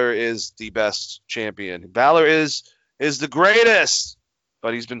 Balor is the best champion. Balor is the greatest,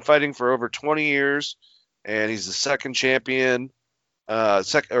 but he's been fighting for over 20 years, and he's the second champion, a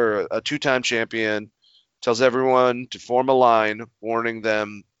 2-time champion. Tells everyone to form a line, warning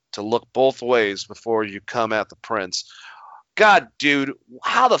them to look both ways before you come at the Prince. God, dude,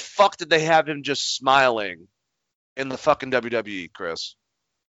 how the fuck did they have him just smiling in the fucking WWE, Chris?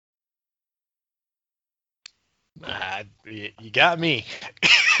 You got me.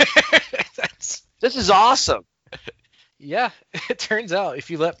 This is awesome. Yeah, it turns out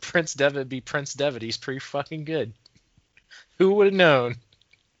if you let Prince Devitt be Prince Devitt, he's pretty fucking good. Who would have known?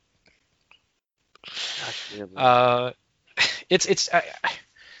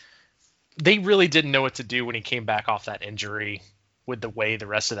 They really didn't know what to do when he came back off that injury with the way the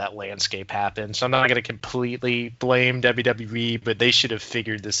rest of that landscape happened. So I'm not going to completely blame WWE, but they should have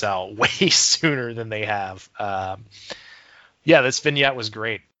figured this out way sooner than they have. This vignette was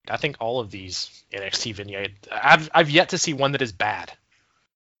great. I think all of these NXT vignettes, I've yet to see one that is bad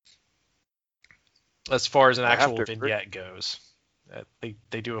as far as an actual vignette goes.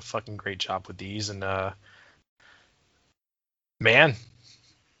 They do a fucking great job with these, and man,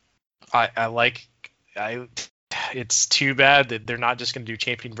 it's too bad that they're not just going to do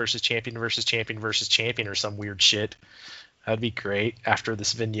champion versus champion versus champion versus champion or some weird shit. That'd be great after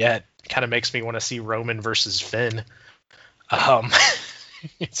this vignette. Kind of makes me want to see Roman versus Finn.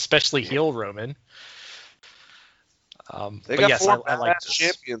 Especially heel Roman. They but got yes, four I like badass this.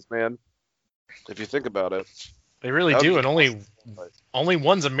 champions, man. If you think about it. They really That would do, be and only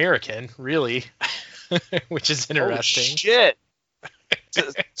one's American, really, which is Holy interesting. shit.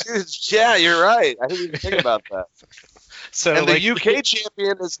 Dude, yeah, you're right. I didn't even think about that. So, And like, the UK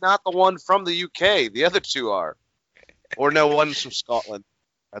champion is not the one from the UK. The other two are. Or no, one's from Scotland.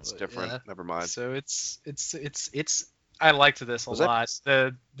 That's different. Yeah. Never mind. So it's. I liked this a Was that- lot.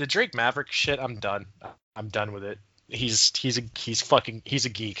 The Drake Maverick shit, I'm done. I'm done with it. He's a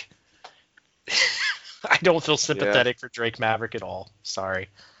geek. I don't feel sympathetic for Drake Maverick at all. Sorry.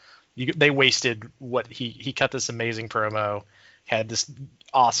 They wasted what he cut this amazing promo, had this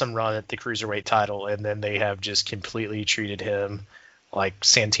awesome run at the cruiserweight title, and then they have just completely treated him like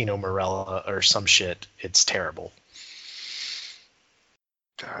Santino Marella or some shit. It's terrible.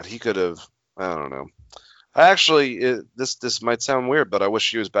 God, he could have. I don't know. I actually, this might sound weird, but I wish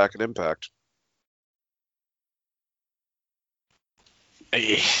he was back at Impact.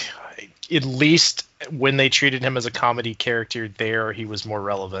 At least when they treated him as a comedy character there, he was more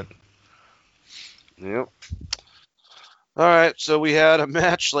relevant. Yep. All right, so we had a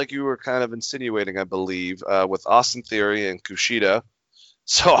match like you were kind of insinuating, I believe, with Austin Theory and Kushida.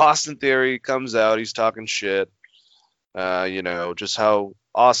 So Austin Theory comes out, he's talking shit, just how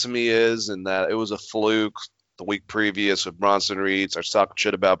awesome he is and that it was a fluke the week previous with Bronson Reed, starts talking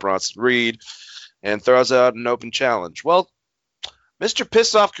shit about Bronson Reed, and throws out an open challenge. Well, Mr.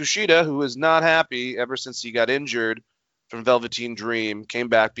 Piss Off Kushida, who is not happy ever since he got injured from Velveteen Dream, came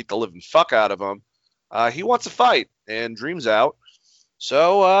back, beat the living fuck out of him. He wants a fight, and Dream's out.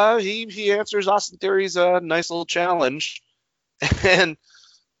 So he answers Austin Theory's nice little challenge. And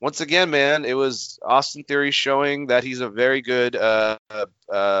once again, man, it was Austin Theory showing that he's a very good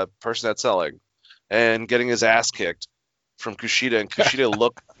person at selling and getting his ass kicked from Kushida. And Kushida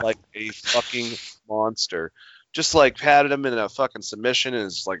looked like a fucking monster. Just like patted him in a fucking submission and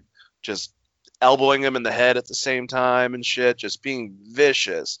is like just elbowing him in the head at the same time and shit, just being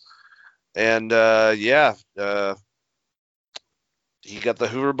vicious. And he got the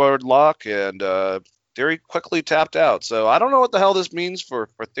hoverboard lock, and Theory quickly tapped out. So I don't know what the hell this means for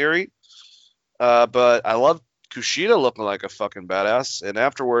Theory, but I love Kushida looking like a fucking badass. And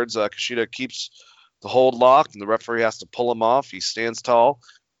afterwards, Kushida keeps the hold locked, and the referee has to pull him off. He stands tall,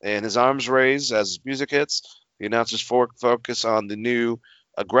 and his arms raised as music hits. The announcers focus on the new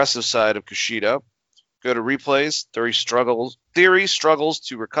aggressive side of Kushida. Go to replays. Theory struggles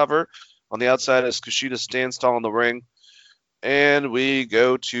to recover on the outside as Kushida stands tall in the ring. And we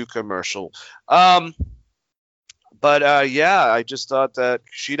go to commercial. I just thought that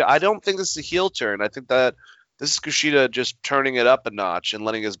Kushida, I don't think this is a heel turn. I think that this is Kushida just turning it up a notch and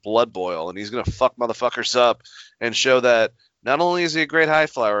letting his blood boil. And he's going to fuck motherfuckers up and show that not only is he a great high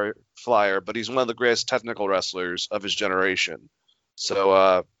flyer, but he's one of the greatest technical wrestlers of his generation.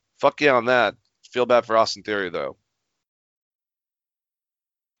 So, fuck yeah on that. Feel bad for Austin Theory, though.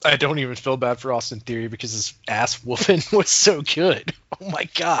 I don't even feel bad for Austin Theory because his ass whooping was so good. Oh my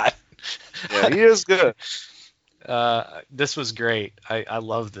god. Yeah, he is good. This was great. I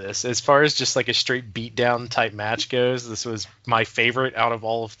love this. As far as just like a straight beatdown type match goes, this was my favorite out of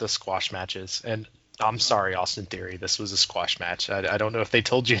all of the squash matches. And I'm sorry, Austin Theory, this was a squash match. I don't know if they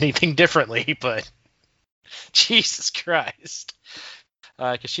told you anything differently, but Jesus Christ.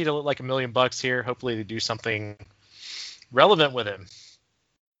 Kushida looked like $1 million here. Hopefully they do something relevant with him.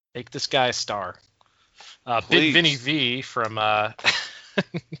 Make this guy a star. Big Vinny V from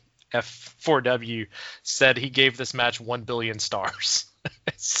F4W said he gave this match 1 billion stars.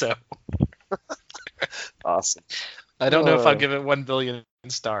 So Awesome. I don't know if I'll give it 1 billion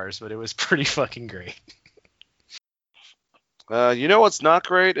stars, but it was pretty fucking great. You know what's not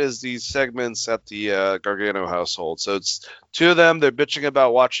great is these segments at the Gargano household. So it's two of them. They're bitching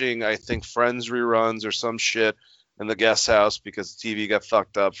about watching, I think, Friends reruns or some shit in the guest house because the TV got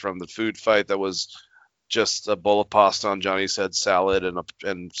fucked up from the food fight that was just a bowl of pasta on Johnny's head salad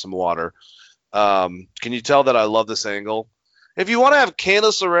and some water. Can you tell that I love this angle? If you want to have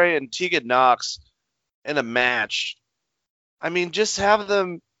Candice LeRae and Tegan Nox in a match, I mean, just have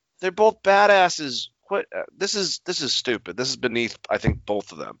them. They're both badasses. This is stupid. This is beneath, I think,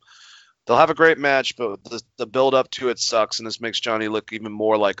 both of them. They'll have a great match, but the build up to it sucks, and this makes Johnny look even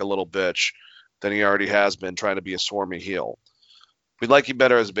more like a little bitch than he already has been trying to be a swarmy heel. We'd like you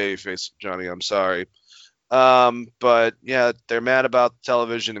better as a babyface, Johnny. I'm sorry. But yeah, they're mad about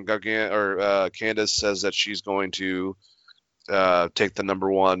television, and Candice says that she's going to take the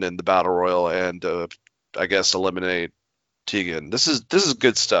number one in the battle royal and I guess eliminate Tegan. This is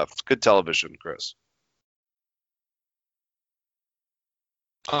good stuff. Good television, Chris.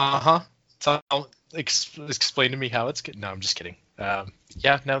 So explain to me how it's good. No, I'm just kidding.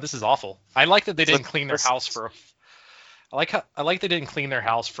 Yeah, no, this is awful. I like that they didn't clean their house for. I like they didn't clean their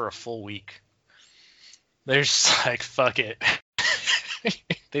house for a full week. They're just like, fuck it.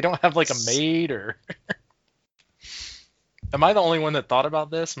 They don't have like a maid or. Am I the only one that thought about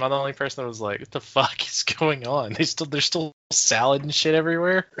this? Am I the only person that was like, what the fuck is going on? There's still salad and shit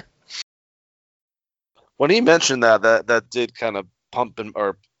everywhere. When he mentioned that did kind of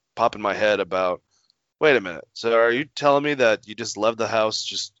pop in my head about, wait a minute. So are you telling me that you just left the house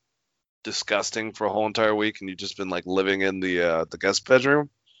just disgusting for a whole entire week and you've just been like living in the guest bedroom?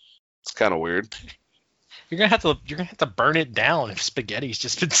 It's kind of weird. You're gonna have to burn it down if spaghetti's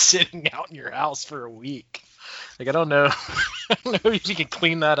just been sitting out in your house for a week. Like, I don't know. I don't know if you can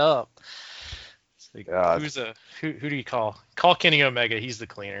clean that up. Like, who do you call? Call Kenny Omega. He's the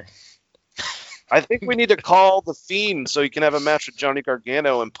cleaner. I think we need to call the Fiend so he can have a match with Johnny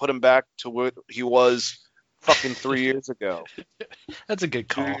Gargano and put him back to what he was fucking 3 years ago. That's a good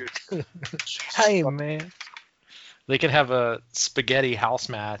call. Hey, man. They can have a spaghetti house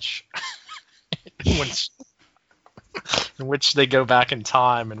match in which they go back in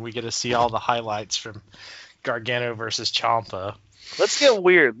time and we get to see all the highlights from Gargano versus Ciampa. Let's get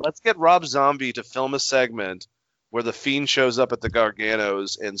weird. Let's get Rob Zombie to film a segment where the Fiend shows up at the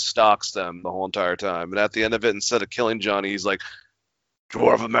Garganos and stalks them the whole entire time. And at the end of it, instead of killing Johnny, he's like, do you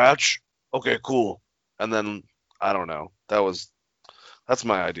have a match? Okay, cool. And then, I don't know. That's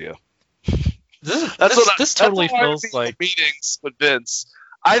my idea. This totally feels like meetings with Vince.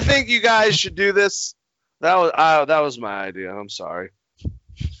 I think you guys should do this. That was my idea. I'm sorry.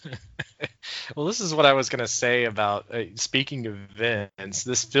 Well, this is what I was going to say about, speaking of Vince,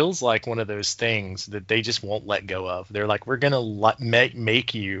 this feels like one of those things that they just won't let go of. They're like, we're going to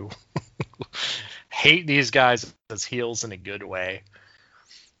make you hate these guys as heels in a good way.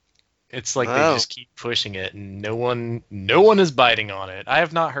 It's like they just keep pushing it, and no one is biting on it. I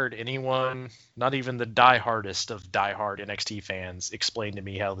have not heard anyone, not even the diehardest of diehard NXT fans, explain to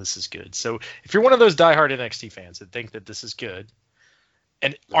me how this is good. So if you're one of those diehard NXT fans that think that this is good,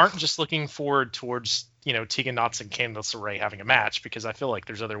 and aren't just looking forward towards, Tegan Nox and Candice LeRae having a match, because I feel like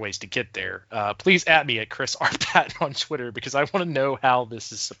there's other ways to get there, please at me at Chris Arpat on Twitter, because I want to know how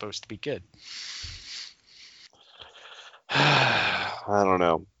this is supposed to be good. I don't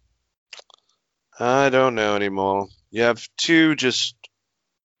know. I don't know anymore. You have two just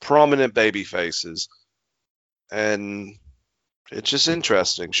prominent baby faces, and it's just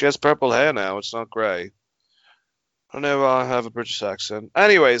interesting. She has purple hair now. It's not gray. I know I have a British accent.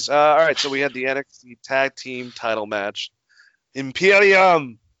 Anyways, all right, so we had the NXT Tag Team title match.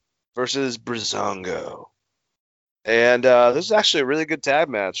 Imperium versus Breezango. And this is actually a really good tag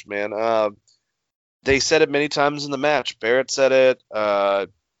match, man. They said it many times in the match. Barrett said it.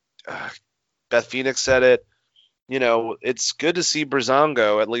 Beth Phoenix said it. It's good to see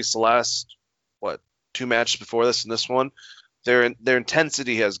Breezango, at least the last, two matches before this and this one. Their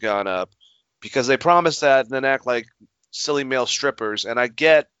intensity has gone up, because they promise that and then act like silly male strippers. And I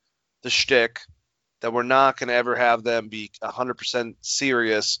get the shtick that we're not going to ever have them be 100%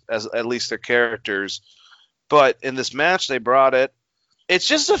 serious, as at least their characters. But in this match, they brought it. It's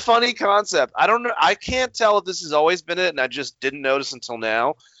just a funny concept. I don't know. I can't tell if this has always been it, and I just didn't notice until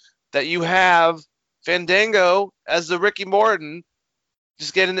now, that you have Fandango as the Ricky Morton,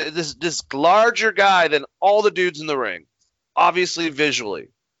 just getting this larger guy than all the dudes in the ring, obviously visually.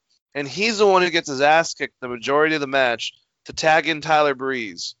 And he's the one who gets his ass kicked the majority of the match to tag in Tyler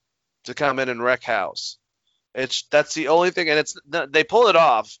Breeze to come in and wreck house. That's the only thing, and they pull it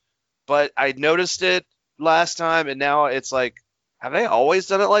off. But I noticed it last time, and now it's like, have they always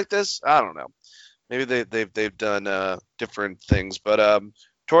done it like this? I don't know. Maybe they've done different things. But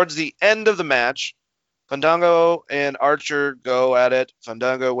towards the end of the match, Fandango and Archer go at it.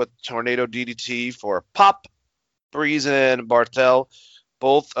 Fandango with Tornado DDT for pop. Breeze and Bartel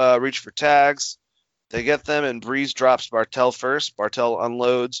both reach for tags. They get them, and Breeze drops Bartel first. Bartel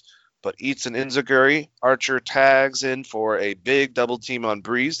unloads, but eats an enziguri. Archer tags in for a big double team on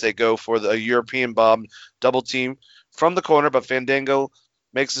Breeze. They go for the European bomb double team from the corner, but Fandango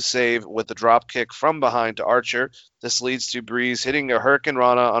makes a save with the drop kick from behind to Archer. This leads to Breeze hitting a Hurricane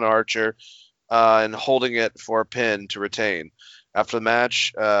Rana on Archer and holding it for a pin to retain. After the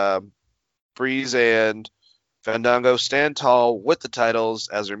match, Breeze and Fandango stand tall with the titles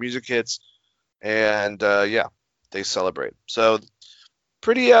as their music hits. And yeah, they celebrate. So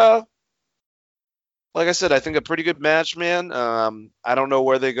pretty like I said, I think a pretty good match, man. I don't know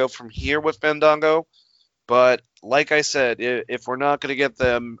where they go from here with Fandango, but like I said, if we're not going to get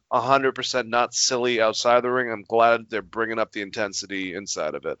them 100% not silly outside the ring, I'm glad they're bringing up the intensity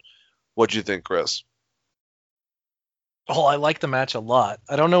inside of it. What do you think, Chris? Oh, I like the match a lot.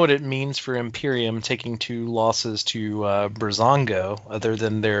 I don't know what it means for Imperium taking 2 losses to Brazongo, other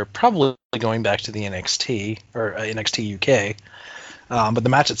than they're probably going back to the NXT or NXT UK. But the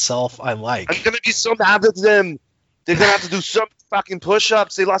match itself, I like. I'm gonna be so mad at them. They're gonna have to do some fucking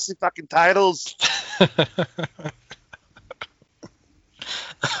push-ups. They lost the fucking titles.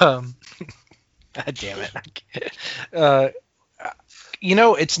 God damn it.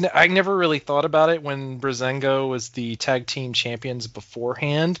 I never really thought about it when Brezengo was the tag team champions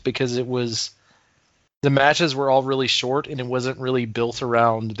beforehand, because the matches were all really short and it wasn't really built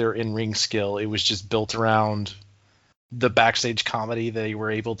around their in-ring skill. It was just built around the backstage comedy they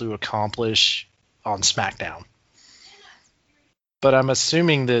were able to accomplish on SmackDown. But I'm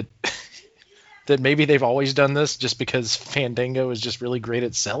assuming that that maybe they've always done this just because Fandango is just really great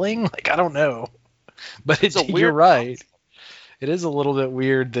at selling. Like, I don't know. But you're right. It is a little bit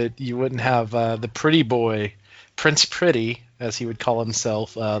weird that you wouldn't have the pretty boy, Prince Pretty, as he would call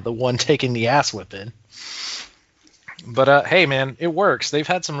himself, the one taking the ass whipping. But hey, man, it works. They've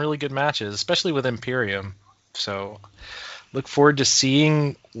had some really good matches, especially with Imperium. So look forward to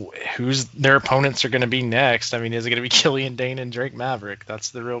seeing who's their opponents are going to be next. I mean, is it going to be Killian Dane and Drake Maverick? That's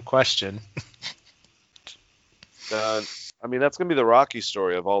the real question. I mean, that's going to be the Rocky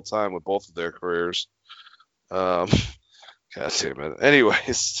story of all time with both of their careers. God damn it.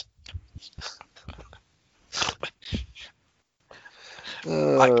 Anyways.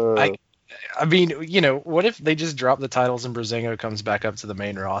 I mean, what if they just drop the titles and Brezengo comes back up to the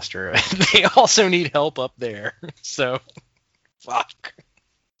main roster? They also need help up there. So, fuck.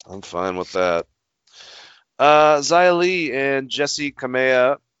 I'm fine with that. Xia Li and Jessie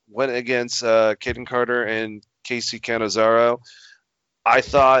Kamea went against Kaden Carter and Casey Canizaro. I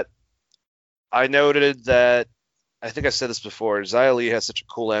noted that, I think I said this before, Xia Li has such a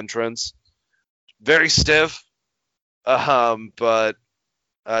cool entrance. Very stiff, but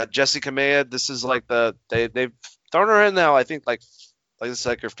Jessie Kamea, this is like they've thrown her in now, I think like this is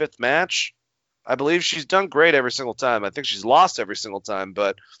like her 5th match. I believe she's done great every single time. I think she's lost every single time,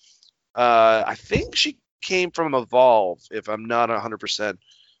 but I think she came from Evolve, if I'm not 100%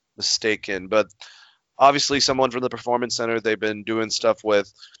 mistaken. But obviously someone from the Performance Center they've been doing stuff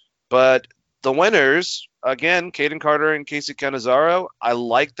with. But the winners, again, Kaden Carter and Casey Canizaro, I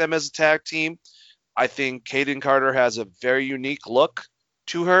like them as a tag team. I think Kaden Carter has a very unique look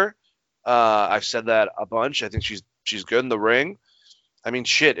to her. I've said that a bunch. I think she's good in the ring. I mean,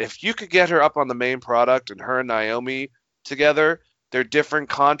 shit, if you could get her up on the main product and her and Naomi together, they're different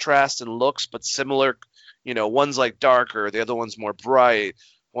contrasts and looks, but similar. One's like darker, the other one's more bright.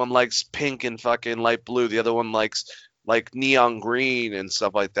 One likes pink and fucking light blue. The other one likes like neon green and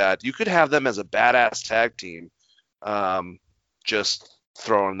stuff like that. You could have them as a badass tag team. Just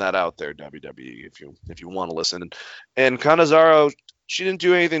throwing that out there, WWE, if you want to listen. And Canizaro, she didn't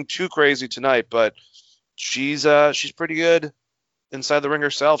do anything too crazy tonight, but she's pretty good inside the ring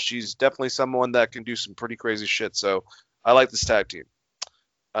herself. She's definitely someone that can do some pretty crazy shit. So I like this tag team.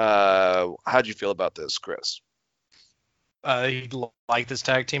 How'd you feel about this, Chris? I like this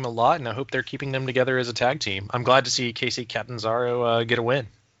tag team a lot, and I hope they're keeping them together as a tag team. I'm glad to see Casey Catanzaro get a win.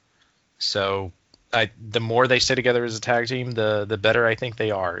 So the more they stay together as a tag team, the better I think they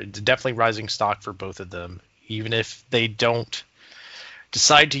are. It's definitely rising stock for both of them. Even if they don't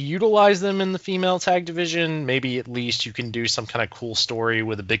decide to utilize them in the female tag division, maybe at least you can do some kind of cool story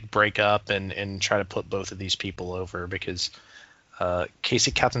with a big breakup and try to put both of these people over, because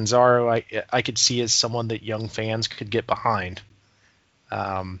Casey Catanzaro, I could see as someone that young fans could get behind.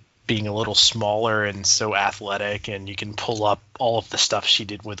 Being a little smaller and so athletic, and you can pull up all of the stuff she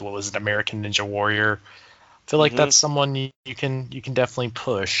did with what was an American Ninja Warrior. I feel like that's someone you can definitely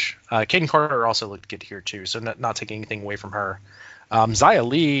push. Kaden Carter also looked good here too, so not taking anything away from her. Xia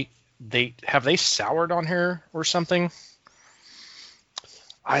Li, they soured on her or something?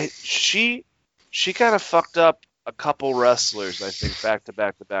 She kind of fucked up a couple wrestlers, I think, back to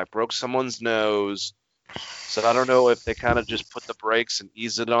back, broke someone's nose. So I don't know if they kind of just put the brakes and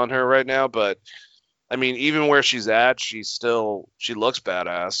ease it on her right now, but I mean, even where she's at, she looks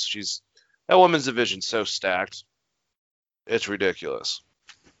badass. That women's division's so stacked. It's ridiculous.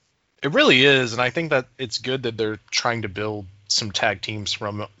 It really is, and I think that it's good that they're trying to build some tag teams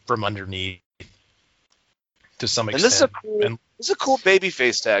from underneath to some extent. And this is a cool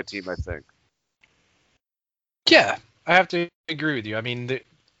babyface tag team, I think. Yeah, I have to agree with you. I mean,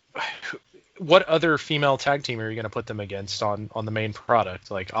 what other female tag team are you going to put them against on the main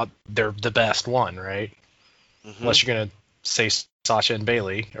product? Like, they're the best one, right? Mm-hmm. Unless you're going to say Sasha and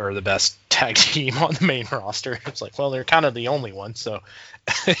Bailey are the best tag team on the main roster. It's like, well, they're kind of the only one, so.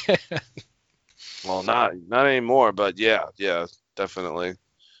 Well, not anymore, but yeah, definitely.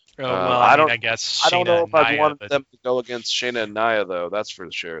 I guess Shayna I don't know if I'd Nia, want but... them to go against Shayna and Nia, though. That's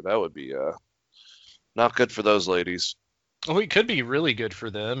for sure. That would be not good for those ladies. Well, it could be really good for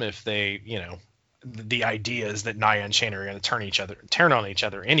them if they, the idea is that Nia and Shayna are going to turn on each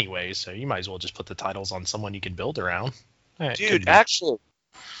other anyway. So you might as well just put the titles on someone you can build around. Dude, actually,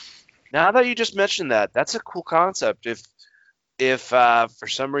 now that you just mentioned that, that's a cool concept. If for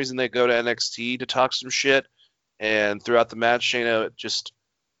some reason they go to NXT to talk some shit, and throughout the match Shayna just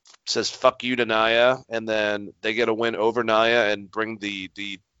says "fuck you" to Nia, and then they get a win over Nia and bring the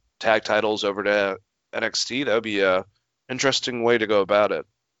tag titles over to NXT, that would be a interesting way to go about it.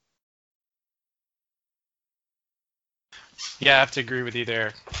 Yeah, I have to agree with you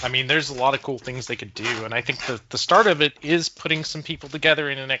there. I mean, there's a lot of cool things they could do, and I think the start of it is putting some people together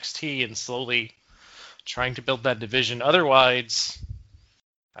in NXT and slowly trying to build that division. Otherwise,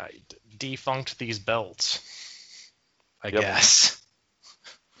 defunct these belts, I guess.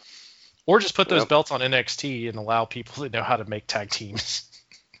 Or just put those belts on NXT and allow people to know how to make tag teams.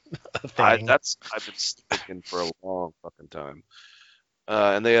 I've been thinking for a long fucking time.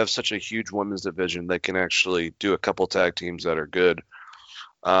 And they have such a huge women's division, they can actually do a couple tag teams that are good.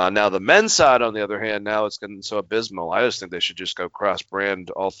 Now the men's side, on the other hand, now it's getting so abysmal. I just think they should just go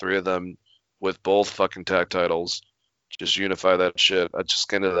cross-brand all three of them with both fucking tag titles. Just unify that shit. I just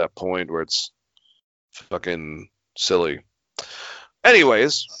get to that point where it's fucking silly.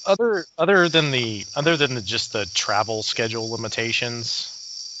 Anyways, other than just the travel schedule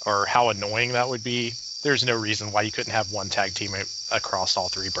limitations or how annoying that would be, there's no reason why you couldn't have one tag team across all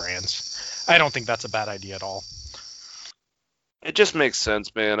three brands. I don't think that's a bad idea at all. It just makes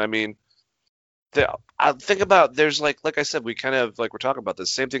sense, man. I mean, I think about, there's like I said, we kind of like we're talking about the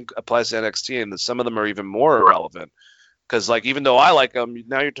same thing applies to NXT, and some of them are even more irrelevant because like even though I like them,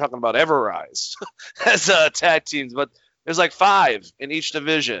 now you're talking about Everrise as tag teams, but there's like 5 in each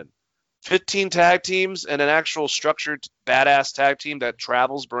division, 15 tag teams, and an actual structured badass tag team that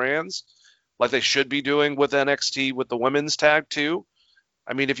travels brands like they should be doing with NXT with the women's tag too.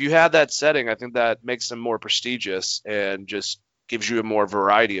 I mean, if you had that setting, I think that makes them more prestigious and just gives you a more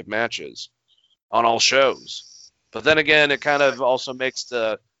variety of matches on all shows. But then again, it kind of also makes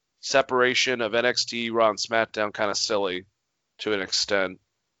the separation of NXT, Raw, and SmackDown kind of silly to an extent.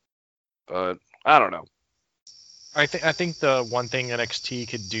 But I don't know. I think the one thing NXT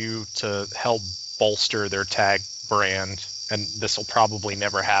could do to help bolster their tag brand, and this will probably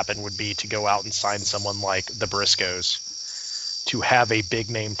never happen, would be to go out and sign someone like the Briscoes to have a big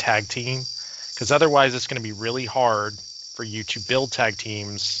name tag team, because otherwise it's going to be really hard for you to build tag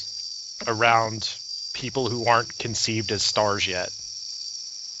teams around people who aren't conceived as stars yet.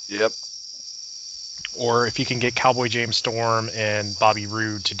 Yep. Or if you can get Cowboy James Storm and Bobby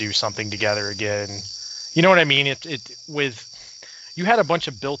Roode to do something together again. You know what I mean? You had a bunch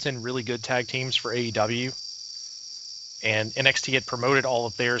of built-in really good tag teams for AEW, and NXT had promoted all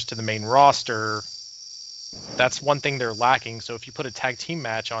of theirs to the main roster. That's one thing they're lacking. So if you put a tag team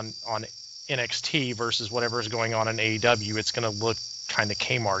match on NXT versus whatever is going on in AEW, it's going to look kind of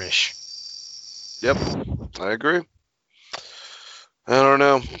Kmart-ish. Yep, I agree. I don't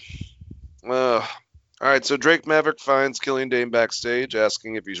know. All right, so Drake Maverick finds Killian Dane backstage,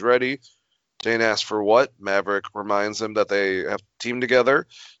 asking if he's ready. Dane asks for what? Maverick reminds him that they have teamed together.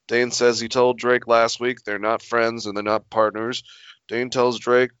 Dane says he told Drake last week they're not friends and they're not partners. Dane tells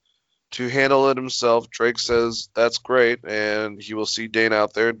Drake to handle it himself. Drake says that's great, and he will see Dane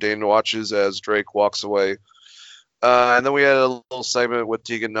out there. Dane watches as Drake walks away. And then we had a little segment with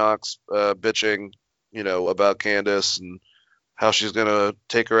Tegan Nox bitching, about Candice and how she's going to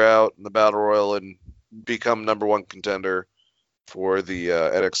take her out in the Battle Royal and become number one contender for the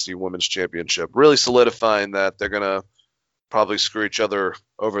NXT Women's Championship. Really solidifying that they're going to probably screw each other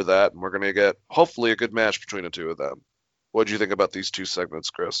over that, and we're going to get, hopefully, a good match between the two of them. What do you think about these two segments,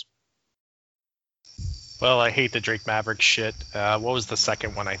 Chris? Well, I hate the Drake Maverick shit. What was the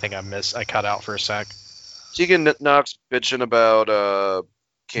second one I think I missed? I cut out for a sec. Tegan Nox bitching about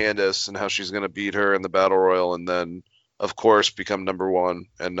Candice and how she's going to beat her in the Battle Royal and then, of course, become number one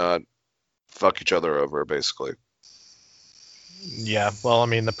and not fuck each other over, basically. Yeah, well, I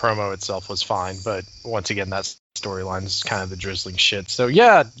mean, the promo itself was fine, but once again, that storyline is kind of the drizzling shit. So,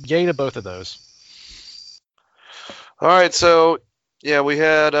 yeah, yay to both of those. All right, so Yeah, we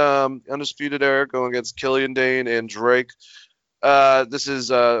had Undisputed Era going against Killian Dane and Drake. This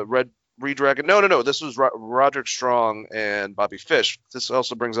is Red Dragon. No. This was Roderick Strong and Bobby Fish. This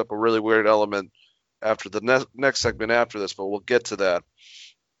also brings up a really weird element after the next segment after this, but we'll get to that.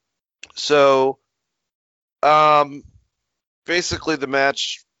 So, basically the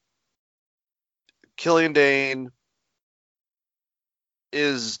match, Killian Dane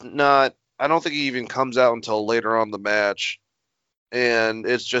is not. I don't think he even comes out until later on the match, and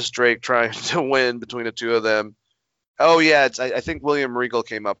it's just Drake trying to win between the two of them. Oh yeah, I think William Regal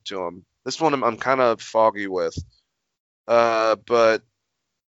came up to him. This one I'm kind of foggy with. But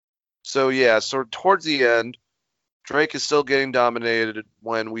so yeah, so towards the end, Drake is still getting dominated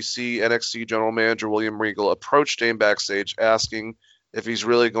when we see NXT General Manager William Regal approach Dane backstage, asking if he's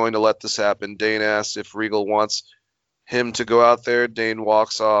really going to let this happen. Dane asks if Regal wants him to go out there. Dane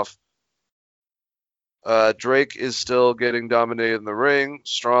walks off. Drake is still getting dominated in the ring.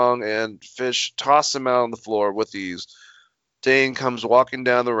 Strong and Fish toss him out on the floor with ease. Dane comes walking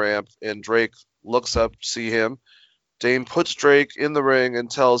down the ramp, and Drake looks up to see him. Dane puts Drake in the ring and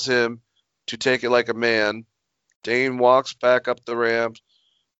tells him to take it like a man. Dane walks back up the ramp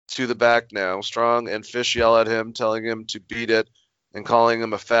to the back now. Strong and Fish yell at him, telling him to beat it and calling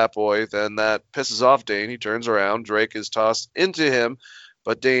him a fat boy. Then that pisses off Dane. He turns around. Drake is tossed into him,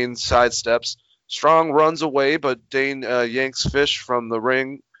 but Dane sidesteps. Strong runs away, but Dane yanks Fish from the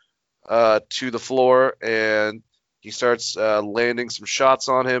ring to the floor, and he starts landing some shots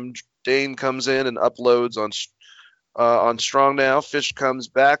on him. Dane comes in and uploads on Strong now. Fish comes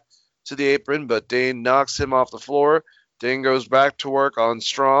back to the apron, but Dane knocks him off the floor. Dane goes back to work on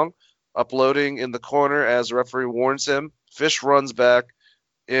Strong, uploading in the corner as the referee warns him. Fish runs back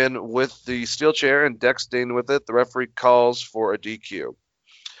in with the steel chair and decks Dane with it. The referee calls for a DQ.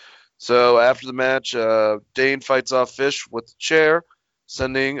 So after the match, Dane fights off Fish with the chair,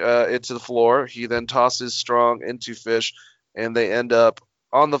 sending it to the floor. He then tosses Strong into Fish, and they end up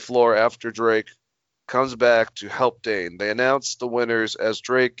on the floor after Drake comes back to help Dane. They announce the winners as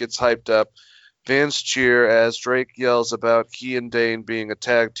Drake gets hyped up. Fans cheer as Drake yells about he and Dane being a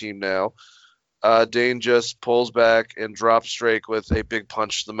tag team now. Dane just pulls back and drops Drake with a big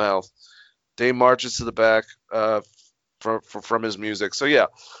punch to the mouth. Dane marches to the back from his music. So yeah.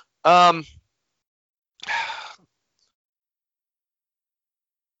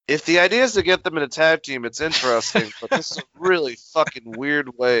 If the idea is to get them in a tag team, it's interesting, but this is a really fucking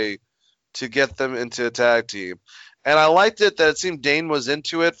weird way to get them into a tag team. And I liked it that it seemed Dane was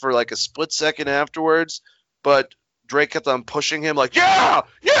into it for like a split second afterwards, but Drake kept on pushing him like, yeah,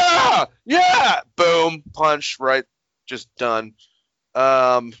 boom, punch, right, just done.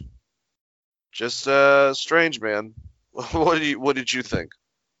 Just strange, man. What did you think?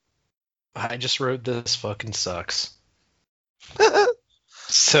 I just wrote this fucking sucks.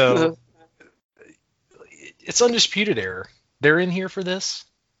 So it's Undisputed Era. They're in here for this?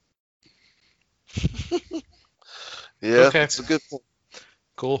 Yeah, okay. It's a good point.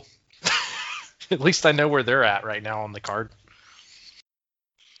 Cool. At least I know where they're at right now on the card.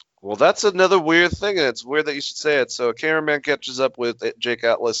 Well, that's another weird thing, and it's weird that you should say it. So a cameraman catches up with Jake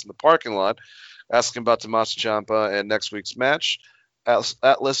Atlas in the parking lot, asking about Tommaso Ciampa and next week's match.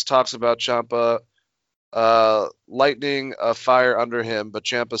 Atlas talks about Ciampa lightning a fire under him, but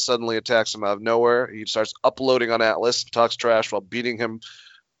Ciampa suddenly attacks him out of nowhere. He starts uploading on Atlas, talks trash while beating him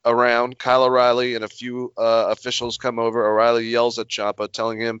around. Kyle O'Reilly and a few officials come over. O'Reilly yells at Ciampa,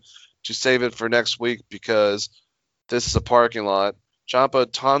 telling him to save it for next week because this is a parking lot.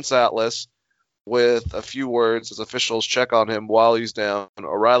 Ciampa taunts Atlas with a few words as officials check on him while he's down.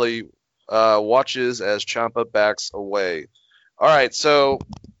 O'Reilly watches as Ciampa backs away. All right, so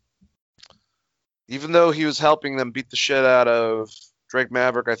even though he was helping them beat the shit out of Drake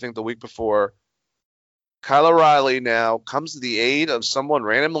Maverick, I think the week before, Kyle O'Reilly now comes to the aid of someone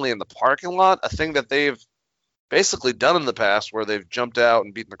randomly in the parking lot, a thing that they've basically done in the past where they've jumped out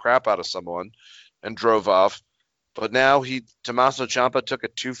and beaten the crap out of someone and drove off. But now Tommaso Ciampa took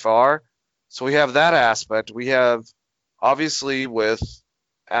it too far. So we have that aspect. We have, obviously, with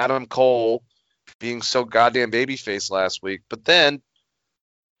Adam Cole being so goddamn babyface last week. But then,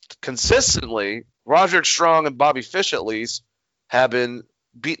 consistently, Roderick Strong and Bobby Fish, at least, have been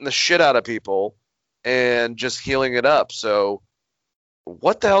beating the shit out of people and just healing it up. So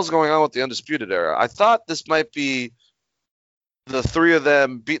what the hell's going on with the Undisputed Era? I thought this might be the three of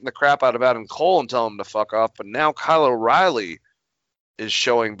them beating the crap out of Adam Cole and telling him to fuck off, but now Kyle O'Reilly is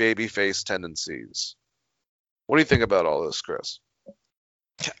showing babyface tendencies. What do you think about all this, Chris?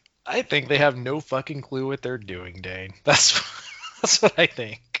 I think they have no fucking clue what they're doing, Dane. That's what I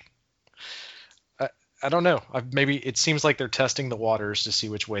think. I don't know. Maybe it seems like they're testing the waters to see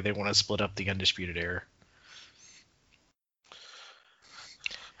which way they want to split up the Undisputed Era.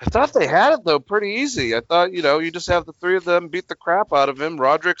 I thought they had it though pretty easy. I thought, you just have the three of them beat the crap out of him.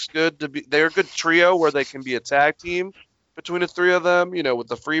 Roderick's good to be. They're a good trio where they can be a tag team between the three of them. With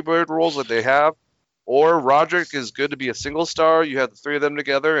the Freebird rules that they have. Or Roderick is good to be a single star. You have the three of them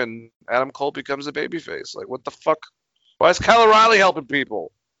together, and Adam Cole becomes a babyface. Like, what the fuck? Why is Kyle O'Reilly helping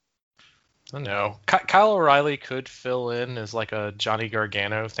people? I don't know. Kyle O'Reilly could fill in as like a Johnny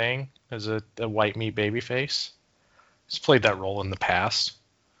Gargano thing, as a white meat babyface. He's played that role in the past.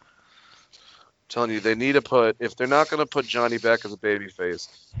 Telling you, they need to put, if they're not going to put Johnny back as a babyface,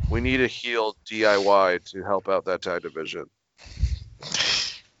 we need a heel DIY to help out that tag division.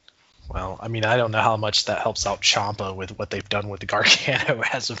 Well, I mean, I don't know how much that helps out Ciampa with what they've done with the Gargano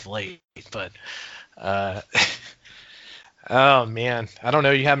as of late, but oh man, I don't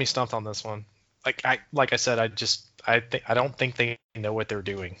know. You had me stumped on this one. Like I said, I don't think they know what they're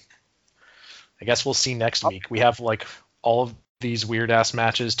doing. I guess we'll see next week. We have like all of these weird ass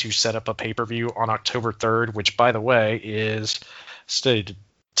matches to set up a pay-per-view on October 3rd, which by the way is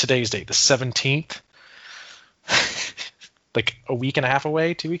today's date, the 17th. Like a week and a half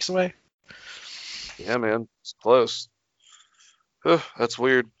away, 2 weeks away. Yeah, man, it's close. That's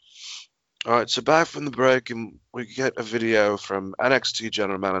weird. All right, so back from the break, and we get a video from NXT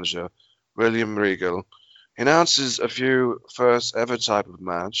General Manager William Regal. He announces a few first ever type of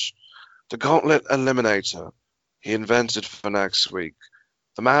match, the Gauntlet Eliminator. He invented for next week.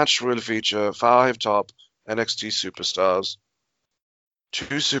 The match will feature 5 top NXT superstars.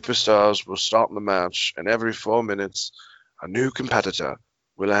 2 superstars will start the match, and every 4 minutes, a new competitor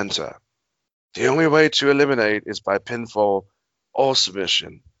will enter. The only way to eliminate is by pinfall or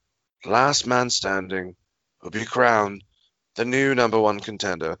submission. Last man standing will be crowned the new number 1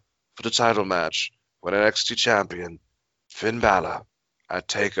 contender for the title match with NXT champion Finn Balor at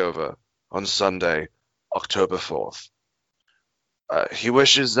TakeOver on Sunday, October 4th. He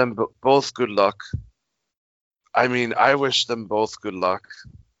wishes them both good luck. I mean, I wish them both good luck.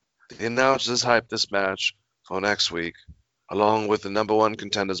 The announcers hyped this match for next week, along with the number 1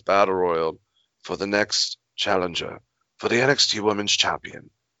 contenders battle royal for the next challenger for the NXT Women's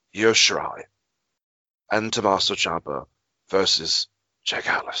Champion, Io Shirai, and Tommaso Ciampa versus Jack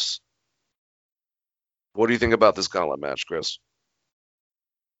Atlas. What do you think about this gauntlet match, Chris?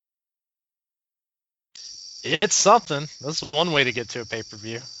 It's something. That's one way to get to a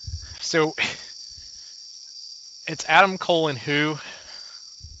pay-per-view. So it's Adam Cole and who?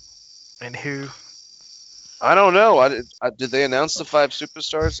 And who? I don't know. Did they announce the 5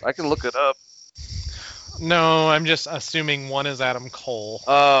 superstars? I can look it up. No, I'm just assuming one is Adam Cole.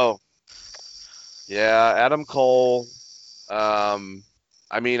 Oh. Yeah, Adam Cole. I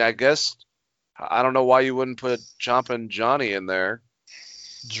mean, I guess I don't know why you wouldn't put Ciampa and Johnny in there.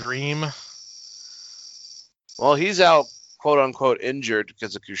 Dream. Well, he's out, quote unquote, injured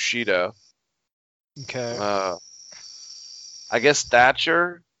because of Kushida. Okay. I guess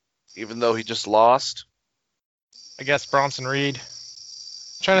Thatcher, even though he just lost. I guess Bronson Reed.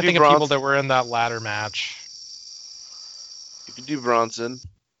 I'm trying to think of people that were in that ladder match. You can do Bronson.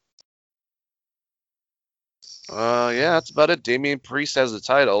 Yeah, that's about it. Damian Priest has the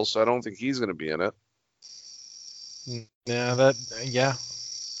title, so I don't think he's going to be in it. Yeah.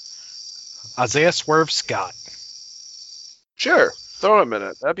 Isaiah Swerve Scott. Sure, throw him in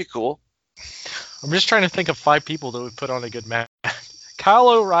it. That'd be cool. I'm just trying to think of 5 people that would put on a good match. Kyle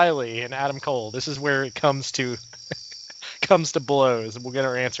O'Reilly and Adam Cole. This is where it comes to blows. We'll get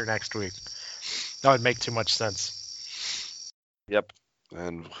our answer next week. That would make too much sense. Yep.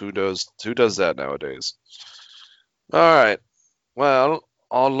 And who does that nowadays? All right. Well,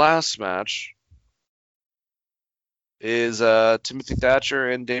 our last match is Timothy Thatcher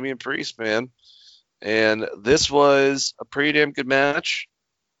and Damian Priest, man. And this was a pretty damn good match.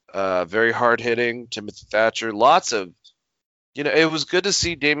 Very hard-hitting. Timothy Thatcher. Lots of, it was good to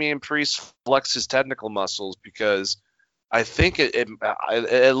see Damian Priest flex his technical muscles because I think it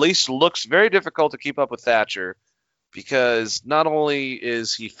at least looks very difficult to keep up with Thatcher because not only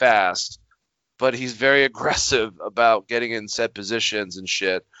is he fast, but he's very aggressive about getting in set positions and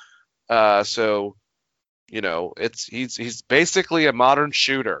shit. So, he's basically a modern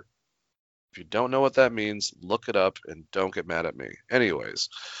shooter. If you don't know what that means, look it up and don't get mad at me. Anyways,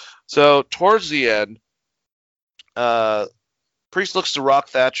 so towards the end, Priest looks to rock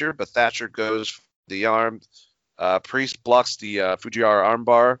Thatcher, but Thatcher goes for the arm. Priest blocks the Fujiwara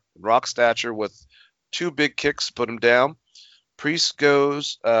armbar and rocks Thatcher with 2 big kicks to put him down. Priest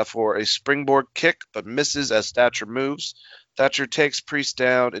goes for a springboard kick, but misses as Thatcher moves. Thatcher takes Priest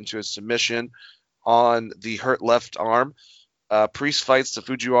down into a submission on the hurt left arm. Priest fights the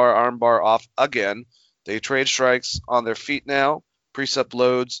Fujiwara armbar off again. They trade strikes on their feet now. Priest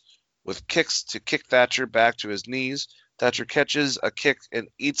uploads with kicks to kick Thatcher back to his knees. Thatcher catches a kick and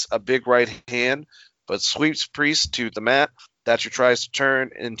eats a big right hand, but sweeps Priest to the mat. Thatcher tries to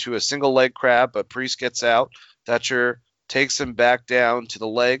turn into a single leg crab, but Priest gets out. Thatcher takes him back down to the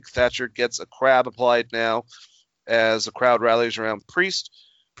leg. Thatcher gets a crab applied now as the crowd rallies around Priest.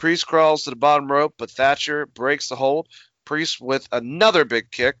 Priest crawls to the bottom rope, but Thatcher breaks the hold. Priest with another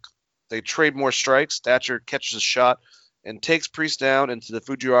big kick. They trade more strikes. Thatcher catches a shot and takes Priest down into the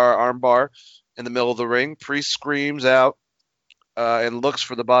Fujiwara armbar in the middle of the ring. Priest screams out and looks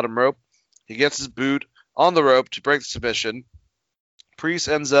for the bottom rope. He gets his boot on the rope to break the submission. Priest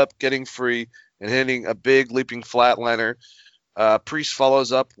ends up getting free and hitting a big leaping flatliner. Priest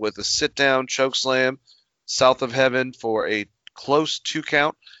follows up with a sit-down chokeslam south of heaven for a close 2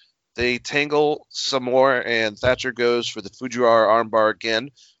 count. They tangle some more, and Thatcher goes for the Fujiwara armbar again.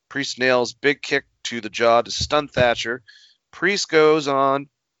 Priest nails big kick to the jaw to stun Thatcher. Priest goes on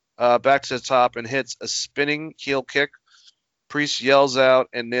back to the top and hits a spinning heel kick. Priest yells out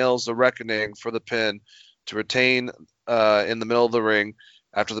and nails the reckoning for the pin to retain in the middle of the ring.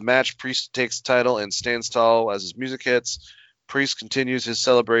 After the match, Priest takes the title and stands tall as his music hits. Priest continues his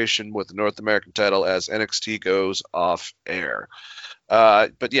celebration with the North American title as NXT goes off air.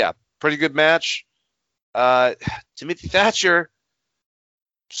 But yeah, pretty good match. Timothy Thatcher,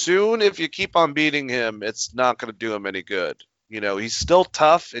 soon if you keep on beating him, it's not going to do him any good. You know, he's still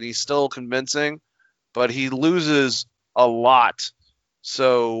tough and he's still convincing, but he loses a lot.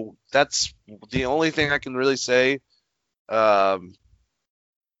 So that's the only thing I can really say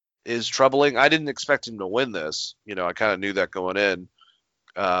is troubling. I didn't expect him to win this. You know, I kind of knew that going in.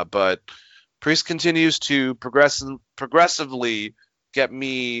 But Priest continues to progressively get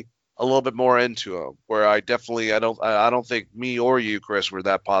me a little bit more into him, where I don't think me or you, Chris, were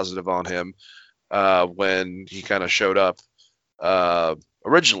that positive on him when he kind of showed up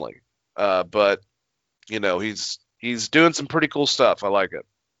originally. But you know, he's doing some pretty cool stuff. I like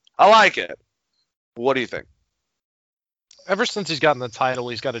it. What do you think? Ever since he's gotten the title,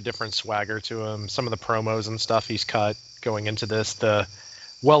 he's got a different swagger to him. Some of the promos and stuff he's cut going into this, the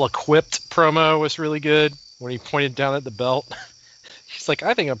well-equipped promo was really good when he pointed down at the belt. He's like,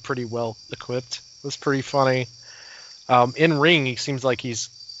 I think I'm pretty well-equipped. It was pretty funny. In ring, he seems like it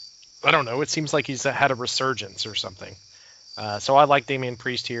seems like he's had a resurgence or something. So I like Damian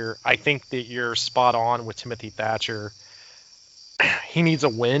Priest here. I think that you're spot on with Timothy Thatcher. He needs a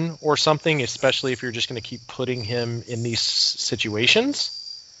win or something, especially if you're just going to keep putting him in these situations.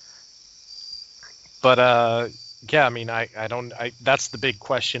 But yeah, I mean, that's the big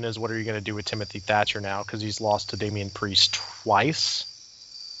question is, what are you going to do with Timothy Thatcher now? Because he's lost to Damian Priest twice.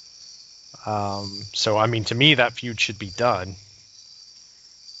 So, I mean, to me, that feud should be done.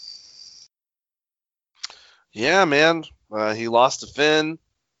 Yeah, man. He lost to Finn.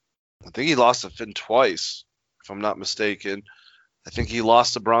 I think he lost to Finn twice, if I'm not mistaken. I think he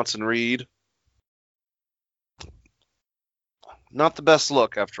lost to Bronson Reed. Not the best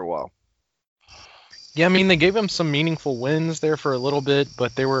look after a while. Yeah, I mean, they gave him some meaningful wins there for a little bit,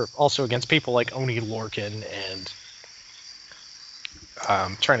 but they were also against people like Oney Lorcan and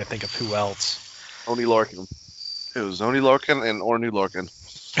I'm trying to think of who else. Oney Lorcan. It was Oney Lorcan and Oney Lorcan.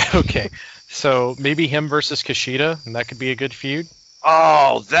 Okay, so maybe him versus Kushida, and that could be a good feud.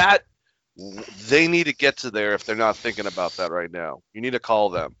 Oh, they need to get to there if they're not thinking about that right now. You need to call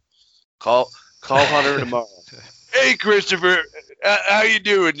them. Call Hunter tomorrow. Hey, Christopher, how you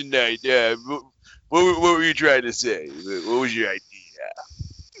doing tonight? What were you trying to say? What was your idea?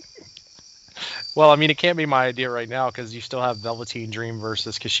 Well, I mean, it can't be my idea right now because you still have Velveteen Dream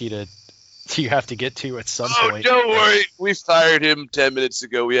versus Kushida you have to get to at some point. Don't worry. We fired him 10 minutes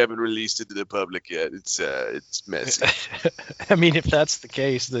ago. We haven't released it to the public yet. It's messy. I mean, if that's the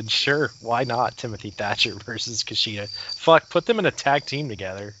case, then sure. Why not Timothy Thatcher versus Kushida? Fuck, put them in a tag team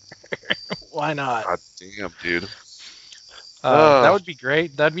together. Why not? God damn, dude. That would be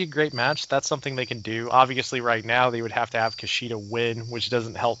great. That'd be a great match. That's something they can do. Obviously, right now, they would have to have Kushida win, which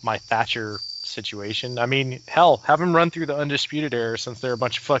doesn't help my Thatcher situation. I mean, hell, have him run through the Undisputed Era since they're a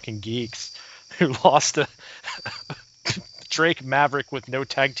bunch of fucking geeks who lost to Drake Maverick with no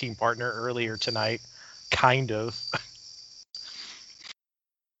tag team partner earlier tonight. Kind of.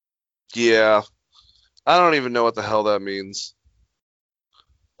 Yeah. I don't even know what the hell that means.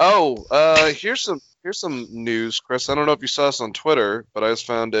 Oh, here's some news, Chris. I don't know if you saw this on Twitter, but I just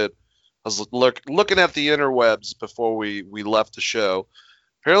found it. I was looking at the interwebs before we left the show.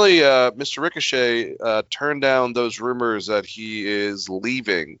 Apparently, Mr. Ricochet turned down those rumors that he is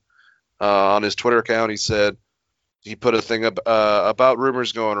leaving on his Twitter account. He said he put a thing about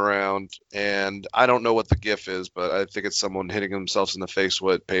rumors going around, and I don't know what the GIF is, but I think it's someone hitting themselves in the face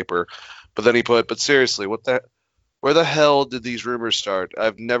with paper. But then he put, but seriously, where the hell did these rumors start?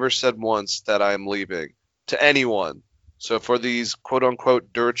 I've never said once that I'm leaving to anyone. So for these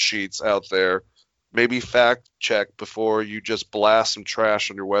quote-unquote dirt sheets out there, maybe fact check before you just blast some trash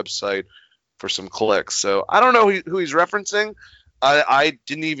on your website for some clicks. So I don't know who he's referencing. I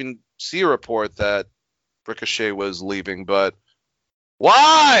didn't even see a report that Ricochet was leaving, but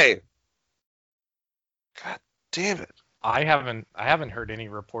why? God damn it. I haven't heard any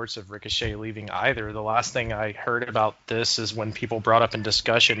reports of Ricochet leaving either. The last thing I heard about this is when people brought up in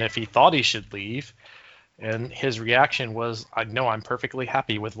discussion if he thought he should leave. And his reaction was, "No, I'm perfectly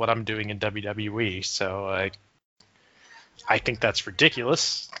happy with what I'm doing in WWE." So I think that's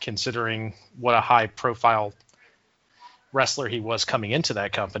ridiculous, considering what a high-profile wrestler he was coming into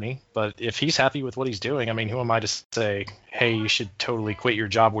that company. But if he's happy with what he's doing, I mean, who am I to say, "Hey, you should totally quit your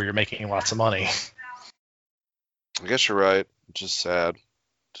job where you're making lots of money"? I guess you're right. Just sad.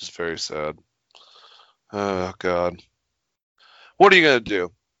 Just very sad. Oh, God. What are you going to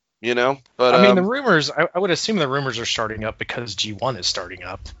do? You know, but I mean, the rumors. I would assume the rumors are starting up because G1 is starting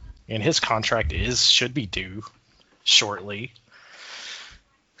up, and his contract should be due shortly.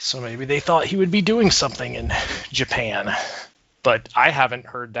 So maybe they thought he would be doing something in Japan, but I haven't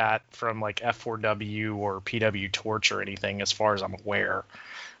heard that from like F4W or PW Torch or anything, as far as I'm aware,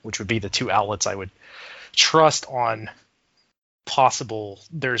 which would be the two outlets I would trust on possible.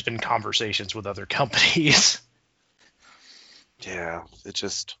 There's been conversations with other companies. Yeah, it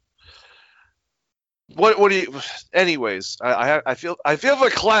just. What do you? Anyways, I feel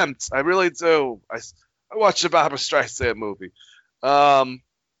verklempt. I really do. I watched the Barbra Streisand movie. But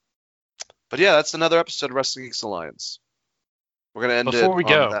yeah, that's another episode of Wrestling Geeks Alliance. We're gonna end it. Before we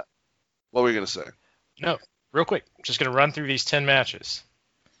go, that. What were you gonna say? No, real quick. Just gonna run through these 10 matches.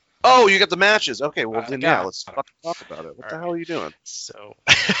 Oh, you got the matches. Okay, well then yeah, let's fucking talk about it. What the hell are you doing? So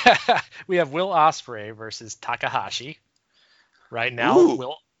we have Will Ospreay versus Takahashi. Right now, Ooh.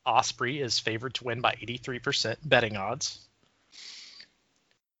 Will Ospreay is favored to win by 83% betting odds.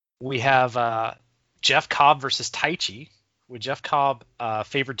 We have Jeff Cobb versus Taichi, with Jeff Cobb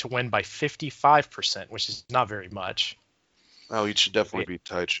favored to win by 55%, which is not very much. Oh, he should definitely beat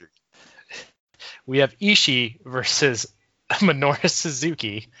Taichi. We have Ishii versus Minoru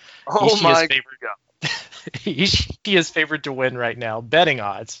Suzuki. Oh Ishii my is God. Ishii is favored to win right now. Betting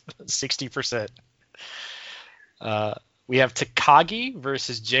odds, 60%. We have Takagi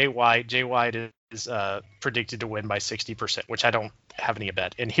versus Jay White. Jay White is predicted to win by 60%, which I don't have any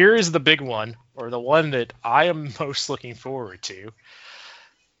bet. And here is the big one, or the one that I am most looking forward to.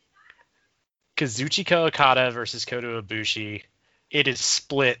 Kazuchika Okada versus Kota Ibushi. It is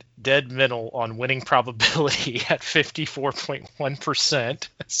split dead middle on winning probability at 54.1%.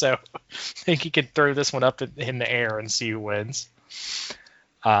 So I think you can throw this one up in the air and see who wins.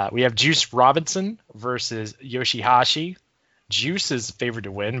 We have Juice Robinson versus Yoshihashi. Juice is favored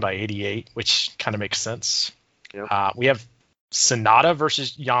to win by 88, which kind of makes sense. Yep. We have Sonata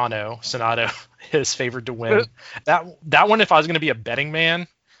versus Yano. Sonata is favored to win. That one, if I was going to be a betting man,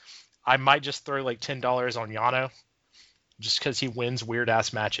 I might just throw like $10 on Yano, just because he wins weird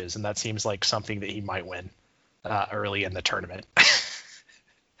ass matches, and that seems like something that he might win early in the tournament.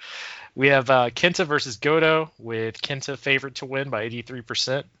 We have Kenta versus Goto, with Kenta favored to win by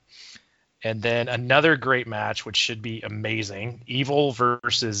 83%. And then another great match, which should be amazing, Evil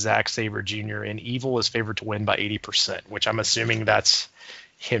versus Zack Sabre Jr., and Evil is favored to win by 80%, which I'm assuming that's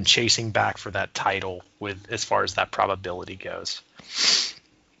him chasing back for that title with as far as that probability goes.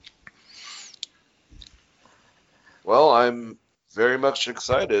 Well, I'm very much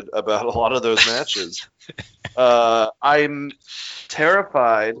excited about a lot of those matches. I'm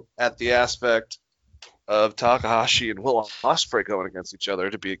terrified at the aspect of Takahashi and Will Ospreay going against each other,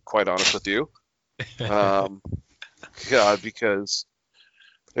 to be quite honest with you. God, because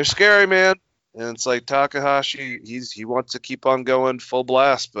they're scary, man. And it's like Takahashi, he wants to keep on going full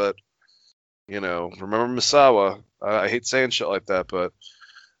blast, but remember Misawa. I hate saying shit like that, but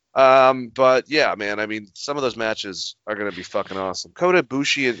yeah, man. I mean, some of those matches are going to be fucking awesome. Kota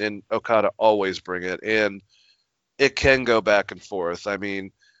Ibushi and Okada always bring it, and it can go back and forth. I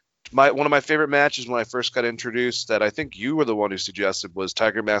mean, one of my favorite matches when I first got introduced, that I think you were the one who suggested, was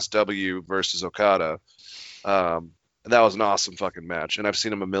Tiger Mask W versus Okada. And that was an awesome fucking match, and I've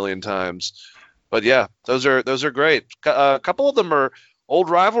seen them a million times. But yeah, those are great. A couple of them are old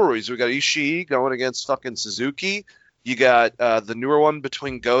rivalries. We got Ishii going against fucking Suzuki. You got the newer one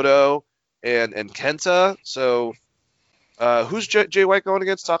between Goto and Kenta. So Who's Jay White going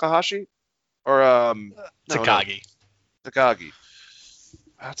against? Takahashi or Takagi. Takagi.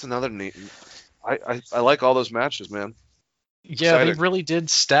 That's another neat. I like all those matches, man. Yeah, they Exciting. really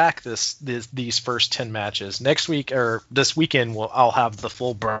did stack these first 10 matches. Next week or this weekend, I'll have the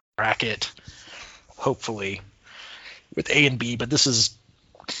full bracket, hopefully, with A and B. But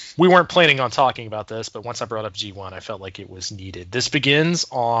we weren't planning on talking about this, but once I brought up G1, I felt like it was needed. This begins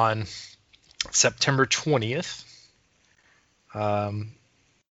on September 20th.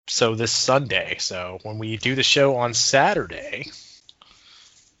 So this Sunday. So when we do the show on Saturday,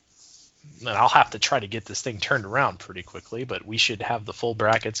 and I'll have to try to get this thing turned around pretty quickly, but we should have the full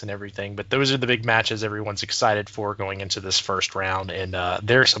brackets and everything. But those are the big matches everyone's excited for going into this first round, and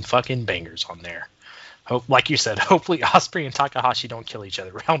there are some fucking bangers on there. Like you said, hopefully Ospreay and Takahashi don't kill each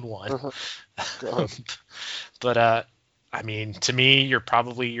other round one. But I mean, to me,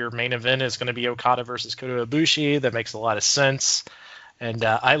 your main event is going to be Okada versus Kota Ibushi. That makes a lot of sense. And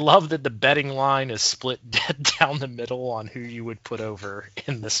I love that the betting line is split dead down the middle on who you would put over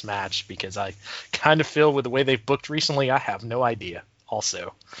in this match, because I kind of feel with the way they've booked recently, I have no idea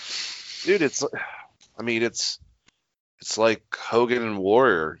also. Dude, it's like Hogan and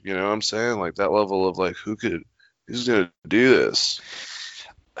Warrior, you know what I'm saying? Like that level of like who's going to do this?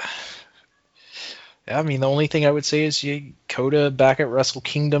 I mean, the only thing I would say is Kota back at Wrestle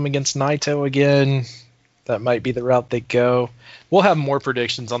Kingdom against Naito again. That might be the route they go. We'll have more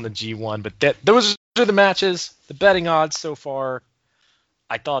predictions on the G1, but those are the matches, the betting odds so far.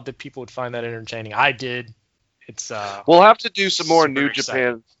 I thought that people would find that entertaining. I did. We'll have to do some more super New exciting.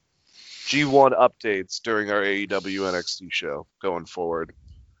 Japan G1 updates during our AEW NXT show going forward.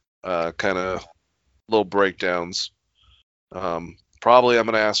 Kind of little breakdowns. Probably I'm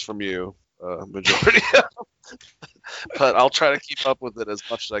going to ask from you, majority. But I'll try to keep up with it as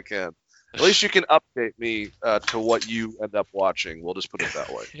much as I can. At least you can update me to what you end up watching. We'll just put it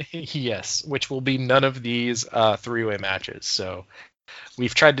that way. Yes, which will be none of these three-way matches. So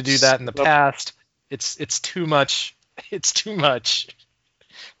we've tried to do that in the past. It's too much. It's too much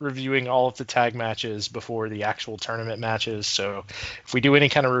reviewing all of the tag matches before the actual tournament matches. So if we do any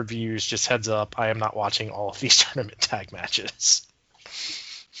kind of reviews, just heads up, I am not watching all of these tournament tag matches.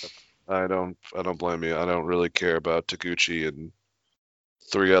 I don't blame you. I don't really care about Taguchi and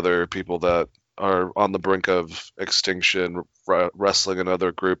three other people that are on the brink of extinction, wrestling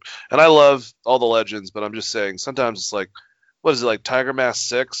another group. And I love all the legends, but I'm just saying sometimes it's like, what is it, like Tiger Mask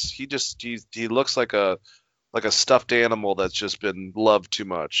 6? He looks like a stuffed animal that's just been loved too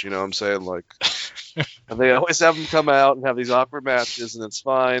much. You know what I'm saying? Like, and they always have him come out and have these awkward matches, and it's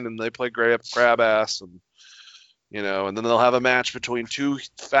fine, and they play grab ass, and you know, and then they'll have a match between two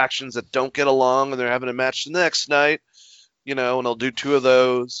factions that don't get along, and they're having a match the next night. You know, and they'll do two of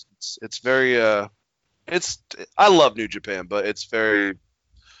those. It's very I love New Japan, but it's very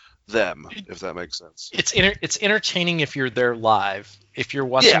them, if that makes sense. It's entertaining if you're there live. If you're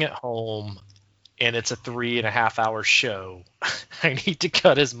watching at home and it's a 3.5 hour show, I need to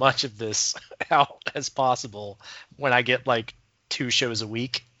cut as much of this out as possible when I get like 2 shows a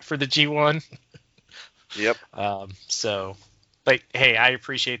week for the G1. Yep. But hey, I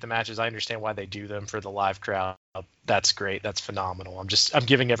appreciate the matches. I understand why they do them for the live crowd. That's great. That's phenomenal. I'm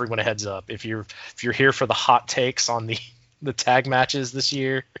giving everyone a heads up. If you're here for the hot takes on the tag matches this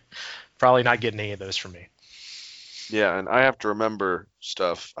year, probably not getting any of those from me. Yeah, and I have to remember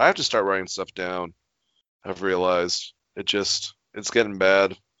stuff. I have to start writing stuff down. I've realized it's getting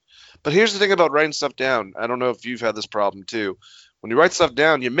bad. But here's the thing about writing stuff down. I don't know if you've had this problem too. When you write stuff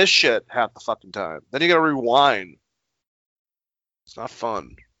down, you miss shit half the fucking time. Then you gotta rewind. It's not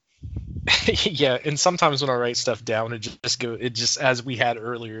fun. Yeah, and sometimes when I write stuff down, it just as we had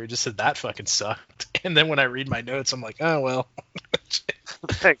earlier, it just said that fucking sucked. And then when I read my notes, I'm like, oh well.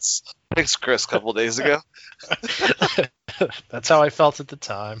 Thanks, Chris. A couple days ago. That's how I felt at the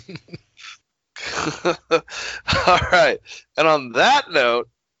time. All right, and on that note,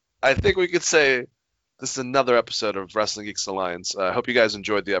 I think we could say this is another episode of Wrestling Geeks Alliance. I hope you guys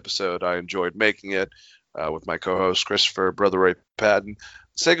enjoyed the episode. I enjoyed making it with my co-host Christopher, Brother Ray Patton.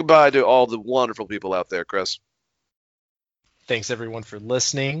 Say goodbye to all the wonderful people out there, Chris. Thanks, everyone, for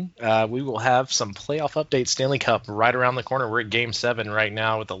listening. We will have some playoff updates, Stanley Cup, right around the corner. We're at Game 7 right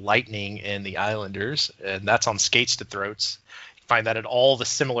now with the Lightning and the Islanders, and that's on Skates to Throats. You can find that at all the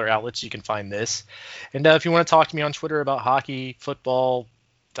similar outlets you can find this. And if you want to talk to me on Twitter about hockey, football,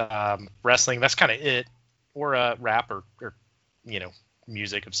 wrestling, that's kind of it, or rap or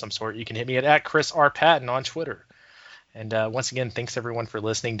music of some sort, you can hit me at Chris R. Patton on Twitter. And once again, thanks everyone for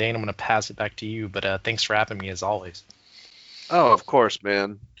listening. Dane, I'm going to pass it back to you, but thanks for having me as always. Oh, of course,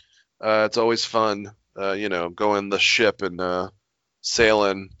 man. It's always fun going the ship and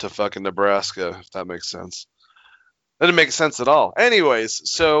sailing to fucking Nebraska, if that makes sense. That didn't make sense at all.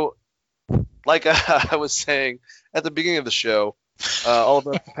 Anyways, so like I was saying at the beginning of the show, all of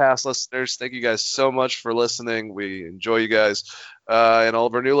our past listeners, thank you guys so much for listening. We enjoy you guys. And all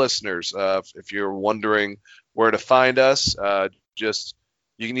of our new listeners, if you're wondering where to find us,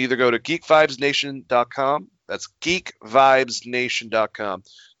 you can either go to geekvibesnation.com. That's geekvibesnation.com.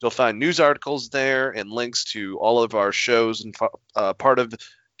 You'll find news articles there and links to all of our shows and part of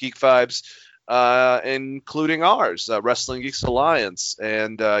Geek Vibes, including ours, Wrestling Geeks Alliance,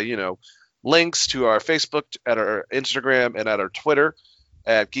 and links to our Facebook, at our Instagram, and at our Twitter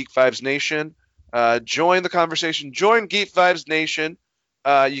at Geek Vibes Nation. Join the conversation. Join Geek Vibes Nation.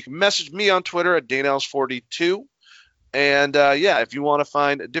 You can message me on Twitter at DaneEllis42. And if you want to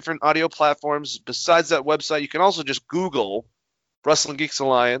find different audio platforms besides that website, you can also just Google Wrestling Geeks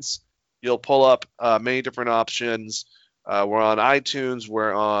Alliance. You'll pull up many different options. We're on iTunes.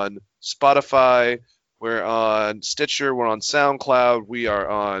 We're on Spotify. We're on Stitcher. We're on SoundCloud. We are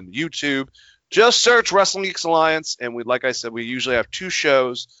on YouTube. Just search Wrestling Geeks Alliance. And like I said, we usually have 2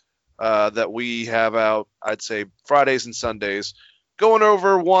 shows that we have out, I'd say, Fridays and Sundays, going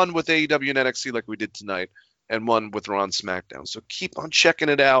over one with AEW and NXT like we did tonight, and one with Raw and SmackDown. So keep on checking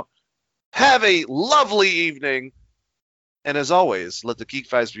it out. Have a lovely evening. And as always, let the Geek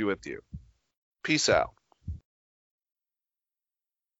Vibes be with you. Peace out.